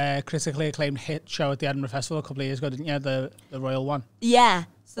critically acclaimed hit show at the Edinburgh Festival a couple of years ago, didn't you? The Royal one. Yeah.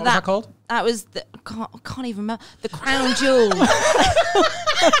 So What was that called? That was I can't even remember. The Crown Jewel.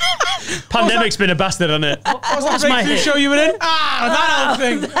 Pandemic's been a bastard on it. What was that That's my breakthrough hit. show you were in? That old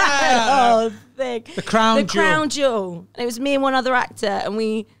thing. Oh, thing. The Crown Jewel. Crown Jewel. And it was me and one other actor, and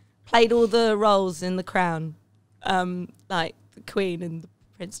we played all the roles in The Crown, like the Queen and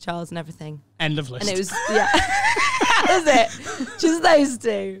Prince Charles and everything. End of list. And it was that was it. Just those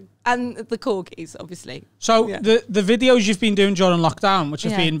two, and the corgis, obviously. So Yeah. the videos you've been doing during lockdown, which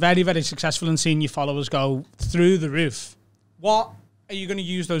have Yeah. been very, very successful and seeing your followers go through the roof, what are you going to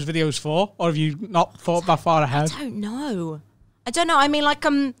use those videos for? Or have you not thought that far ahead? I don't know. I mean, like,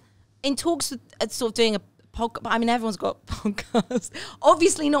 I'm in talks with sort of doing a podcast. I mean, everyone's got podcasts.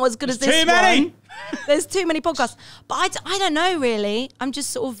 Obviously not as good as this too many. one. There's too many podcasts. But I don't know, really. I'm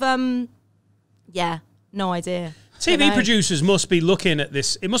just sort of, no idea. TV producers must be looking at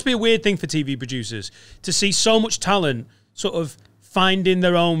this. It must be a weird thing for TV producers to see so much talent sort of finding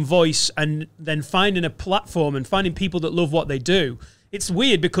their own voice and then finding a platform and finding people that love what they do. It's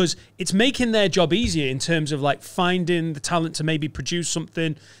weird because it's making their job easier in terms of like finding the talent to maybe produce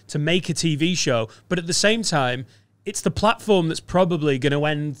something, to make a TV show. But at the same time, it's the platform that's probably going to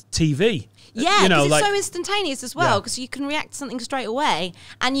end TV. Yeah, You know, because it's like- so instantaneous as well, Yeah. because you can react to something straight away,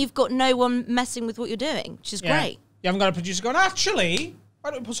 and you've got no one messing with what you're doing, which is great. You haven't got a producer going, actually,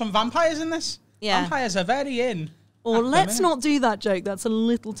 why don't we put some vampires in this? Yeah. Vampires are very in. Or At the let's minute. not do that joke. That's a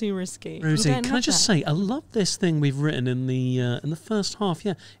little too risky. You Rosie, don't can I have just that. say, I love this thing we've written in the first half.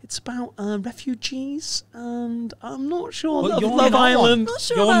 Yeah, it's about refugees, and I'm not sure. Well, Love, you're Love not one. Island. Not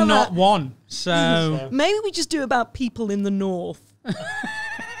sure You're about not that. one. So Maybe we just do about people in the north.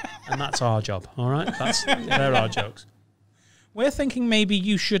 And that's our job, all right? They're our jokes. we're thinking maybe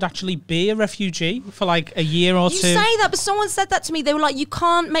you should actually be a refugee for like a year or You two. say that, but someone said that to me. They were like, you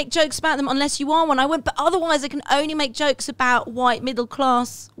can't make jokes about them unless you are one. I went, but otherwise I can only make jokes about white middle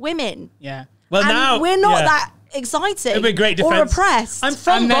class women. Yeah. Well, And now we're not yeah. that exciting It'd be a great or defense. oppressed. I'm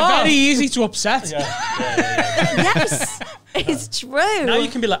from And they're Bath. very easy to upset. Yes, it's true. Now you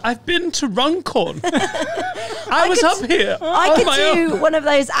can be like, I've been to Runcorn. I was up here. I on could my do own. one of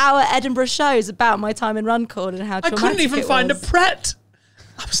those hour Edinburgh shows about my time in Runcorn and how I traumatic couldn't even it find a was. Pret.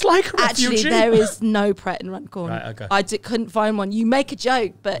 I was like a Actually, refugee. there is no Pret in Runcorn. Right, okay. I couldn't find one. You make a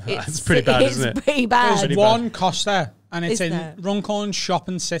joke, but it's It's pretty bad, it's isn't it? pretty bad. There's one Costa, and it's Is in there? Runcorn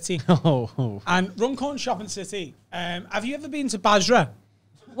Shopping City. Oh. And Runcorn Shopping City. Have you ever been to Basra?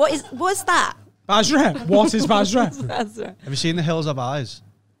 What's that? Basra? What is Basra? That's right. Have you seen The Hills of Eyes?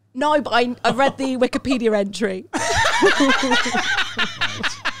 No, but I read the Wikipedia entry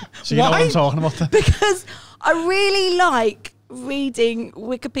So you know what Why? I'm talking about there. because I really like reading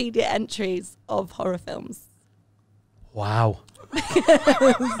Wikipedia entries of horror films. Wow.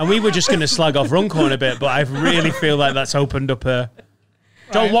 And we were just going to slag off Runcorn a bit, but I really feel like that's opened up a...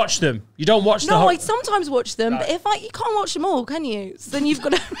 Don't Right. watch them. You don't watch the No, whole... I sometimes watch them, but if you can't watch them all, can you? So then you've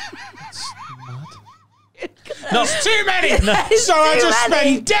got to. No, Too many! There's So I too just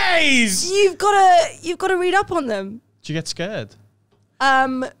many. spend days! You've got to read up on them. Do you get scared?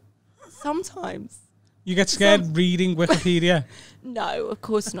 Sometimes. You get scared reading Wikipedia. No, of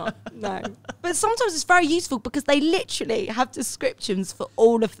course not. No. But sometimes it's very useful because they literally have descriptions for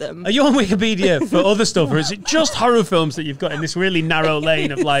all of them. Are you on Wikipedia for other stuff, or is it just horror films that you've got in this really narrow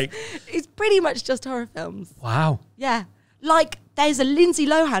lane of like... It's pretty much just horror films. Wow. Yeah. Like, there's a Lindsay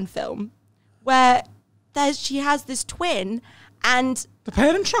Lohan film where she has this twin and... The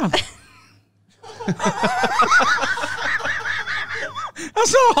Parent Trap.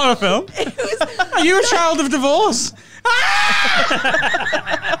 That's not a horror film. Are you a child of divorce?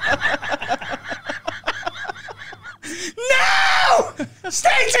 No!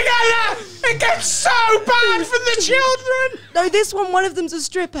 Stay together! It gets so bad for the children! No, this one of them's a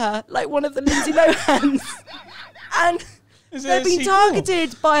stripper, like one of the Lindsay Lohans. And Is they've it a been sequel?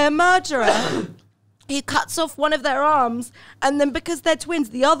 targeted by a murderer. He cuts off one of their arms, and then because they're twins,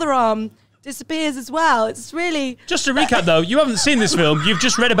 the other arm disappears as well. It's really... Just to recap, though, you haven't seen this film. You've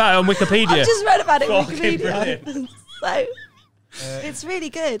just read about it on Wikipedia. I just read about it on Fucking Wikipedia. So, it's really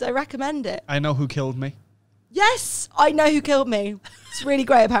good. I recommend it. I Know Who Killed Me. Yes, I know who killed me. It's really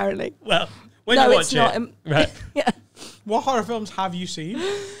great, apparently. Well, when No, you it's watch not. it... Right. Yeah. What horror films have you seen?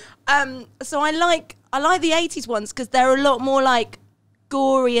 So I like the 80s ones because they're a lot more like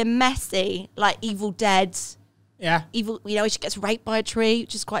gory and messy, like Evil Dead. Yeah. Evil, you know, she gets raped by a tree,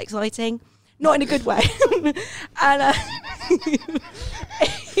 which is quite exciting. Not in a good way. And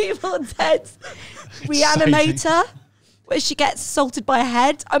Evil Dead Reanimator, where she gets assaulted by a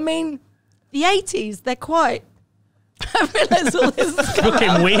head. I mean, the 80s, they're quite... I realise all this is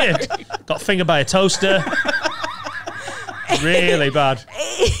Fucking weird. Got fingered by a toaster. Really bad.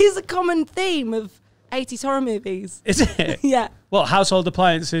 It is a common theme of 80s horror movies. Is it? Yeah. What, household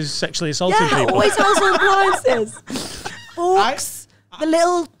appliances sexually assaulting Yeah, people? always household appliances. Forks, the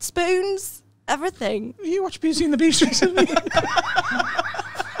little spoons, everything. Have you watched Beauty and the Beast recently?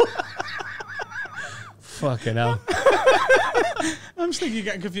 Fucking hell. I'm thinking you're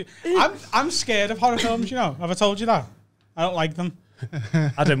getting confused. I'm scared of horror films, you know. Have I told you that? I don't like them.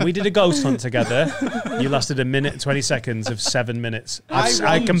 Adam, we did a ghost hunt together. You lasted 1 minute, 20 seconds of 7 minutes.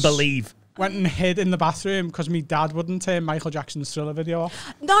 I can believe. Went and hid in the bathroom because my dad wouldn't turn Michael Jackson's Thriller video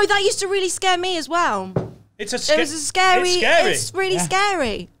off. No, that used to really scare me as well. It's a It was a scary. It's scary. It's really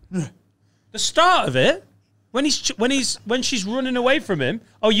scary. The start of it, when she's running away from him.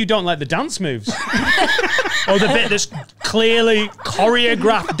 Oh, you don't like the dance moves? Oh, the bit that's clearly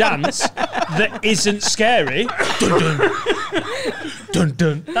choreographed dance that isn't scary. Dun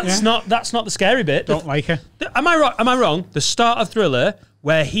dun dun dun. That's not the scary bit. Don't like it. Am I wrong? The start of Thriller,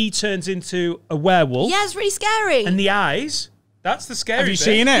 where he turns into a werewolf. Yeah, it's really scary. And the eyes. That's the scary Have you bit.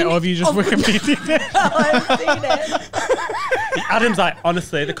 seen it, or have you just Wikipedia'd it? I've seen it. Adam's like,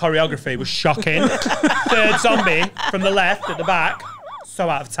 honestly, the choreography was shocking. Third zombie from the left at the back. So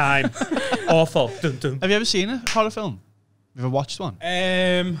out of time. Awful. Dun, dun. Have you ever seen a horror film? Have you ever watched one?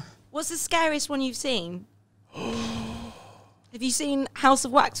 What's the scariest one you've seen? Have you seen House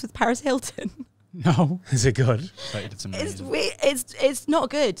of Wax with Paris Hilton? No. Is it good? It's amazing. It's not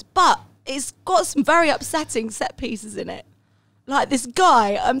good, but it's got some very upsetting set pieces in it. Like this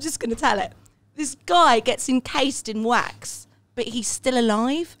guy, I'm just going to tell it. This guy gets encased in wax, but he's still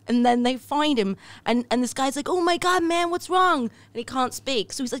alive. And then they find him, and this guy's like, "Oh my God, man, what's wrong?" And he can't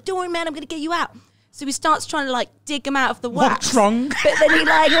speak. So he's like, "Don't worry, man, I'm going to get you out." So he starts trying to like dig him out of the wax. What's wrong? But then he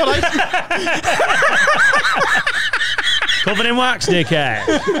like Covered in wax, dickhead.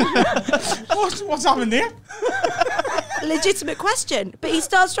 What's happened there? legitimate question. But he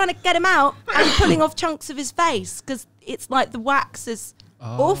starts trying to get him out and pulling off chunks of his face because it's like the wax is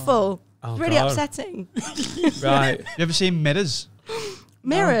awful. Oh, really God. upsetting. Right. You ever seen Mirrors?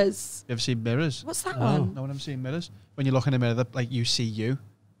 Mirrors. You ever seen Mirrors? What's that one? No one ever seen Mirrors? When you look in the mirror, like you see you,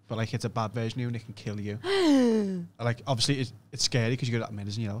 but like it's a bad version of you and it can kill you. Like obviously it's scary because you got that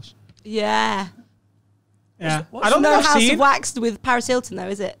mirrors in your house. Yeah. Yeah. I don't know House of Wax with Paris Hilton though,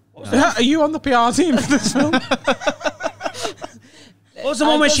 is it? Are you on the PR team for this film? What was the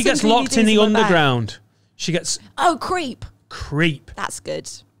one where she gets locked in the underground? She gets... Oh, Creep. Creep. That's good.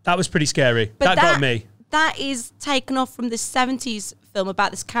 That was pretty scary. But that got me. That is taken off from this 70s film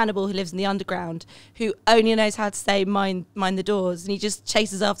about this cannibal who lives in the underground who only knows how to say mind the doors, and he just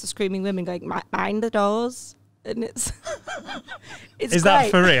chases after screaming women going, mind the doors. And it's Is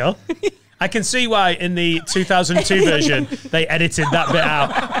that for real? I can see why in the 2002 version they edited that bit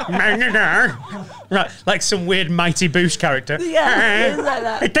out. Right, like some weird Mighty Boosh character. Yeah, it's like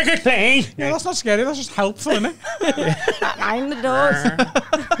that. Take it, please. Yeah, that's not scary. That's just helpful, isn't it? Mind the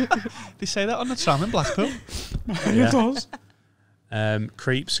doors. They say that on the tram in Blackpool. It does.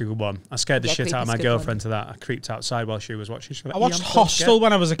 Creep's a good one. I scared the shit Creep out of is my a good girlfriend to that. I creeped outside while she was watching. She was I like, watched I'm so Hostel scared.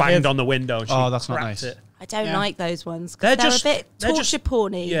 when I was a Banged kid. on the window. And she Oh, that's not cracked nice. it. I don't Yeah. like those ones. They're They're just- a bit they're just- torture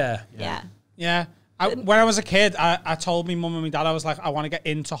porny. Yeah. Yeah. Yeah. When I was a kid, I told my mum and my dad, I was like, I want to get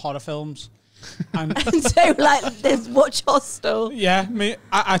into horror films. And So like, there's watch Hostel. yeah,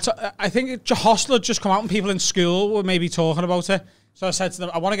 I think Hostel had just come out and people in school were maybe talking about it. So I said to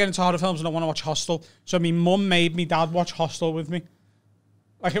them, I want to get into horror films and I want to watch Hostel. So my mum made me dad watch Hostel with me.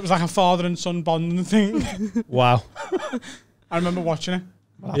 Like it was like a father and son bonding thing. Wow. I remember watching it.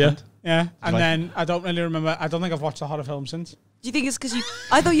 Yeah. Yeah. And then I don't really remember. I don't think I've watched a horror film since. Do you think it's because you...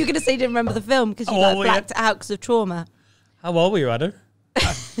 I thought you were going to say you didn't remember the film because you Oh, like yeah. blacked out because of trauma. How old were you, Adam?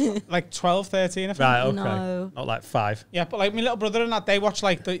 Like 12, 13, I think. Right, okay. No. Not like 5. Yeah, but like my little brother and that, they watch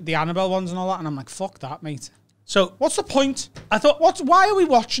like the Annabelle ones and all that. And I'm like, fuck that, mate. So What's the point? I thought... Why are we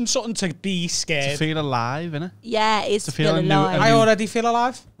watching something to be To scared? feel alive, innit? Yeah, it's To feel still a new- alive. I already feel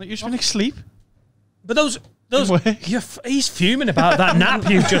alive. Like you're just been asleep. But those Work. he's fuming about that nap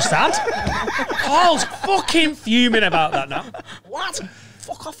you've just had. Paul's fucking fuming about that nap. What?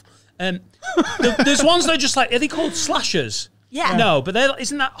 Fuck off. There's ones that are just like, are they called slashers? Yeah. No, but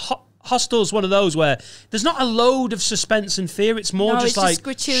isn't that Hostel's one of those where there's not a load of suspense and fear. It's more No, just it's like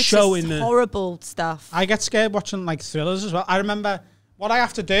gratuitous, showing the horrible stuff. I get scared watching like thrillers as well. I remember what I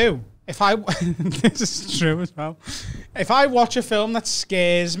have to do if I this is true as well. If I watch a film that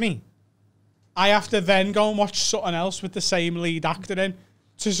scares me, I have to then go and watch something else with the same lead actor in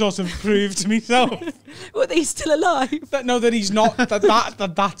to sort of prove to myself What, he's still alive? that he's not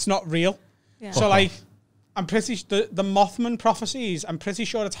that's not real. Yeah. So like, I'm pretty the Mothman Prophecies. I'm pretty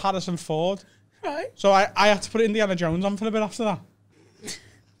sure it's Harrison Ford. Right. So I had to put Indiana Jones on for a bit after that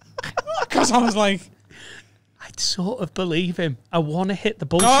because I was like, I sort of believe him. I want to hit the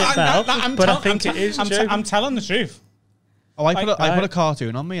bullshit no, bell, but I think it is true. I'm telling the truth. Oh, I put a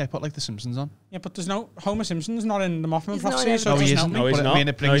cartoon on me. I put like The Simpsons on. Yeah, but there's no Homer Simpson's not in the Mothman He's not Prophecy, in so it. it he doesn't isn't. help me. No, he's But I not. mean,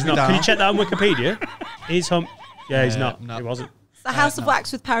 it brings No, he's me not. down. Can you check that on Wikipedia? He's home. Yeah, he's not. No. He wasn't. It's the House of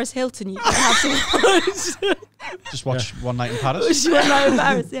Wax with Paris Hilton. You can have to watch. Just watch One Night in Paris. She went live in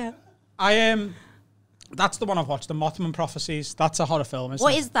Paris, yeah. That's the one I've watched, the Mothman Prophecies. That's a horror film, isn't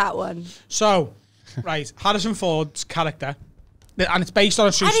What it? is that one? So, right, Harrison Ford's character, and it's based on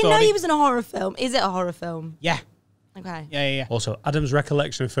a true I didn't story. know he was in a horror film. Is it a horror film? Yeah, Okay. yeah. Also, Adam's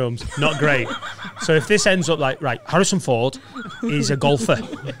recollection of films, not great. So if this ends up like, right, Harrison Ford is a golfer,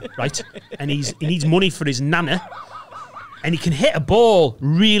 right? And he needs money for his nana. And he can hit a ball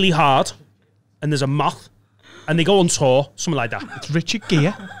really hard. And there's a moth. And they go on tour, something like that. It's Richard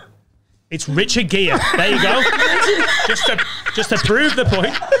Gere. It's Richard Gere. There you go. just to prove the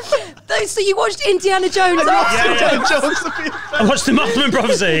point. So you watched Indiana Jones after? Yeah. I watched the Mothman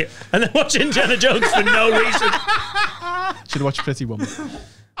Prophecy and then watched Indiana Jones for no reason. Should have watched Pretty Woman.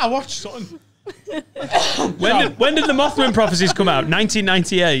 I watched something. When did the Mothman Prophecies come out?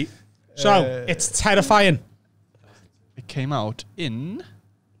 1998. So, it's terrifying. It came out in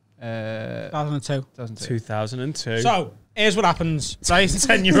 2002. 2002. So, here's what happens, right?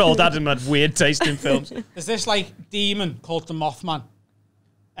 10-year-old Adam had weird taste in films. There's this, like, demon called the Mothman.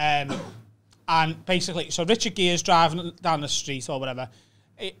 And basically, so Richard Gere's driving down the street or whatever.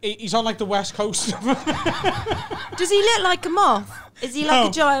 He's on, like, the west coast. Does he look like a moth? Is he like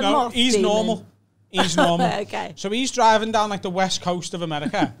a giant moth? He's demon? normal. He's normal. Okay. So he's driving down, like, the west coast of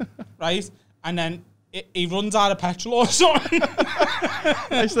America, right? And then he runs out of petrol or something.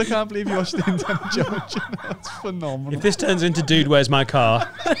 I still can't believe you watched Indiana Jones. That's phenomenal. If this turns into Dude, Where's My Car?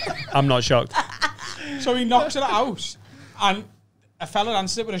 I'm not shocked. So he knocks at the house, and a fella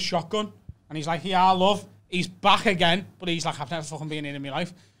answers it with a shotgun, and he's like, yeah, love. He's back again, but he's like, I've never fucking been in my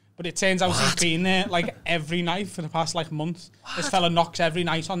life. But it turns out he's been there, like, every night for the past, like, month. This fella knocks every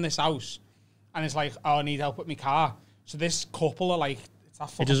night on this house, and it's like, oh, I need help with my car. So this couple are like, it's that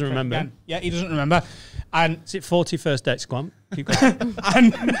fucking He doesn't prick remember. again. Yeah, he doesn't remember. And Is it 41st Date Squam? Keep going.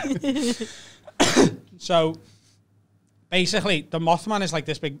 And so basically, the Mothman is like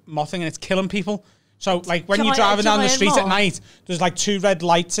this big moth thing, and it's killing people. So, like, when you're driving down the giant street at moth. night, there's like 2 red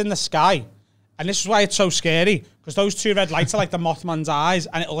lights in the sky. And this is why it's so scary, because those 2 red lights are like the Mothman's eyes,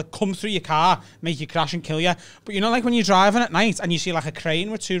 and it'll like come through your car, make you crash and kill you. But you know, like when you're driving at night and you see like a crane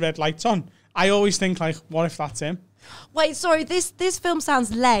with 2 red lights on, I always think like, what if that's him? Wait, sorry, this film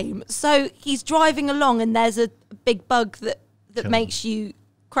sounds lame. So he's driving along and there's a big bug that makes you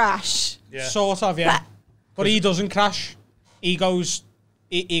crash. Yeah. Sort of, yeah. But he doesn't crash. He goes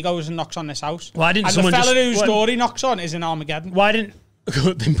and knocks on this house. Why didn't and someone the fella just- whose why- door he knocks on is in Armageddon. Why didn't... Is he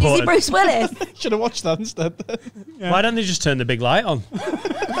Important. Bruce Willis? Should have watched that instead. Why don't they just turn the big light on?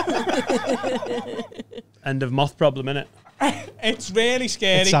 End of moth problem, innit? It's really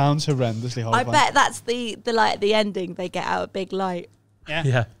scary. It sounds horrendously I horrifying. bet that's the light at the ending. They get out a big light. yeah.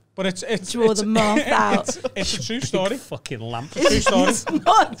 Yeah. But it's Draw the moth out. It's a true story. Fucking lamp. True story. It's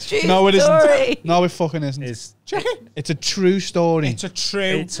not a true No, it story. isn't. No, it fucking isn't. It's It's a true story. It's a true.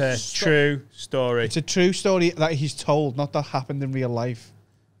 It's a true story. It's a true story that he's told, not that happened in real life.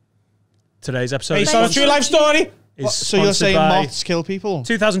 Today's episode Based is on a Based true on life story. So you're saying by moths kill people?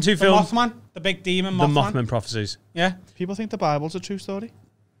 2002 The film, Mothman, the big demon The Mothman. Mothman Prophecies. Yeah, People think the Bible's a true story?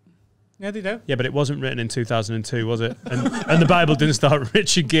 yeah, they do. Yeah, but it wasn't written in 2002, was it? And the Bible didn't start with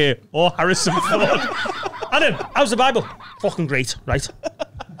Richard Gere or Harrison Ford. Adam, how's the Bible? Fucking great, right?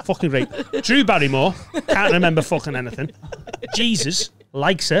 Fucking great. Drew Barrymore, can't remember fucking anything. Jesus,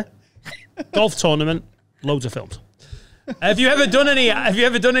 likes her. Golf tournament, loads of films. Have you ever done any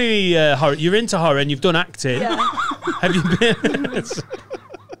horror? You're into horror and you've done acting. Yeah. Have you been?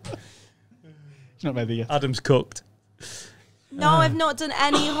 He's not ready yet. Adam's cooked. No, I've not done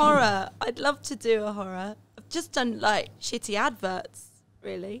any horror. I'd love to do a horror. I've just done like shitty adverts,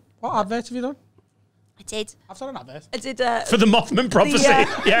 really. What advert have you done? I did. I've done an advert. I did For the Mothman Prophecy.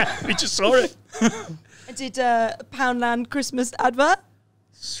 The, Yeah, we just saw it. I did a Poundland Christmas advert.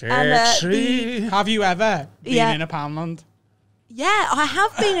 Sexy. Have you ever been in a Poundland? Yeah, I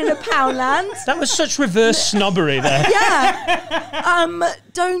have been in a Poundland. That was such reverse snobbery there. Yeah.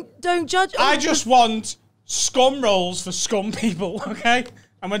 Don't judge. I just want scum rolls for scum people, okay?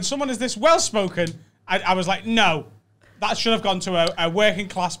 And when someone is this well-spoken, I was like, no, that should have gone to a working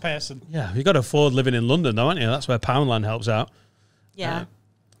class person. Yeah, you got to afford living in London, though, haven't you? That's where Poundland helps out. Yeah.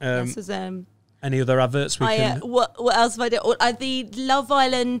 This is Any other adverts we can? What else have I done? The Love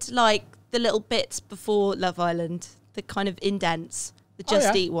Island, like the little bits before Love Island, the kind of indents, the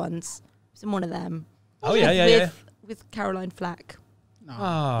Just Eat ones. I was in one of them. Oh yeah. With Caroline Flack. No.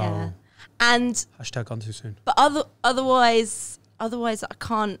 Oh. Yeah. And Hashtag gone too soon. but otherwise I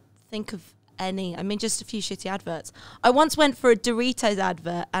can't think of any. I mean, just a few shitty adverts. I once went for a Doritos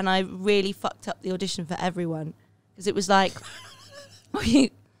advert and I really fucked up the audition for everyone because it was like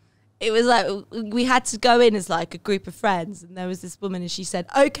we had to go in as like a group of friends, and there was this woman and she said,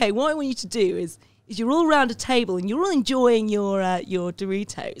 okay, what I want you to do is you're all around a table and you're all enjoying your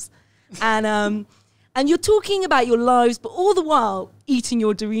Doritos and you're talking about your lives, but all the while eating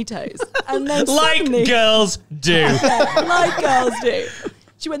your Doritos. And then like girls do. Yeah, like girls do.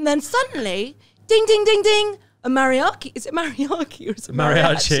 She went, and then suddenly, ding, ding, ding, ding, a mariachi. Is it mariachi or is it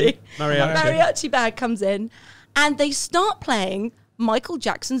mariachi? Mariachi band comes in, and they start playing Michael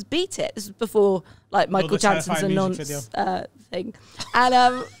Jackson's "Beat It." This is before like Michael Jackson's a nonce thing,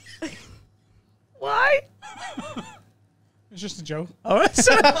 and why? It's just a joke. All right.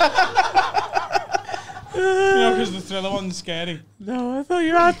 Because the Thriller one's scary. No, I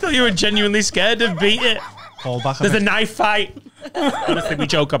thought you were genuinely scared of Beat It. Hold back. There's a knife fight. Honestly, we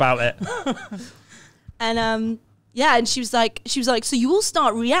joke about it. And and she was like, so you all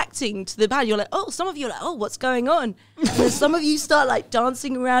start reacting to the band. You're like, oh, some of you are like, oh, what's going on? And then some of you start like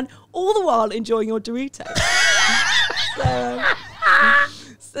dancing around, all the while enjoying your Doritos.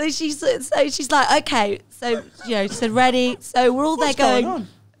 So she's like, okay, so she said, ready. So we're all there going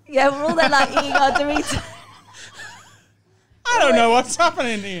yeah, we're all there like eating our Doritos. I don't know what's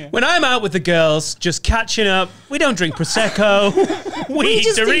happening here. When I'm out with the girls, just catching up, we don't drink Prosecco, we eat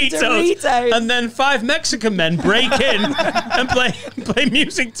just eat Doritos. Doritos. And then 5 Mexican men break in and play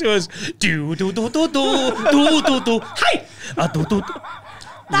music to us. Do, do, do, do, do, do, do, do. Hey! Do, do, do.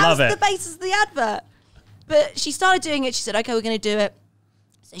 Love That's it. the basis of the advert. But she started doing it. She said, okay, we're going to do it.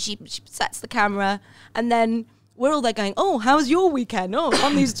 So she sets the camera, and then we're all there going, oh, how was your weekend? Oh,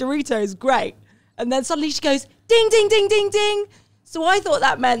 on these Doritos, great. And then suddenly she goes, ding, ding, ding, ding, ding. So I thought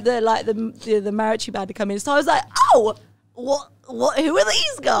that meant that like the mariachi band had come in. So I was like, oh, what? Who are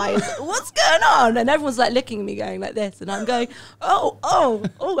these guys? What's going on? And everyone's like looking at me going like this, and I'm going, oh,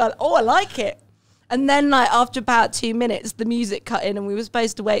 I like it. And then like after about 2 minutes, the music cut in, and we were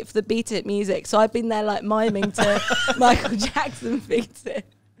supposed to wait for the Beat It music. So I've been there like miming to Michael Jackson Beat It.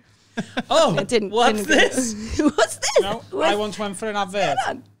 Oh, What's what's this? What's this? No, I once went for an advert.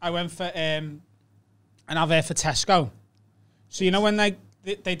 I went for an advert for Tesco. So you know when they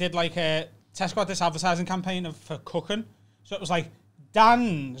did like Tesco had this advertising campaign for cooking. So it was like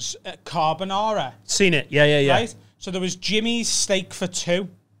Dan's carbonara. Seen it. Yeah. Right? So there was Jimmy's steak for 2.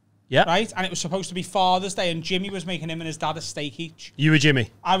 Yeah. Right? And it was supposed to be Father's Day, and Jimmy was making him and his dad a steak each. You were Jimmy.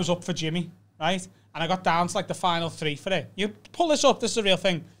 I was up for Jimmy, right? And I got down to like the final 3 for it. You pull this up, this is a real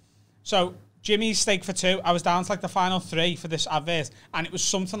thing. So Jimmy's steak for 2, I was down to like the final 3 for this advert, and it was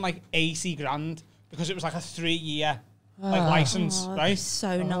something like 80 grand because it was like a 3-year like license, right?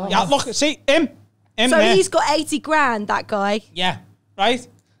 So nice. Yeah, look, see him So there. he's got 80 grand, that guy. Yeah, right?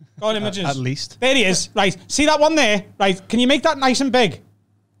 Go on, images. At least. There he is, right? See that one there? Right, can you make that nice and big?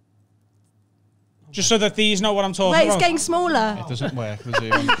 Just so that these know what I'm talking Wait, about. it's getting smaller. It doesn't work with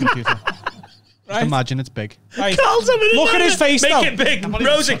it on the computer. Right? Just imagine it's big. Right. Carl's over there. Look at his face, Make though. it big.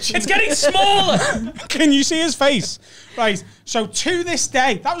 Rosie, it's getting smaller. Can you see his face? Right. So to this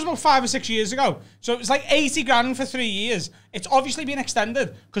day, that was about 5 or 6 years ago. So it was like 80 grand for 3 years. It's obviously been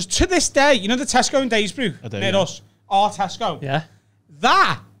extended because to this day, you know the Tesco in Daysbrook near us, our Tesco. Yeah.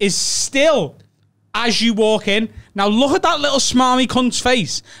 That is still as you walk in. Now look at that little smarmy cunt's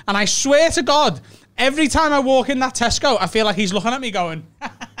face, and I swear to God, every time I walk in that Tesco, I feel like he's looking at me going,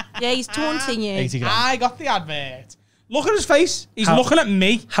 Yeah, he's taunting you. 80 grand. I got the advert. Look at his face. He's looking at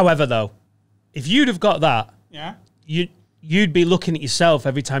me. However, though, if you'd have got that, Yeah. you'd be looking at yourself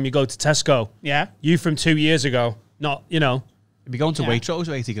every time you go to Tesco. Yeah. You from 2 years ago, not, You'd be going to Waitrose with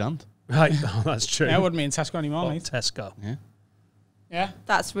 80 grand. Right, oh, that's true. Yeah, I wouldn't be in Tesco anymore, Well, mate. Tesco. Yeah. Yeah.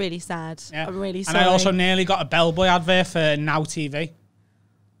 That's really sad. Yeah. I'm really sorry. And I also nearly got a Bellboy advert for Now TV.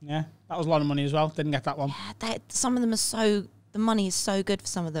 Yeah. That was a lot of money as well. Didn't get that one. Some of them are so... The money is so good for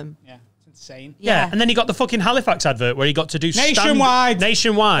some of them. Yeah. It's insane. Yeah. And then he got the fucking Halifax advert where he got to do Nationwide.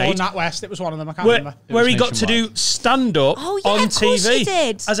 Nationwide. Or NatWest, it was one of them. I can't remember. Where he got to do stand-up on of course TV he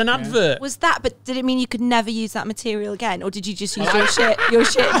did. as an advert. Was that? But did it mean you could never use that material again, or did you just use your shit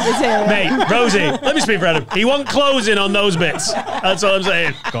material? Mate, Rosie, let me speak for Adam. He wasn't closing on those bits. That's all I'm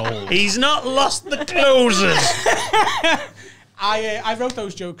saying. Gold. He's not lost the closers. I wrote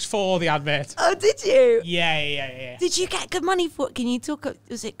those jokes for the advert. Oh, did you? Yeah. Did you get good money for it? Can you talk?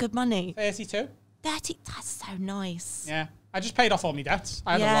 Was it good money? 32. 30. That's so nice. Yeah. I just paid off all my debts.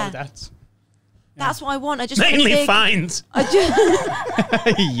 I had a lot of debts. That's what I want. I just want a Mainly big, fines. I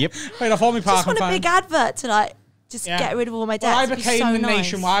just, Yep. Paid off all my just parking want a fines. big advert to like just get rid of all my debts. Well, I It'd be became so the nice.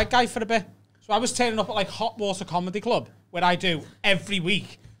 Nationwide guy for a bit. So I was turning up at like Hot Water Comedy Club, where I do every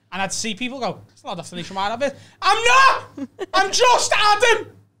week. And I'd see people go, it's not off the Nationwide advert. I'm not! I'm just Adam!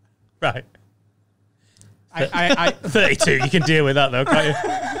 Right. I 32, you can deal with that though, can't you?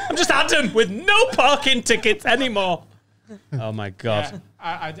 I'm just Adam with no parking tickets anymore. Oh my God.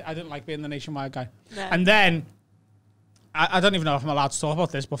 I didn't like being the Nationwide guy. No. And then, I don't even know if I'm allowed to talk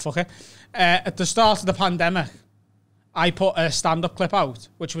about this, but fuck it. At the start of the pandemic, I put a stand-up clip out,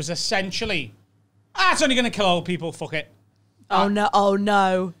 which was essentially, it's only going to kill old people, fuck it. Oh no! Oh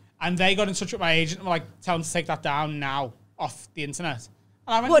no! And they got in touch with my agent and were like, tell them to take that down now off the internet.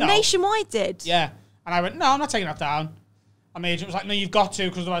 And I went, What no. Nationwide did? Yeah. And I went, no, I'm not taking that down. And my agent was like, no, you've got to,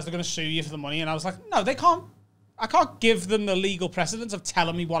 because otherwise they're going to sue you for the money. And I was like, no, they can't. I can't give them the legal precedence of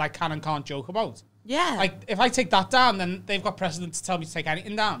telling me what I can and can't joke about. Yeah. Like, if I take that down, then they've got precedent to tell me to take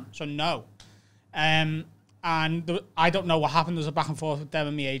anything down. So no. And I don't know what happened. There was a back and forth with them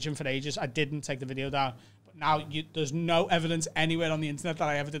and my agent for ages. I didn't take the video down. But now there's no evidence anywhere on the internet that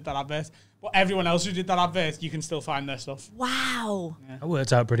I ever did that advert. But everyone else who did that advert, you can still find their stuff. Wow. That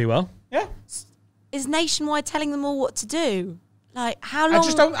worked out pretty well. Yeah. Is Nationwide telling them all what to do? Like, how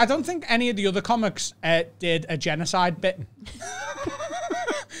long? I don't think any of the other comics did a genocide bit.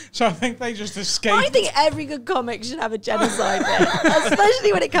 So I think they just escaped. I think every good comic should have a genocide bit,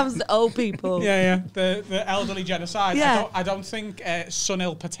 especially when it comes to old people. Yeah. The elderly genocide. Yeah. I don't think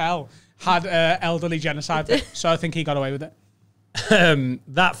Sunil Patel had elderly genocide bit, so I think he got away with it.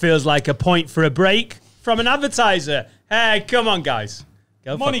 That feels like a point for a break from an advertiser. Hey, come on, guys.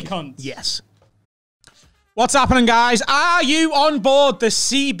 Go Money fucking- cunts. Yes. What's happening, guys? Are you on board the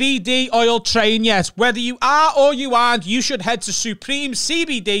CBD oil train yet? Whether you are or you aren't, you should head to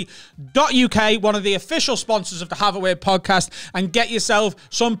supremecbd.uk, one of the official sponsors of the Have a Word podcast, and get yourself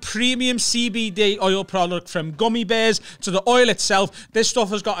some premium CBD oil product. From gummy bears to the oil itself. This stuff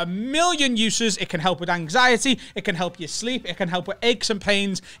has got a million uses. It can help with anxiety. It can help you sleep. It can help with aches and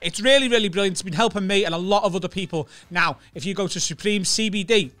pains. It's really, really brilliant. It's been helping me and a lot of other people. Now, if you go to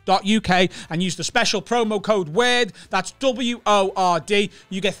supremecbd.uk and use the special promo code WORD, that's WORD,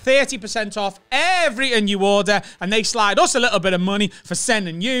 you get 30% off everything you order, and they slide us a little bit of money for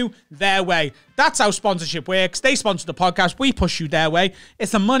sending you their way. That's how sponsorship works. They sponsor the podcast, we push you their way.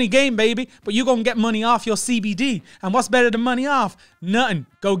 It's a money game, baby, but you're gonna get money off your CBD. And what's better than money off? Nothing.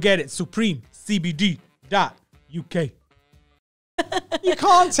 Go get it. supremecbd.uk. You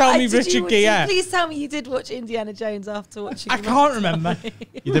can't tell me Richard Gere. Please tell me you did watch Indiana Jones after watching. I can't remember.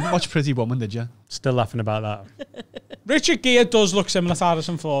 You didn't watch Pretty Woman, did you? Still laughing about that. Richard Gere does look similar to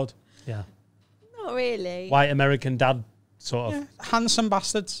Harrison Ford. Yeah. Not really. White American dad, sort of. Handsome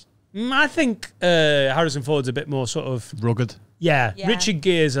bastards. I think Harrison Ford's a bit more sort of... Rugged. Yeah. Yeah. Richard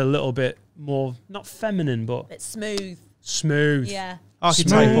Gere's a little bit more, not feminine, but It's smooth. smooth. Yeah.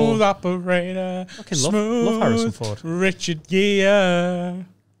 Smooth Archetypal. operator. Fucking love Harrison Ford. Richard Gere.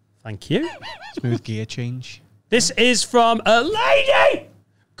 Thank you. Smooth gear change. This is from a lady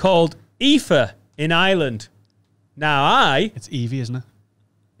called Aoife in Ireland. Now It's Evie, isn't it?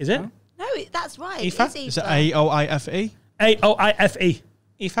 is it? No, that's right. Aoife? It's Is it Aoife. A-O-I-F-E? Aoife.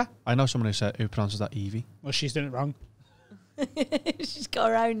 Aoife? I know someone who pronounces that Evie. Well, she's doing it wrong. She's got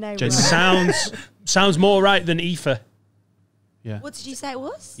her own name. Genuine. Right. Sounds more right than Aoife. Yeah. What did you say it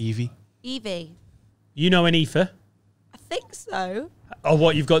was? Evie. Evie. You know an Aoife? I think so. Or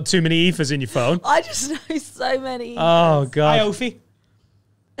what, you've got too many Aoifes in your phone? I just know so many. Oh, God. Iophi.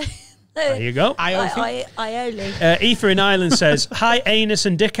 There you go. Iophi. Ioli. Aoife in Ireland says, hi, anus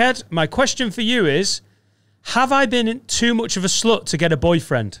and dickhead. My question for you is, have I been too much of a slut to get a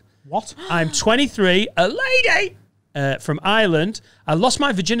boyfriend? What? I'm 23, a lady from Ireland. I lost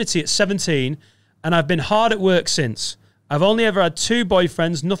my virginity at 17, and I've been hard at work since. I've only ever had 2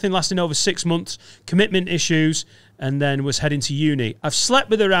 boyfriends, nothing lasting over 6 months, commitment issues, and then was heading to uni. I've slept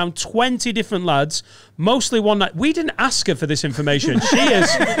with around 20 different lads, mostly one night. We didn't ask her for this information. She has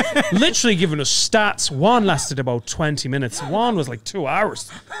literally given us stats. One lasted about 20 minutes. One was like 2 hours.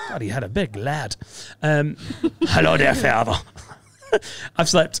 God, he had a big lad. Hello there, father. I've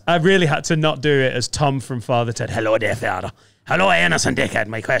slept. I really had to not do it as Tom from Father Ted. Hello there, father. Hello, innocent dickhead.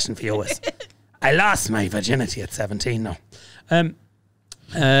 My question for you is, I lost my virginity at 17 now.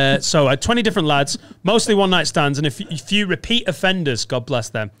 So I had 20 different lads, mostly one-night stands, and a few repeat offenders, God bless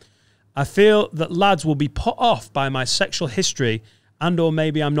them. I feel that lads will be put off by my sexual history, and or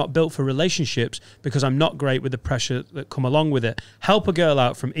maybe I'm not built for relationships because I'm not great with the pressure that come along with it. Help a girl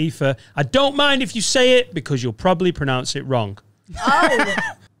out from Aoife. I don't mind if you say it because you'll probably pronounce it wrong. Oh.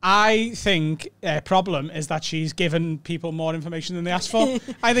 I think a problem is that she's given people more information than they asked for.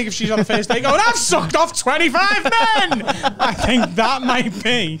 I think if she's on the first date going, I've sucked off 25 men, I think that might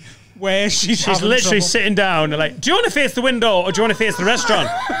be where she's literally trouble. sitting down and like, do you want to face the window or do you want to face the restaurant?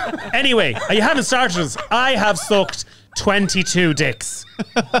 Anyway, are you having starters? I have sucked 22 dicks.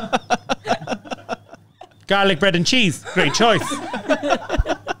 Garlic bread and cheese. Great choice.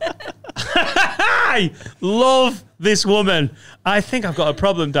 I love this woman. I think I've got a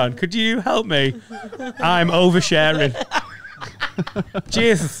problem, Dan. Could you help me? I'm oversharing.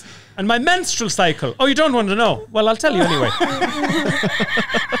 Jesus. And my menstrual cycle. Oh, you don't want to know? Well, I'll tell you anyway.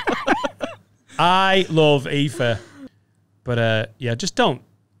 I love Aoife. But, yeah, just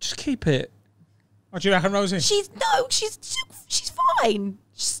keep it. What do you reckon, Rosie? She's fine.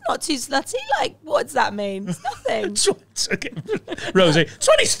 She's not too slutty. Like, what does that mean? It's nothing. Rosie,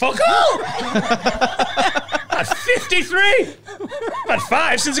 20's fuck all. At 53. At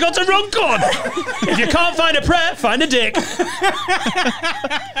 5 since I got to Runcorn. If you can't find a prayer, find a dick.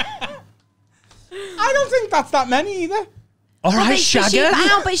 I don't think that's that many either. All right,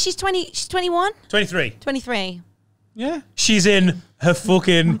 Shagger. But she's 20. She's 21. 23. 23. Yeah. She's in her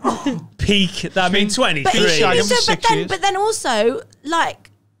fucking peak. That means 23. But then also,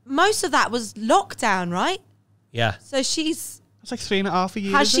 like, most of that was lockdown, right? Yeah. So she's... It's like 3.5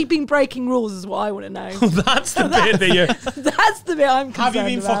 years. Has she been breaking rules is what I want to know. That's the bit that you... That's the bit I'm concerned Have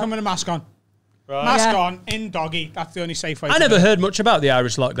you been about. fucking with a mask on? Right. Mask Yeah. on, in doggy. That's the only safe way I to never do it. heard much about the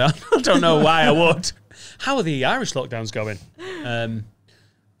Irish lockdown. I don't know why I would. How are the Irish lockdowns going? I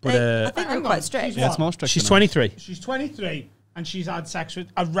think they're quite strict. Yeah, it's more strict. She's than 23. She's 23 and she's had sex with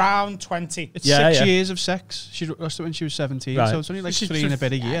around 20. It's Yeah, 6 yeah. years of sex. She lost it when she was 17, Right. so it's only like She's 3 and a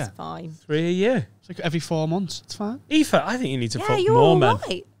bit a That's year. fine. 3 a year. It's like every 4 months. It's fine. Aoife, I think you need to Yeah, fuck you're more all men.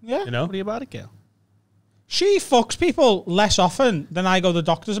 right. Yeah. You know? What are you about it, girl? She fucks people less often than I go to the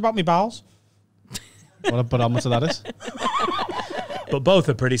doctors about my bowels. But how much of that is? But both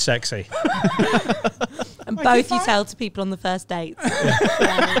are pretty sexy. And both you tell to people on the first date.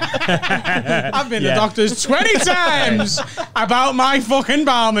 I've been to Yeah. doctors 20 times about my fucking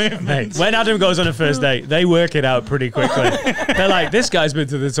bowel movement. Mate, when Adam goes on a first date, they work it out pretty quickly. They're like, this guy's been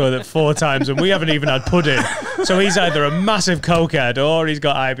to the toilet 4 times and we haven't even had pudding. So he's either a massive cokehead or he's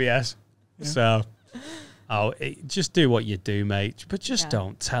got IBS. Yeah. So, just do what you do, mate. But just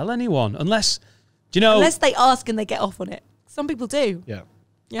don't tell anyone. Unless, do you know... Unless they ask and they get off on it. Some people do. Yeah.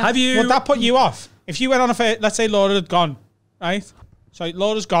 Yeah. Have you... Would that put you off? If you went on a let's say Laura had gone, right? So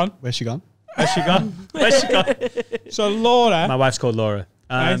Laura's gone. Where's she gone? Where's she gone? Where's she gone? So Laura... My wife's called Laura.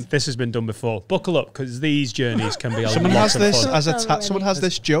 And Right. this has been done before. Buckle up, because these journeys can be a Someone lot has of this fun. as a someone has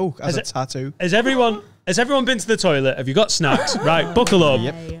this joke as a it- tattoo. Has everyone been to the toilet? Have you got snacks? Right, buckle up.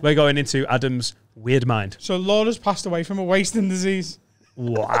 Yep. We're going into Adam's weird mind. So Laura's passed away from a wasting disease.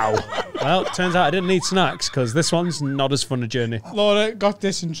 Wow. Well, turns out I didn't need snacks because this one's not as fun a journey. Laura got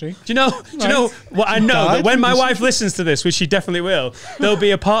dysentery. Do you know what I know? That when my Died? wife listens to this, which she definitely will, there'll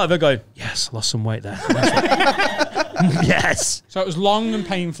be a part of her going, yes, lost some weight there. That's right. Yes. So it was long and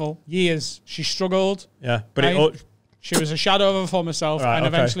painful. Years. She struggled. Yeah, but Right. She was a shadow of her former self. Right, and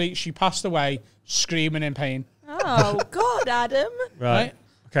okay. eventually she passed away screaming in pain. Oh, God, Adam. right.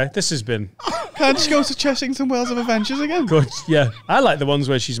 Okay, this has been Can't just go to Chessington Wells of Adventures again. good. Yeah, I like the ones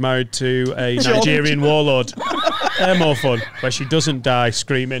where she's married to a Nigerian warlord. They're more fun, where she doesn't die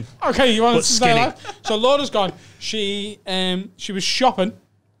screaming. Okay, you want But to say skinny. that? So Laura's gone. She was shopping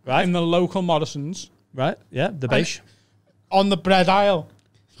Right. in the local Morrison's Right? Yeah, the beige. on the bread aisle.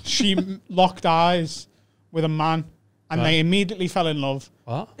 She locked eyes with a man and Right. they immediately fell in love.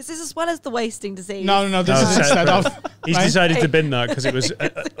 What? Is this as well as the wasting disease? No, this No, is instead of. He's right? decided to bin that because it was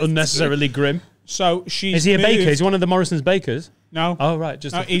unnecessarily grim. So she's. Is he a baker? moved- Is he one of the Morrison's bakers? No. Oh, right.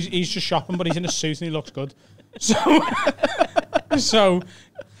 Just No, he's just shopping, but he's in a suit and he looks good. So,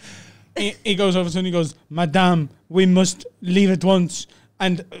 he goes over to her and he goes, Madame, we must leave at once.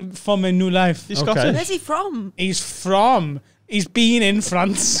 and from a new life. He's Scottish. Where's he from? He's been in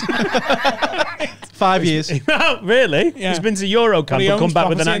France. 5 years. Really? Yeah. He's been to Euro camp He and come owns back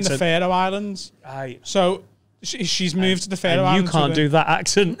with an property in accent. the Faroe Islands. Aye. So she's moved to the Faroe And you Islands. can't do that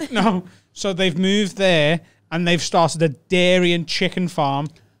accent. No. So they've moved there and they've started a dairy and chicken farm,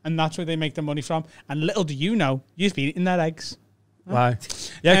 and that's where they make their money from. And little do you know, you've been eating their eggs. Why?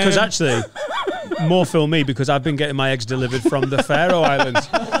 Yeah, because actually, more fill me, because I've been getting my eggs delivered from the Faroe Islands.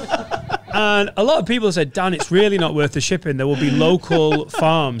 And a lot of people said, Dan, it's really not worth the shipping. There will be local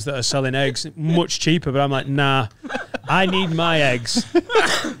farms that are selling eggs much cheaper. But I'm like, nah, I need my eggs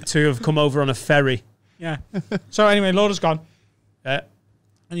to have come over on a ferry. Yeah. So anyway, Laura's gone. Yeah.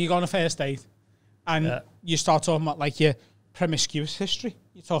 And you go on a first date. And you start talking about like your promiscuous history.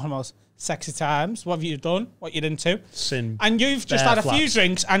 You're talking about sexy times. What have you done? What you're into? Sin. And you've just had a few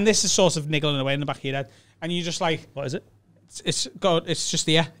drinks, and this is sort of niggling away in the back of your head. And you're just like, What is it? it's God, it's just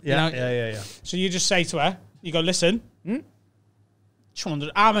here. Yeah, you know? yeah. So you just say to her, you go, listen,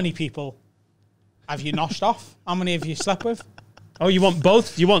 how many people have you noshed off? How many have you slept with? Oh, you want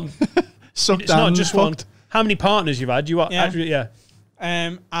both? You want... Sucked It's not and just one. fucked. How many partners you've had? You want... Yeah. Actually, yeah.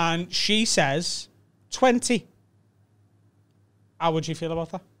 And she says 20. How would you feel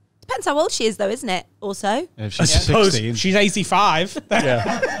about that? Depends how old she is, though, isn't it? Also, Yeah, if she's suppose 16. She's 85.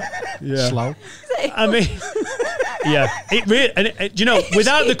 Yeah. Slow. I mean... Yeah. It really... And you know,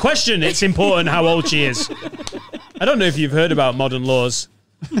 without the question, it's important how old she is. I don't know if you've heard about modern laws.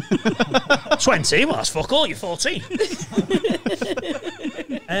 20? Well, that's fuck all. You're 14.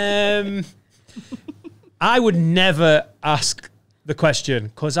 I would never ask the question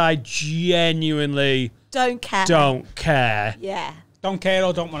because I genuinely don't care. don't care. Yeah. Don't care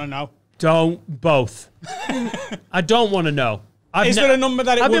or don't want to know. Don't both. I don't want to know. Is there a number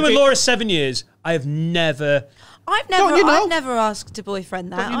that it I've would been with be? Laura 7 years. I have never... I've never, Don't you know? I've never asked a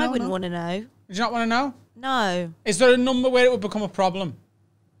boyfriend that. Don't you I know, wouldn't no? want to know. Do you not want to know? No. Is there a number where it would become a problem?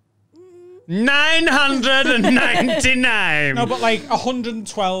 999. No, but like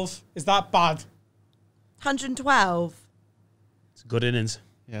 112. Is that bad? 112. It's a good innings.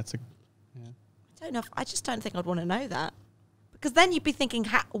 Yeah, it's a... I don't know. I just don't think I'd want to know that. Because then you'd be thinking,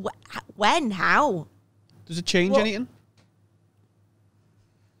 when? How? Does it change What? anything?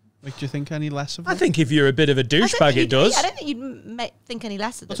 Like, do you think any less of I it? think if you're a bit of a I don't douchebag, think it you'd- does. I don't think you'd think any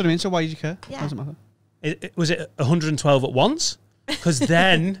less of That's them. what I mean. So why do you care? Yeah. Doesn't matter. Was it 112 at once? Because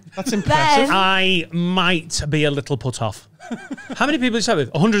then That's impressive. I might be a little put off. How many people did you start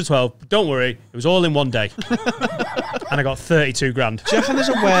with? 112. Don't worry. It was all in one day. And I got 32 grand Do you reckon there's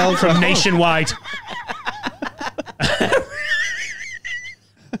a world from record? Nationwide.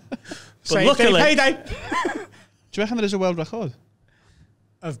 But Same luckily, day, payday. Do you reckon there is a world record?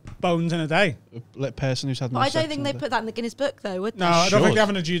 Of bones in a day. Like person who's had But more I don't sex think in a they'd day? put that in the Guinness Book, though, would they? No, I don't think Should. they have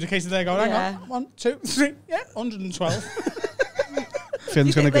an adjudicator there going, hang Yeah. on. 1, 2, 3. Yeah, 112.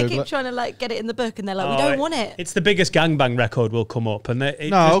 Finn's going to They Google keep it. trying to like get it in the book, and they're like, we Oh, don't want it. It's the biggest gangbang record will come up. And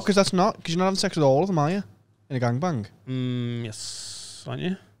No, because that's not. Because you're not having sex with all of them, are you? In a gangbang? yes, aren't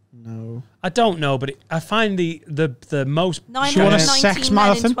you? No. I don't know, but I find the most... want a 919 sex men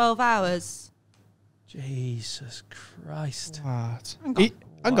marathon? in 12 hours. Jesus Christ. What? Hang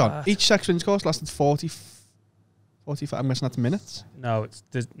Hang on. What? Each sex course lasted 45. I'm guessing that's minutes. No,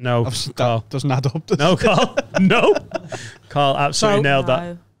 no, Obviously, Carl. that doesn't add up. does No, it? Carl. No. Carl absolutely So- nailed that.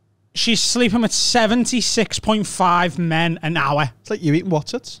 No. She's sleeping with 76.5 men an hour. It's like you eating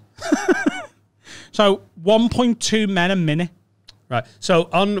Watsits. So 1.2 men a minute. Right. So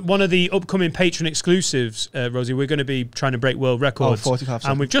on one of the upcoming Patreon exclusives, Rosie, we're going to be trying to break world records. 45 And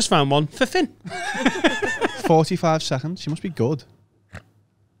seconds. we've just found one for Finn. 45 seconds. She must be good.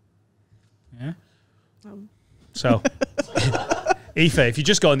 Yeah. So, Aoife, if you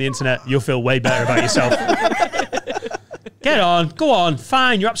just go on the internet, you'll feel way better about yourself. Get on. Go on.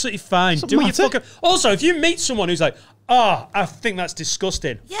 Fine. You're absolutely fine. Doesn't Do what you matter. fucking... Also, if you meet someone who's like, oh, I think that's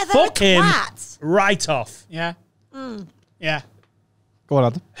disgusting. Yeah, they're fuck a him twat. right off. Yeah. Yeah. Go on,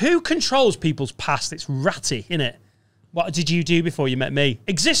 Adam. Who controls people's past? It's ratty, innit? What did you do before you met me?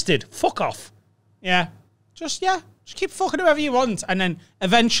 Existed. Fuck off. Yeah. Just keep fucking whoever you want. And then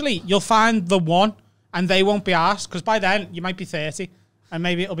eventually you'll find the one and they won't be asked. Because by then you might be 30 and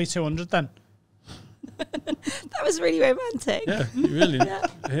maybe it'll be 200 then. That was really romantic. Yeah, you really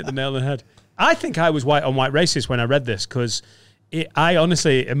hit the nail on the head. I think I was white on white racist when I read this because I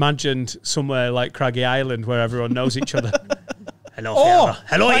honestly imagined somewhere like Craggy Island where everyone knows each other. Hello, Fiona.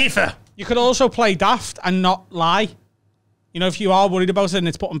 Hello, Aoife. You could also play daft and not lie. You know, if you are worried about it and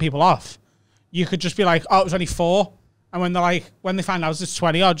it's putting people off, you could just be like, oh, it was only 4. And when they find out it's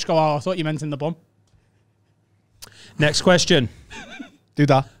 20, I'll just go, oh, I thought you meant in the bum. Next question. Do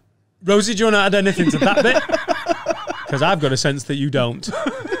that. Rosie, do you want to add anything to that bit? Because I've got a sense that you don't.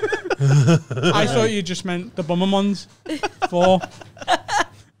 I thought you just meant the bummer ones. 4.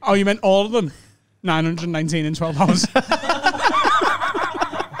 Oh, you meant all of them? 919 in 12 hours.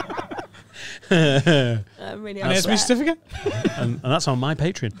 I'm really And here's my upset. certificate. And that's on my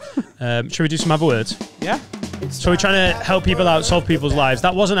Patreon. Shall we do some other words? Yeah. So we're trying to help people out, solve people's lives.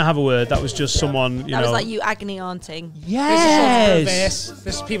 That wasn't a have a word. That was just someone, you That know. was like you agony aunting. This is sort of reverse.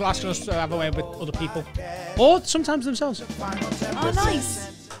 This is people asking us to have a word with other people. Or sometimes themselves. Oh,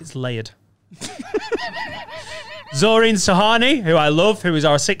 nice. It's layered. Zoreen Sahani, who I love, who is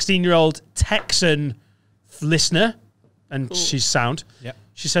our 16-year-old Texan listener, and she's sound. Yep.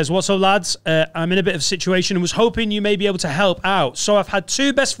 She says, "What's up, lads? I'm in a bit of a situation and was hoping you may be able to help out. So I've had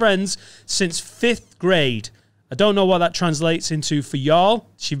 2 best friends since 5th grade. I don't know what that translates into for y'all."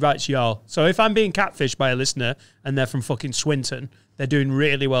 She writes y'all. So if I'm being catfished by a listener and they're from fucking Swinton, they're doing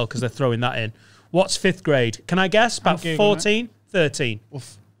really well because they're throwing that in. What's 5th grade? Can I guess? About Googling 14, 13. Well,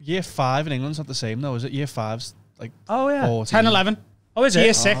 year 5 in England's not the same though, is it? Year 5's like Oh, yeah. 14. 10, 11. Oh, is it?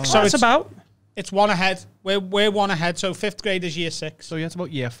 Year 6. So That's it's about... It's one ahead. We're one ahead. So 5th grade is year 6. So yeah, it's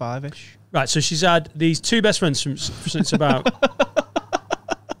about year 5-ish. Right, so she's had these 2 best friends since about...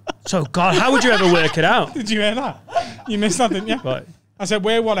 So, God, how would you ever work it out? Did you hear that? You missed that, didn't you? Right. I said,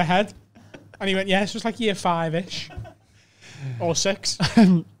 we're one ahead. And he went, yeah, it's just like year 5-ish. Or 6.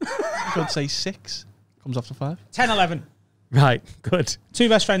 I could say 6. Comes after 5. 10, 11. Right, good. 2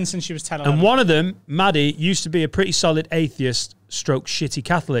 best friends since she was 10, 11. And one of them, Maddie, used to be a pretty solid atheist stroke shitty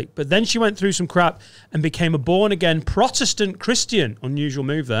Catholic, but then she went through some crap and became a born-again Protestant Christian. Unusual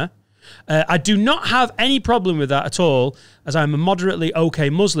move there. I do not have any problem with that at all, as I'm a moderately okay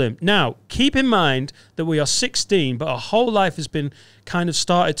Muslim. Now, keep in mind that we are 16, but our whole life has been kind of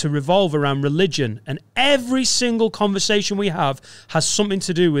started to revolve around religion, and every single conversation we have has something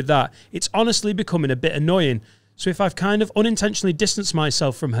to do with that. It's honestly becoming a bit annoying. So if I've kind of unintentionally distanced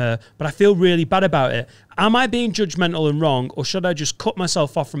myself from her, but I feel really bad about it, am I being judgmental and wrong, or should I just cut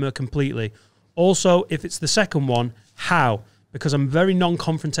myself off from her completely? Also, if it's the second one, how? Because I'm a very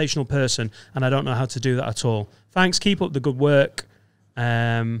non-confrontational person, and I don't know how to do that at all. Thanks, keep up the good work.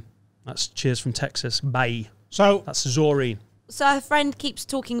 That's cheers from Texas. Bye. So That's Zoreen. So her friend keeps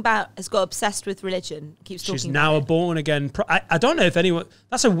talking about, has got obsessed with religion. Keeps talking She's about now a it. born-again... I don't know if anyone...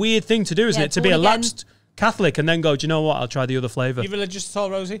 That's a weird thing to do, isn't Yeah, it? To be a born-again. lapsed Catholic and then go, do you know what? I'll try the other flavour. you religious at all,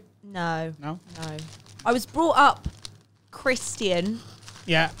 Rosie? No. No? No. I was brought up Christian.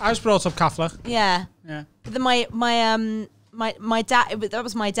 Yeah, I was brought up Catholic. Yeah. Yeah. But then my dad, that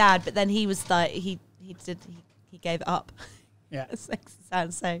was my dad, but then he was like, he gave it up. Yeah. It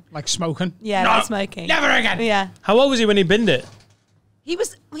sounds so. Like smoking. Yeah, No, like smoking. Never again. Yeah. How old was he when he binned it? He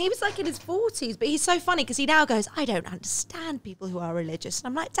was like in his 40s, but he's so funny because he now goes, I don't understand people who are religious. And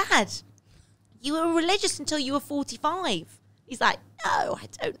I'm like, Dad, you were religious until you were 45. He's like, no, I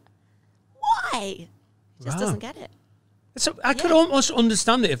don't. Why? He just Wow. doesn't get it. So I could almost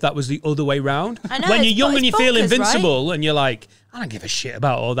understand it if that was the other way round. I know, When you're it's young and you feel bonkers, invincible and you're like, I don't give a shit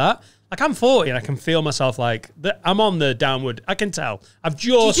about all that. Like, I'm 40 and I can feel myself like, I'm on the downward. I can tell. I've Do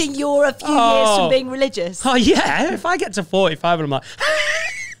you just... think you're a few years from being religious? Oh, yeah. If I get to 45 and I'm like,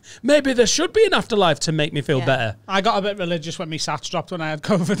 maybe there should be an afterlife to make me feel Yeah. better. I got a bit religious when my sats dropped when I had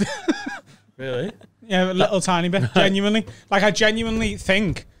COVID. Really? Yeah, a little tiny bit, genuinely. Like, I genuinely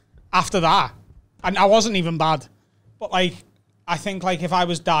think after that, and I wasn't even bad, but like, I think like if I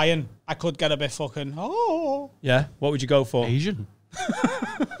was dying, I could get a bit fucking, oh. Yeah. What would you go for? Asian.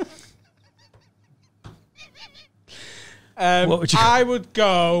 What would you go? I would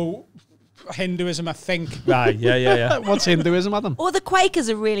go Hinduism, I think. Right. Yeah. What's Hinduism, Adam? Or the Quakers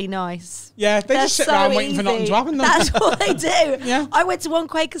are really nice. Yeah, they They're just sit so around waiting for easy. nothing to happen. That's what they do. Yeah. I went to one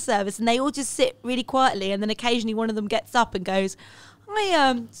Quaker service and they all just sit really quietly, and then occasionally one of them gets up and goes,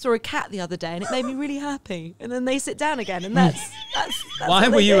 I saw a cat the other day and it made me really happy. And then they sit down again, and that's Why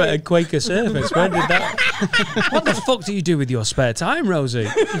what were they you do. at a Quaker service? When did that... What the fuck do you do with your spare time, Rosie?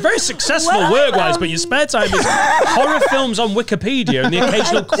 You're very successful Well, work-wise, but your spare time is horror films on Wikipedia and the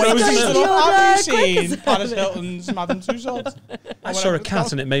occasional Quaker Rosie, service. you're Have you the Quaker seen service. Paris Hilton's Madame Tussauds? I saw a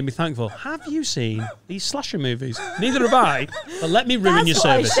cat and it made me thankful. Have you seen these slasher movies? Neither have I, but let me ruin your That's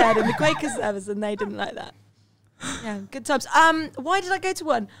what service. I shared in the Quaker service, and they didn't like that. Yeah, good times. Why did I go to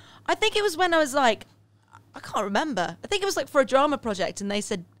one? I think it was when I was like, I can't remember. I think it was like for a drama project, and they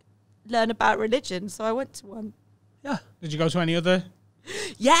said learn about religion, so I went to one. Yeah. Did you go to any other?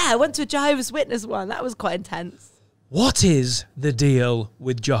 Yeah, I went to a Jehovah's Witness one. That was quite intense. What is the deal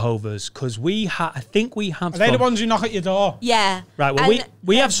with Jehovah's? Because I think we have Are they the some. ones who knock at your door? Yeah. Right, well, And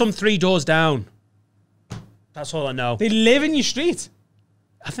we have some 3 doors down. That's all I know. They live in your street.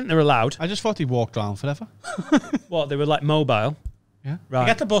 I think they're allowed. I just thought he walked around forever. What, they were like mobile? Yeah. They Right.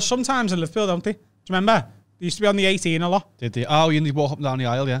 get the bus sometimes in Liverpool, don't they? Do you remember? They used to be on the 18 a lot. Did they? Oh, you need to walk up and down the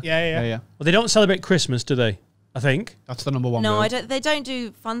aisle, yeah? Yeah. Well, they don't celebrate Christmas, do they? I think. That's the number one No, rule. I don't. They don't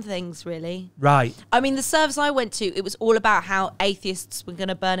do fun things really. Right. I mean, the service I went to, it was all about how atheists were going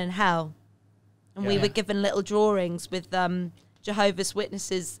to burn in hell, and we were given little drawings with Jehovah's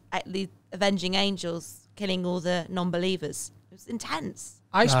Witnesses, the avenging angels, killing all the non-believers. It was intense.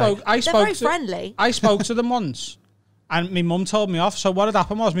 I They're spoke very to, friendly. I spoke to them once, and my mum told me off. So what had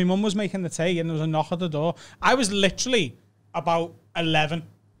happened was my mum was making the tea, and there was a knock at the door. I was literally about 11,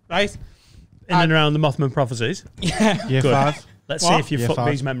 right? In and around the Mothman prophecies. Year Good. 5. Let's What? see if you Year fucked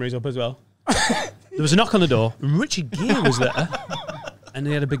 5. these memories up as well. There was a knock on the door, and Richard Gere was there, and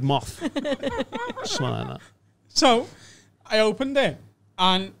he had a big moth. Something like that. So I opened it,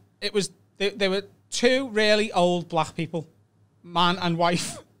 and it was they were two really old black people, man and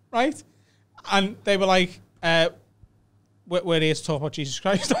wife, right? And they were like, we're here to talk about Jesus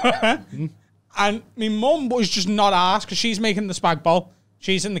Christ. And my mum was just not asked because she's making the spag bowl.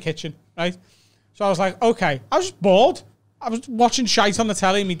 She's in the kitchen, right? So I was like, okay. I was just bored. I was watching shite on the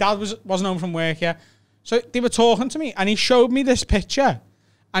telly. My dad wasn't home from work yet. So they were talking to me, and he showed me this picture,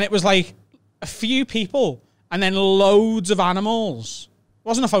 and it was like a few people and then loads of animals. It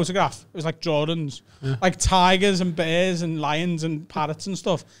wasn't a photograph. It was like Jordans, like tigers and bears and lions and parrots and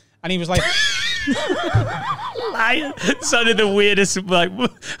stuff. And he was like... Lion sounded the weirdest. Like,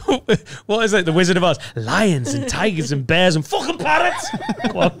 what is it? The Wizard of Oz. Lions and tigers and bears and fucking parrots.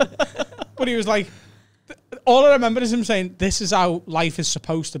 But he was like, all I remember is him saying, this is how life is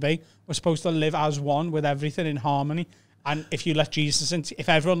supposed to be. We're supposed to live as one with everything in harmony. And if you let Jesus into, if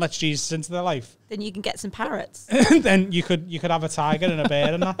everyone lets Jesus into their life, Then you can get some parrots. then you could have a tiger and a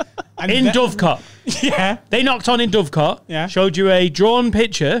bear and that. And In Dovecot. Yeah. They knocked on in Dovecot. Yeah. Showed you a drawn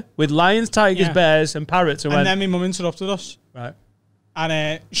picture with lions, tigers, Yeah. bears, and parrots. And And went, then my mum interrupted us. right.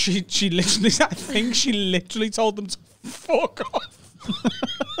 And she literally, I think she literally told them to fuck off.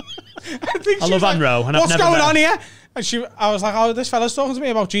 I think I she love was like, Anne Rowe, and I've what's never going met on her. here? And I was like, oh, this fella's talking to me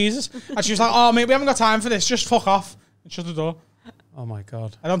about Jesus. And she was like, oh, mate, we haven't got time for this. Just fuck off. And shut the door. Oh my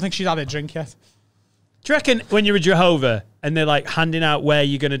God. I don't think she'd had a drink yet. Do you reckon when you're a Jehovah and they're like handing out where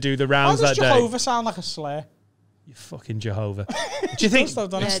you're going to do the How rounds does that Jehovah day? sound like a slur? You fucking Jehovah. Do you think? Still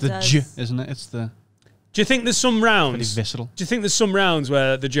done Yeah, it. It's it the does. J, isn't it? It's the Do you think there's some pretty rounds? visceral. Do you think there's some rounds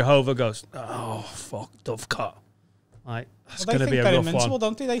where the Jehovah goes, oh fuck, Dovecot? Like that's Well, they going to think be a they're rough invincible, one.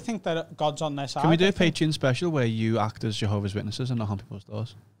 don't they? They think that God's on their side. Can we do a don't they? Patreon special where you act as Jehovah's Witnesses and knock on people's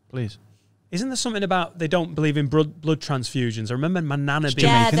doors? Please. Isn't there something about they don't believe in blood transfusions? I remember my nana being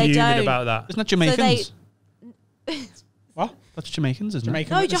Yeah, they fuming don't. about that. Isn't that Jamaicans? What? That's Jamaicans, isn't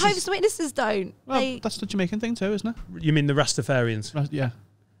Jamaican No, witnesses? Jehovah's Witnesses don't. it? Well, They, that's the Jamaican thing too, isn't it? You mean the Rastafarians? Right, yeah.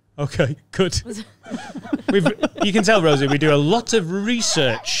 Okay, good. You can tell, Rosie, we do a lot of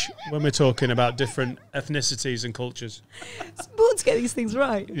research when we're talking about different ethnicities and cultures. it's important to get these things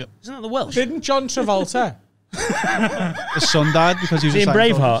right. Isn't that the Welsh? Didn't John Travolta? His son died because he was Is he in a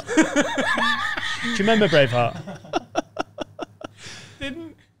Scientologist. Braveheart? Do you remember Braveheart?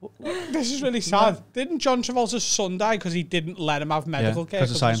 This is really sad. Didn't John Travolta's son die because he didn't let him have medical care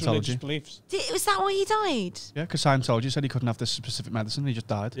 'cause of because of his religious Scientology. beliefs? Was that why he died? Yeah, because Scientology said he couldn't have this specific medicine. He just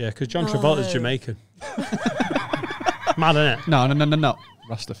died. Yeah, because John Travolta's No. Jamaican. Mad, innit? No.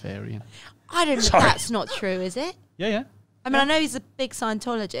 Rastafarian. I don't know. Sorry. That's not true, is it? Yeah. I mean, I know he's a big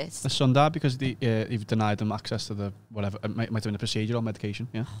Scientologist. His son died because he denied him access to the whatever. It might have been a procedure or medication.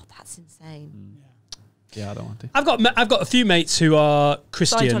 Yeah. Oh, that's insane. Yeah, I don't want to. I've got a few mates who are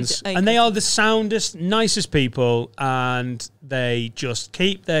Christians, Scientology- and they are the soundest, nicest people, and they just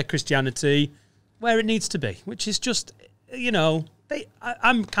keep their Christianity where it needs to be, which is just,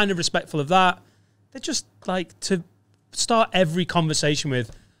 I'm kind of respectful of that. They just like to start every conversation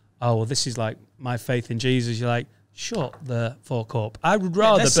with, oh, well, this is like my faith in Jesus. You're like, shut the fuck up. I would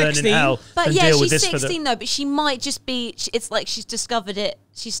rather they're burn in 16. hell But than yeah, deal with she's this for 16 though, but she might just be, it's like she's discovered it.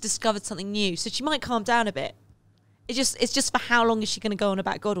 She's discovered something new. So she might calm down a bit. It's just for how long is she going to go on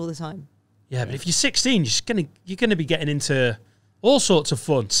about God all the time? Yeah, but if you're 16, you're gonna be getting into all sorts of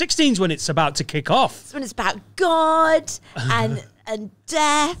fun. 16's when it's about to kick off. It's when it's about God and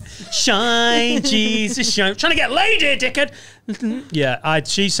death. Shine, Jesus, shine. Trying to get laid here, dickhead. Yeah,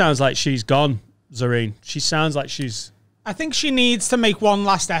 she sounds like she's gone, Zareen. She sounds like she's... I think she needs to make one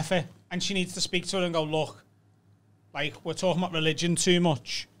last effort, and she needs to speak to her and go, look, like, we're talking about religion too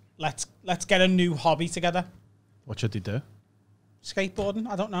much. Let's get a new hobby together. What should they do? Skateboarding,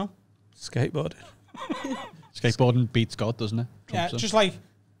 I don't know. Skateboarding. Skateboarding beats God, doesn't it? Yeah, Trumps it. just like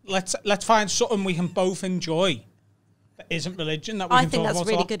let's find something we can both enjoy. that isn't religion that we I can think talk that's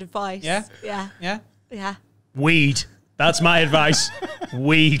about? really good advice. Yeah? Yeah. Yeah? Yeah. Weed. That's my advice.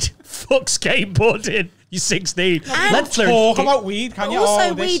 Weed. Fuck skateboarding. You're 16. And Let's learn. Talk about weed, can you? Also,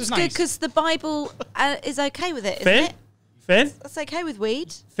 Oh, this weed's is good nice. because the Bible is okay with it, isn't Finn? it? Finn? That's okay with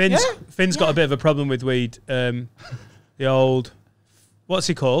weed. Finn's got Yeah. a bit of a problem with weed. The old... What's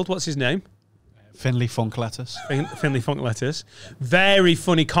he called? What's his name? Finley Funk Lettuce. Finley Funk Lettuce. Very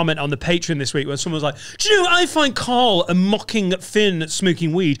funny comment on the Patreon this week when someone was like, do you know, I find Carl mocking Finn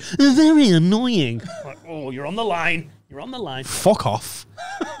smoking weed very annoying. Like, oh, you're on the line. You're on the line. Fuck off.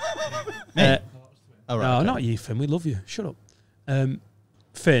 Oh, No, right, okay. not you, Finn. We love you. Shut up.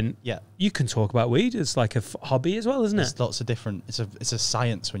 Finn, Yeah. you can talk about weed. It's like a hobby as well, isn't it? There's lots of different. It's a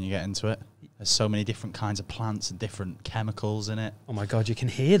science when you get into it. There's so many different kinds of plants and different chemicals in it. Oh my God, you can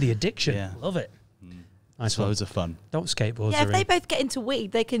hear the addiction. Yeah. Love it. Nice It's one. loads of fun. Don't skateboard. Yeah, if Zareen. they both get into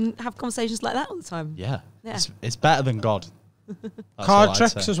weed, they can have conversations like that all the time. Yeah. Yeah. It's better than God. That's all Card I'd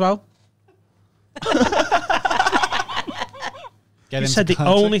tricks say. as well. Get You into said the card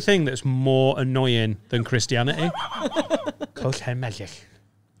only tricks. thing that's more annoying than Christianity. Cocaine magic.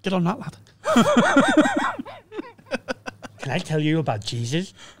 Get on that, lad. Can I tell you about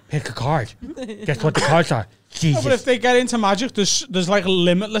Jesus? Pick a card. Guess what the cards are? Jesus. But if they get into magic, there's like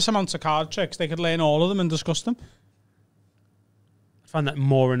limitless amounts of card tricks. They could learn all of them and discuss them. I find that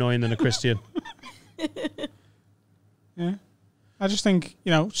more annoying than a Christian. Yeah. I just think,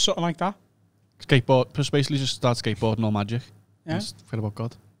 something like that. Skateboard. Just basically just start skateboarding or magic. Yeah. Just forget about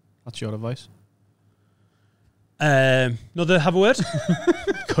God. That's your advice. Another have a word?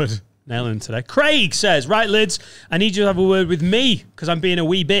 Good. Nailing today. Craig says, right, lids, I need you to have a word with me because I'm being a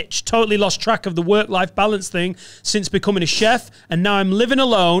wee bitch. Totally lost track of the work-life balance thing since becoming a chef, and now I'm living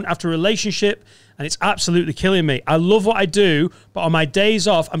alone after a relationship, and it's absolutely killing me. I love what I do, but on my days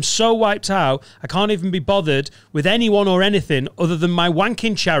off, I'm so wiped out, I can't even be bothered with anyone or anything other than my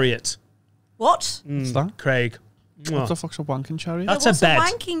wanking chariot. What? What's that? Craig. What the fuck's a wanking chariot? That's What's a bed.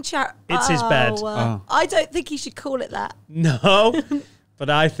 wanking It's his bed. Oh. I don't think you should call it that. No. But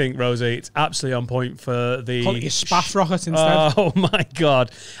I think, Rosie, it's absolutely on point for the... Call it your spaff rocket instead. Oh, my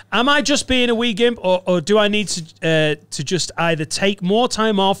God. Am I just being a wee gimp, or do I need to just either take more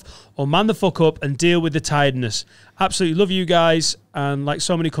time off or man the fuck up and deal with the tiredness? Absolutely love you guys. And like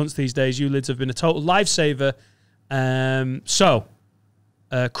so many cunts these days, you lids have been a total lifesaver.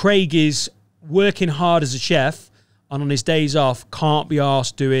 Craig is working hard as a chef, and on his days off, can't be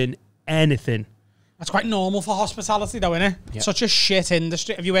arsed doing anything. That's quite normal for hospitality, though, isn't it? Yeah. Such a shit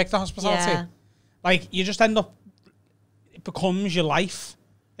industry. Have you worked in hospitality? Yeah. Like, you just end up... It becomes your life.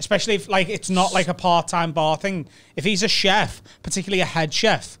 Especially if, like, it's not like a part-time bar thing. If he's a chef, particularly a head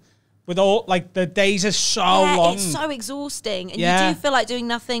chef, with all... Like, the days are so long. It's so exhausting. And Yeah. you do feel like doing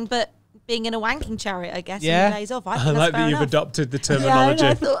nothing but being in a wanking chariot, I guess, Yeah. on your days off. I I think that's like fair that you've enough. adopted the Yeah, I terminology. know.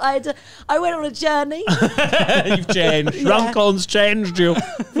 I thought I went on a journey. You've changed. Yeah. Rancon's changed you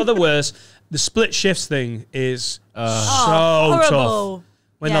for the worse. The split shifts thing is so horrible. tough.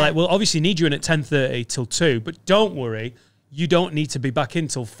 When Yeah. they're like, well, obviously need you in at 10:30 till 2, but don't worry, you don't need to be back in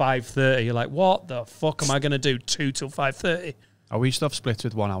till 5:30. You're like, what the fuck am I going to do 2 till 5:30? Oh, we used to have splits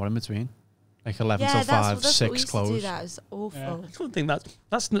with 1 hour in between. Like 11 till 5, that's what 6 we used close. to do. That was awful. I don't think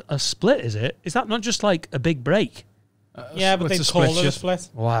that's not a split, is it? Is that not just like a big break? Yeah, but Split's they a call split it a shift. split.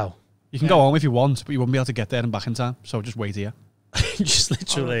 Wow. You can go home if you want, but you wouldn't be able to get there and back in time. So just wait here. Just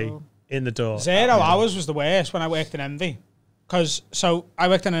literally Horrible. in the door. 0 hours was the worst when I worked in Envy. So I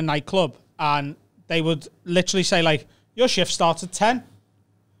worked in a nightclub, and they would literally say, like, your shift starts at 10.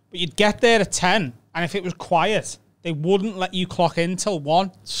 But you'd get there at 10, and if it was quiet, they wouldn't let you clock in till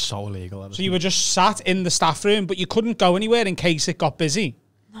 1. It's so illegal. So you were just sat in the staff room, but you couldn't go anywhere in case it got busy.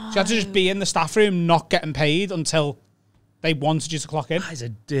 So you had to just be in the staff room, not getting paid until they wanted you to clock in. That is a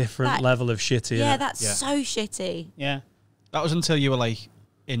different That- level of shitty. Yeah, innit? that's Yeah. so shitty. Yeah. That was until you were like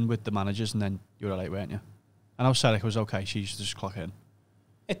in with the managers and then you were late, weren't you? I know Serica was okay. She used to just clock in.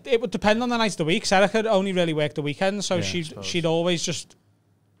 It would depend on the night of the week. Serica only really worked the weekend, so Yeah, I suppose. she'd always just,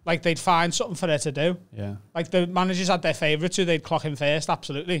 like, they'd find something for her to do. Yeah. Like, the managers had their favourites who they'd clock in first,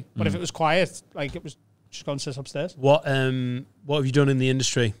 absolutely. But Mm. if it was quiet, like, it was just go and sit upstairs. What have you done in the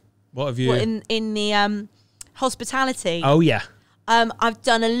industry? What have you... What, in the hospitality? Oh, yeah. I've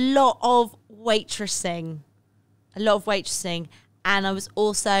done a lot of waitressing. And I was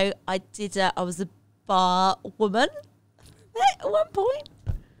also, I was a bar woman at one point.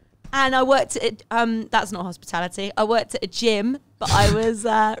 And I worked at, that's not hospitality. I worked at a gym, but I was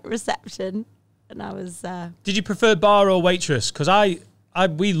reception. And I was... Did you prefer bar or waitress? Because I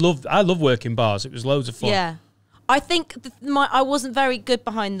love working bars. It was loads of fun. Yeah. I think I wasn't very good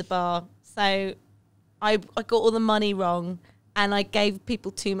behind the bar. So I got all the money wrong and I gave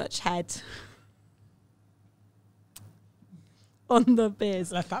people too much head on the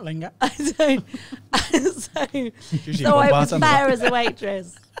beers. Let that linger. I don't. Usually So one I was bartender. fair as a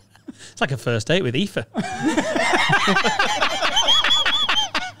waitress. It's like a first date with Aoife.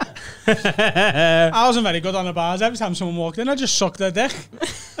 I wasn't very good on the bars. Every time someone walked in, I just sucked their dick.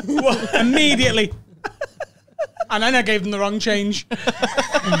 Immediately. And then I gave them the wrong change.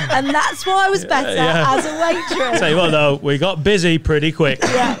 And that's why I was better as a waitress. Tell you what, though, we got busy pretty quick.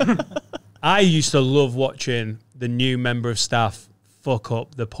 Yeah. I used to love watching the new member of staff fuck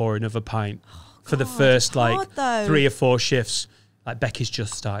up the pouring of a pint for the first hard, though. 3 or 4 shifts. Like, Becky's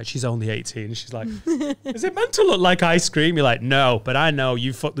just started. She's only 18. She's like, is it meant to look like ice cream? You're like, no, but I know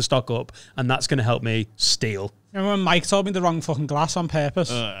you fucked the stock up, and that's going to help me steal. Remember when Mike told me the wrong fucking glass on purpose?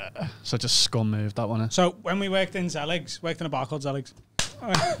 Such a scum move, that one. So when we worked in Zelligs, worked in a bar called Zelligs.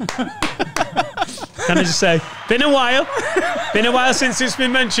 Can I just say, been a while since it's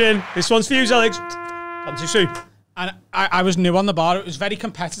been mentioned. This one's for you, Alex. Come to soup. And I was new on the bar. It was very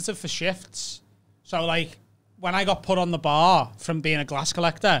competitive for shifts. So, like, when I got put on the bar from being a glass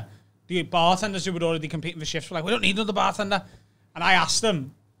collector, the bartenders who were already competing for shifts were like, we don't need another bartender. And I asked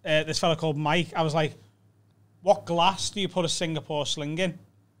them, this fella called Mike, I was like, what glass do you put a Singapore sling in?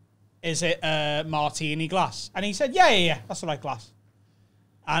 Is it a martini glass? And he said, yeah, that's the right glass.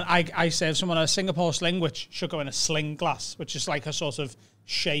 And I served someone a Singapore sling, which should go in a sling glass, which is like a sort of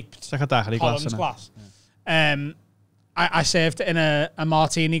shaped It's like a daiquiri glass, Hollands isn't it? glass. Yeah. I served it in a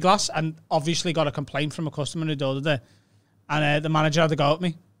martini glass and obviously got a complaint from a customer who ordered it. And the manager had to go at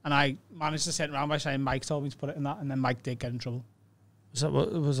me. And I managed to sit around by saying, Mike told me to put it in that. And then Mike did get in trouble. Was that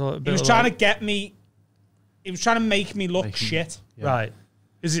what was a bit He was of trying like- to get me... He was trying to make me look shit. Yeah. Right.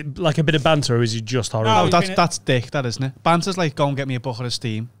 Is it like a bit of banter, or is he just horrible? No, Oh, he's been- that's dick, that isn't it? Banter's like, go and get me a bucket of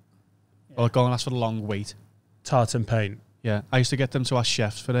steam. Or go and ask for the long wait. Tartan paint. Yeah, I used to get them to ask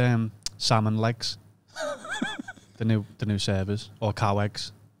chefs for salmon legs. the new servers. Or cow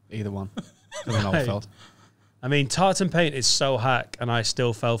eggs. Either one. I don't know Right. felt. I mean, tartan paint is so hack, and I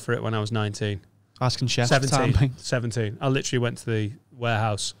still fell for it when I was 19. Asking chefs for 17. time. 17. I literally went to the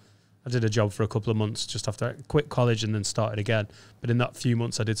warehouse. I did a job for a couple of months just after I quit college and then started again. But in that few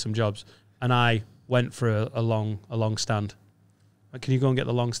months, I did some jobs. And I went for a long stand. Like, can you go and get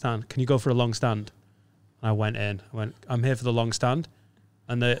the long stand? Can you go for a long stand? And I went in. I went, I'm here for the long stand.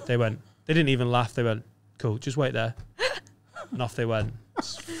 And they went, they didn't even laugh. They went, cool, just wait there. And off they went.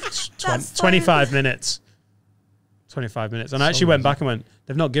 25 minutes. 25 minutes. And I actually went back and went,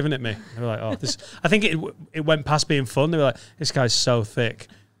 they've not given it me. They were like, oh, this. I think it went past being fun. They were like, this guy's so thick.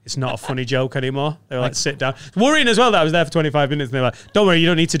 It's not a funny joke anymore. They were like, sit down. Worrying as well that I was there for 25 minutes. And they were like, don't worry, you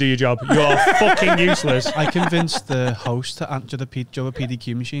don't need to do your job. You're fucking useless. I convinced the host to answer the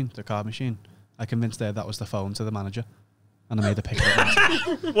PDQ machine, the card machine. I convinced her that was the phone to the manager. And I made her pick it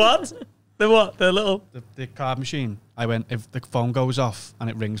up. What? The what? The little... The card machine. I went, if the phone goes off and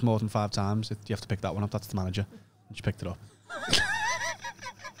it rings more than 5 times, you have to pick that one up. That's the manager. And she picked it up.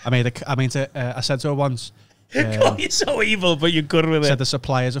 I said to her once... God, you're so evil, but you're good with said it. the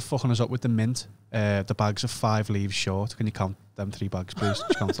suppliers are fucking us up with the mint. The bags are 5 leaves short. Can you count them 3 bags, please?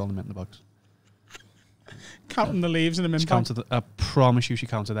 She counted all the mint in the bags. Counting the leaves in the mint She bag. counted. I promise you, she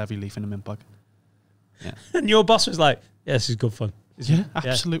counted every leaf in the mint bag. Yeah, And your boss was like, yeah, this is good fun. yeah,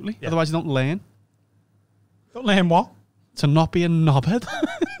 absolutely. Yeah. Otherwise, you don't learn Don't let him what? to not be a knobhead.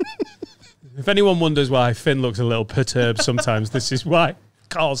 If anyone wonders why Finn looks a little perturbed sometimes, this is why.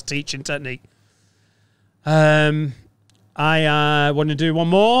 Carl's teaching technique. I want to do one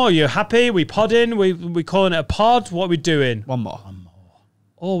more. Are you happy? We podding? We calling it a pod? What are we doing? One more.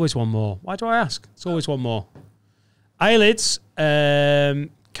 Always one more. Why do I ask? It's always one more. Eyelids, can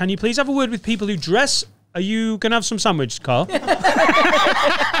you please have a word with people who dress? Are you going to have some sandwich, Carl?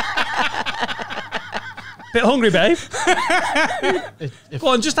 Bit hungry, babe? Go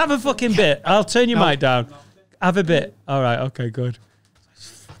on, just have a fucking bit. I'll turn your mic down. Have a bit. All right, okay, good.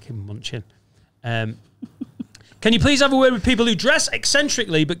 Fucking munching. Can you please have a word with people who dress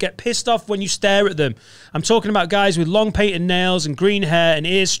eccentrically but get pissed off when you stare at them? I'm talking about guys with long painted nails and green hair and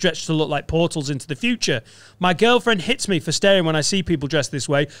ears stretched to look like portals into the future. My girlfriend hits me for staring when I see people dressed this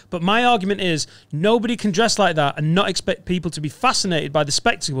way, but my argument is nobody can dress like that and not expect people to be fascinated by the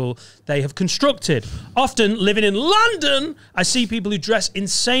spectacle they have constructed. Often, living in London, I see people who dress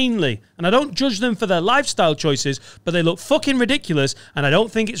insanely, and I don't judge them for their lifestyle choices, but they look fucking ridiculous, and I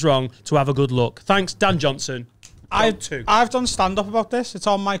don't think it's wrong to have a good look. Thanks, Dan Johnson. I've done stand-up about this. It's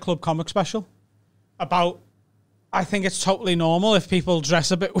on my club comic special. I think it's totally normal if people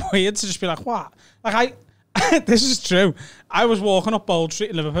dress a bit weird to just be like, what? Like, This is true. I was walking up Bold Street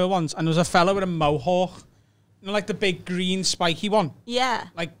in Liverpool once, and there was a fella with a mohawk. You know, like the big green spiky one? Yeah.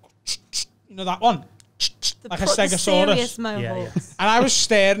 Like, you know that one? Like a The stegosaurus. serious mohawks. And I was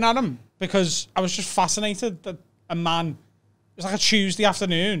staring at him because I was just fascinated that a man, it was like a Tuesday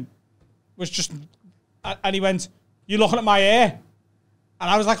afternoon, was just, and he went, "You looking at my hair?" And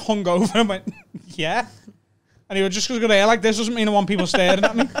I was like hungover and went, "Yeah." And he was just because I've got hair like this doesn't mean I want people staring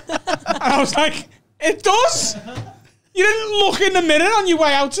at me. And I was like, "It does." You didn't look in the mirror on your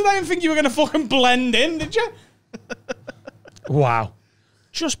way out today and think you were going to fucking blend in, did you? Wow.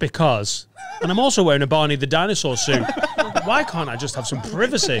 Just because. And I'm also wearing a Barney the dinosaur suit. Why can't I just have some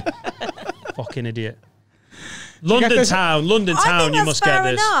privacy? Fucking idiot. London town, you must get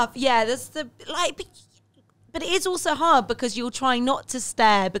this. Enough. Yeah, that's the but it is also hard because you're trying not to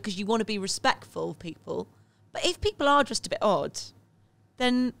stare because you want to be respectful of people. But if people are just a bit odd,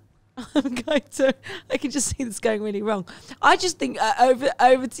 then I'm going to. I can just see this going really wrong. I just think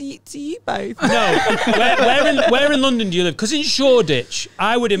over to you both. No, where in London do you live? Because in Shoreditch,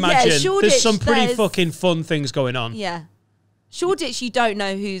 I would imagine there's some pretty fucking fun things going on. Yeah, Shoreditch, you don't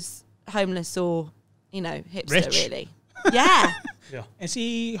know who's homeless or hipster Rich. really. Yeah. Yeah. Is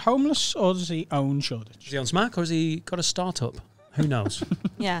he homeless or does he own Shoreditch? Is he on Smack or has he got a startup? Who knows?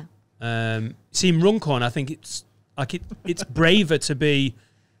 Yeah. See, in Runcorn, I think it's braver to be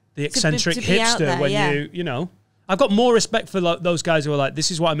the eccentric to be out hipster there, when yeah. you know. I've got more respect for those guys who are like,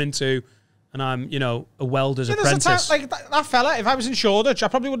 this is what I'm into, and I'm a welder's apprentice. There's a time, like that fella. If I was in Shoreditch, I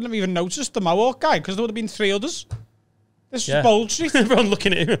probably wouldn't have even noticed the Mohawk guy because there would have been 3 others. This is Bold Street. Everyone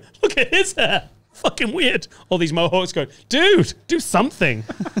looking at him. Look at his hair. Fucking weird. All these Mohawks going, dude, do something.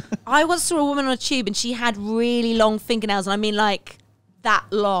 I once saw a woman on a tube and she had really long fingernails, and I mean like that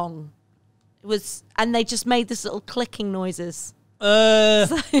long. It was, and they just made this little clicking noises. So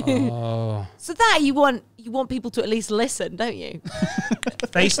that you want people to at least listen, don't you?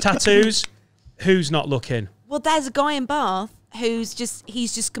 Face tattoos. Who's not looking? Well, there's a guy in Bath he's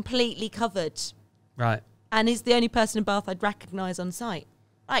just completely covered, right? And he's the only person in Bath I'd recognise on sight.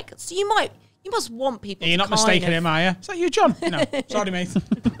 Like, so you must want people. You're not mistaking him, are you? Is that you, John? No, sorry, mate.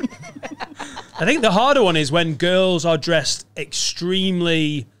 I think the harder one is when girls are dressed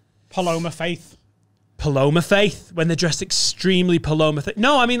extremely Paloma Faith. When they're dressed extremely Paloma Faith.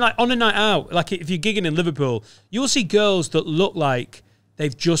 No, I mean like on a night out, like if you're gigging in Liverpool, you'll see girls that look like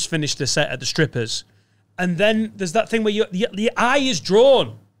they've just finished the set at the strippers. And then there's that thing where the eye is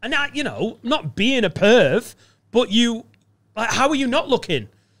drawn. And not being a perv, but how are you not looking?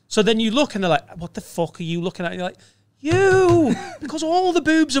 So then you look and they're like, what the fuck are you looking at? And you're like, because all the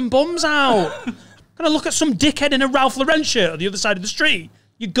boobs and bums out. Gonna look at some dickhead in a Ralph Lauren shirt on the other side of the street.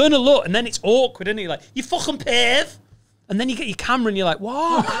 You're gonna look, and then it's awkward, isn't it? You're like, you fucking perv. And then you get your camera and you're like,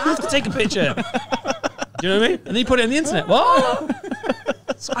 what? I have to take a picture. Do you know what I mean? And then you put it on the internet. What?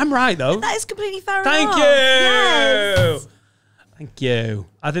 So I'm right, though. That is completely fair Thank enough. you. Yes. Thank you.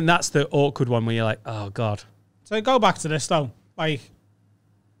 I think that's the awkward one where you're like, oh, God. So go back to this, though. Like,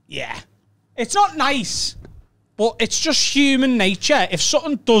 yeah. It's not nice, but it's just human nature. If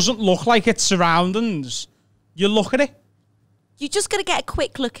something doesn't look like its surroundings, you look at it. You just got to get a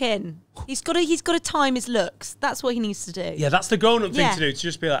quick look in. He's got to time his looks. That's what he needs to do. Yeah, that's the grown-up thing to do. To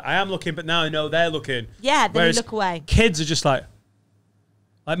just be like, I am looking, but now I know they're looking. Yeah, then Whereas you look away. Kids are just like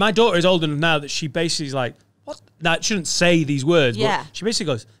my daughter is old enough now that she basically is like, what? Now, she shouldn't say these words, but she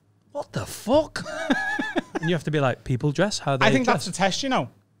basically goes, what the fuck? And you have to be like, people dress how they I think dress. that's a test,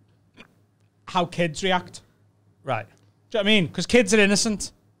 how kids react. Right. Do you know what I mean? Because kids are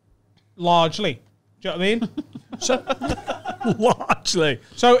innocent, largely. Do you know what I mean? So, largely.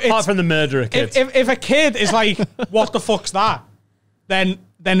 So apart from the murderer kids. If a kid is like, what the fuck's that? Then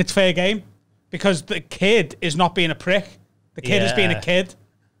it's fair game. Because the kid is not being a prick. The kid is being a kid.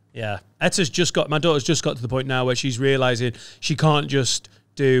 Yeah. My daughter's just got to the point now where she's realising she can't just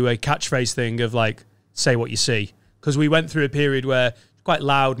do a catchphrase thing of like, say what you see. Because we went through a period where quite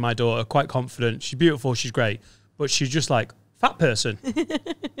loud, my daughter, quite confident. She's beautiful, she's great. But she's just like, fat person.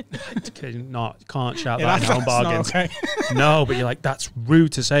 Can't shout that in home bargains. Okay. No, but you're like, that's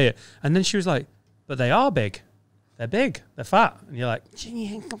rude to say it. And then she was like, but they are big. They're big. They're fat. And you're like,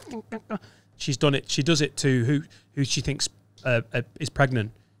 she's done it. She does it to who she thinks is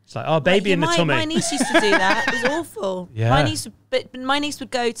pregnant. It's like, oh, baby in the tummy. My niece used to do that. It was awful. Yeah. My niece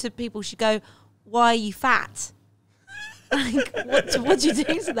would go to people. She'd go, why are you fat? Like, what do you do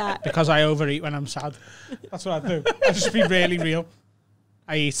to that? Because I overeat when I'm sad. That's what I do. I just be really real.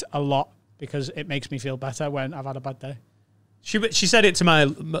 I eat a lot because it makes me feel better when I've had a bad day. She said it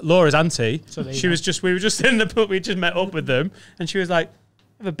to Laura's auntie. So we were just in the pub. We just met up with them, and she was like,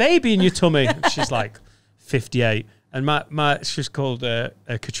 "I have a baby in your tummy." And she's like 58. And she's called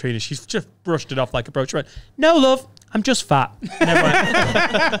Katrina. She's just brushed it off like a brooch. She went, no, love, I'm just fat. And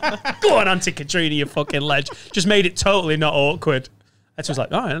went, go on, Auntie Katrina, you fucking ledge. Just made it totally not awkward. And she was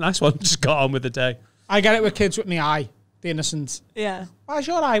like, all right, nice one. Just got on with the day. I get it with kids with my eye, the innocence. Yeah. Why's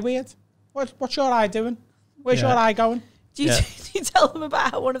your eye weird? What's your eye doing? Where's your eye going? Do you tell them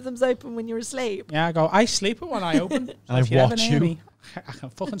about how one of them's open when you're asleep? Yeah, I go, I sleep with one eye open. So And if I you ever watch near you. me, I can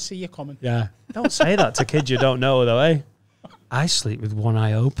fucking see you coming. Yeah. Don't say that to kids you don't know, though, eh? I sleep with one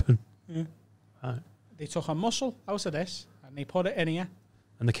eye open. Yeah. Right. They took a muscle out of this and they put it in here.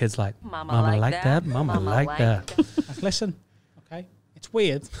 And the kid's like, Mama like that. Mama like that. Like, listen, okay, it's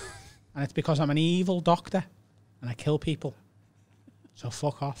weird, and it's because I'm an evil doctor and I kill people. So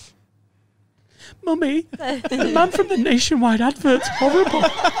fuck off. Mummy, the man from the Nationwide advert's horrible.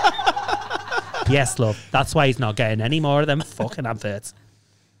 Yes, love. That's why he's not getting any more of them fucking adverts.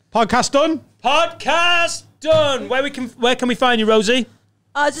 Podcast done. Podcast done. Where can we find you, Rosie?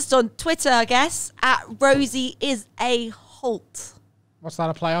 Just on Twitter, I guess, at Rosie is a Holt. What's that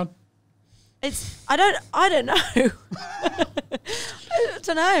a play on? It's I don't know. I don't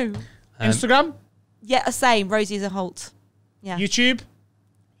know. Instagram? Yeah, same. Rosie is a Holt. Yeah. YouTube?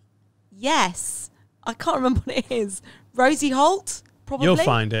 Yes. I can't remember what it is. Rosie Holt? Probably. You'll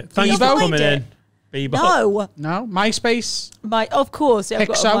find it. Thanks Bebo? for coming in. Bebo. No. No. MySpace? Of course. Yeah, I've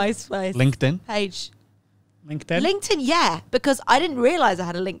got a Pixo? MySpace LinkedIn. page. LinkedIn? LinkedIn, yeah. Because I didn't realise I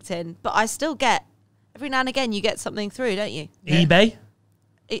had a LinkedIn, but I still get, every now and again, you get something through, don't you? eBay?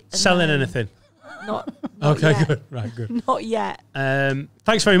 Selling No, anything? Not Okay, yet. good. Right, good. Not yet.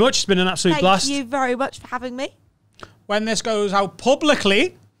 Thanks very much. It's been an absolute Thank blast. you very much for having me. When this goes out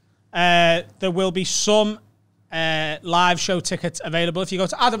publicly, there will be some live show tickets available. If you go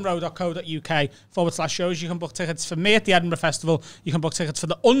to adamrowe.co.uk/shows, you can book tickets for me at the Edinburgh Festival. You can book tickets for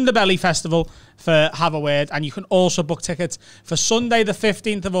the Underbelly Festival for Have a Word. And you can also book tickets for Sunday, the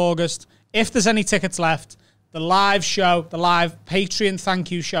 15th of August, if there's any tickets left. The live show, the live Patreon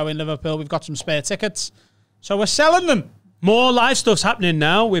thank you show in Liverpool. We've got some spare tickets. So we're selling them. More live stuff's happening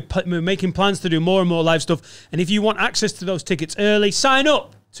now. We're making plans to do more and more live stuff. And if you want access to those tickets early, sign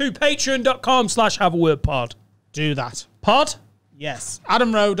up to patreon.com/haveawordpod. Do that. Pod? Yes.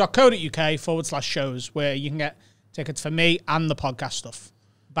 adamrowe.co.uk/shows, where you can get tickets for me and the podcast stuff.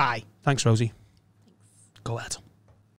 Bye. Thanks, Rosie. Go out.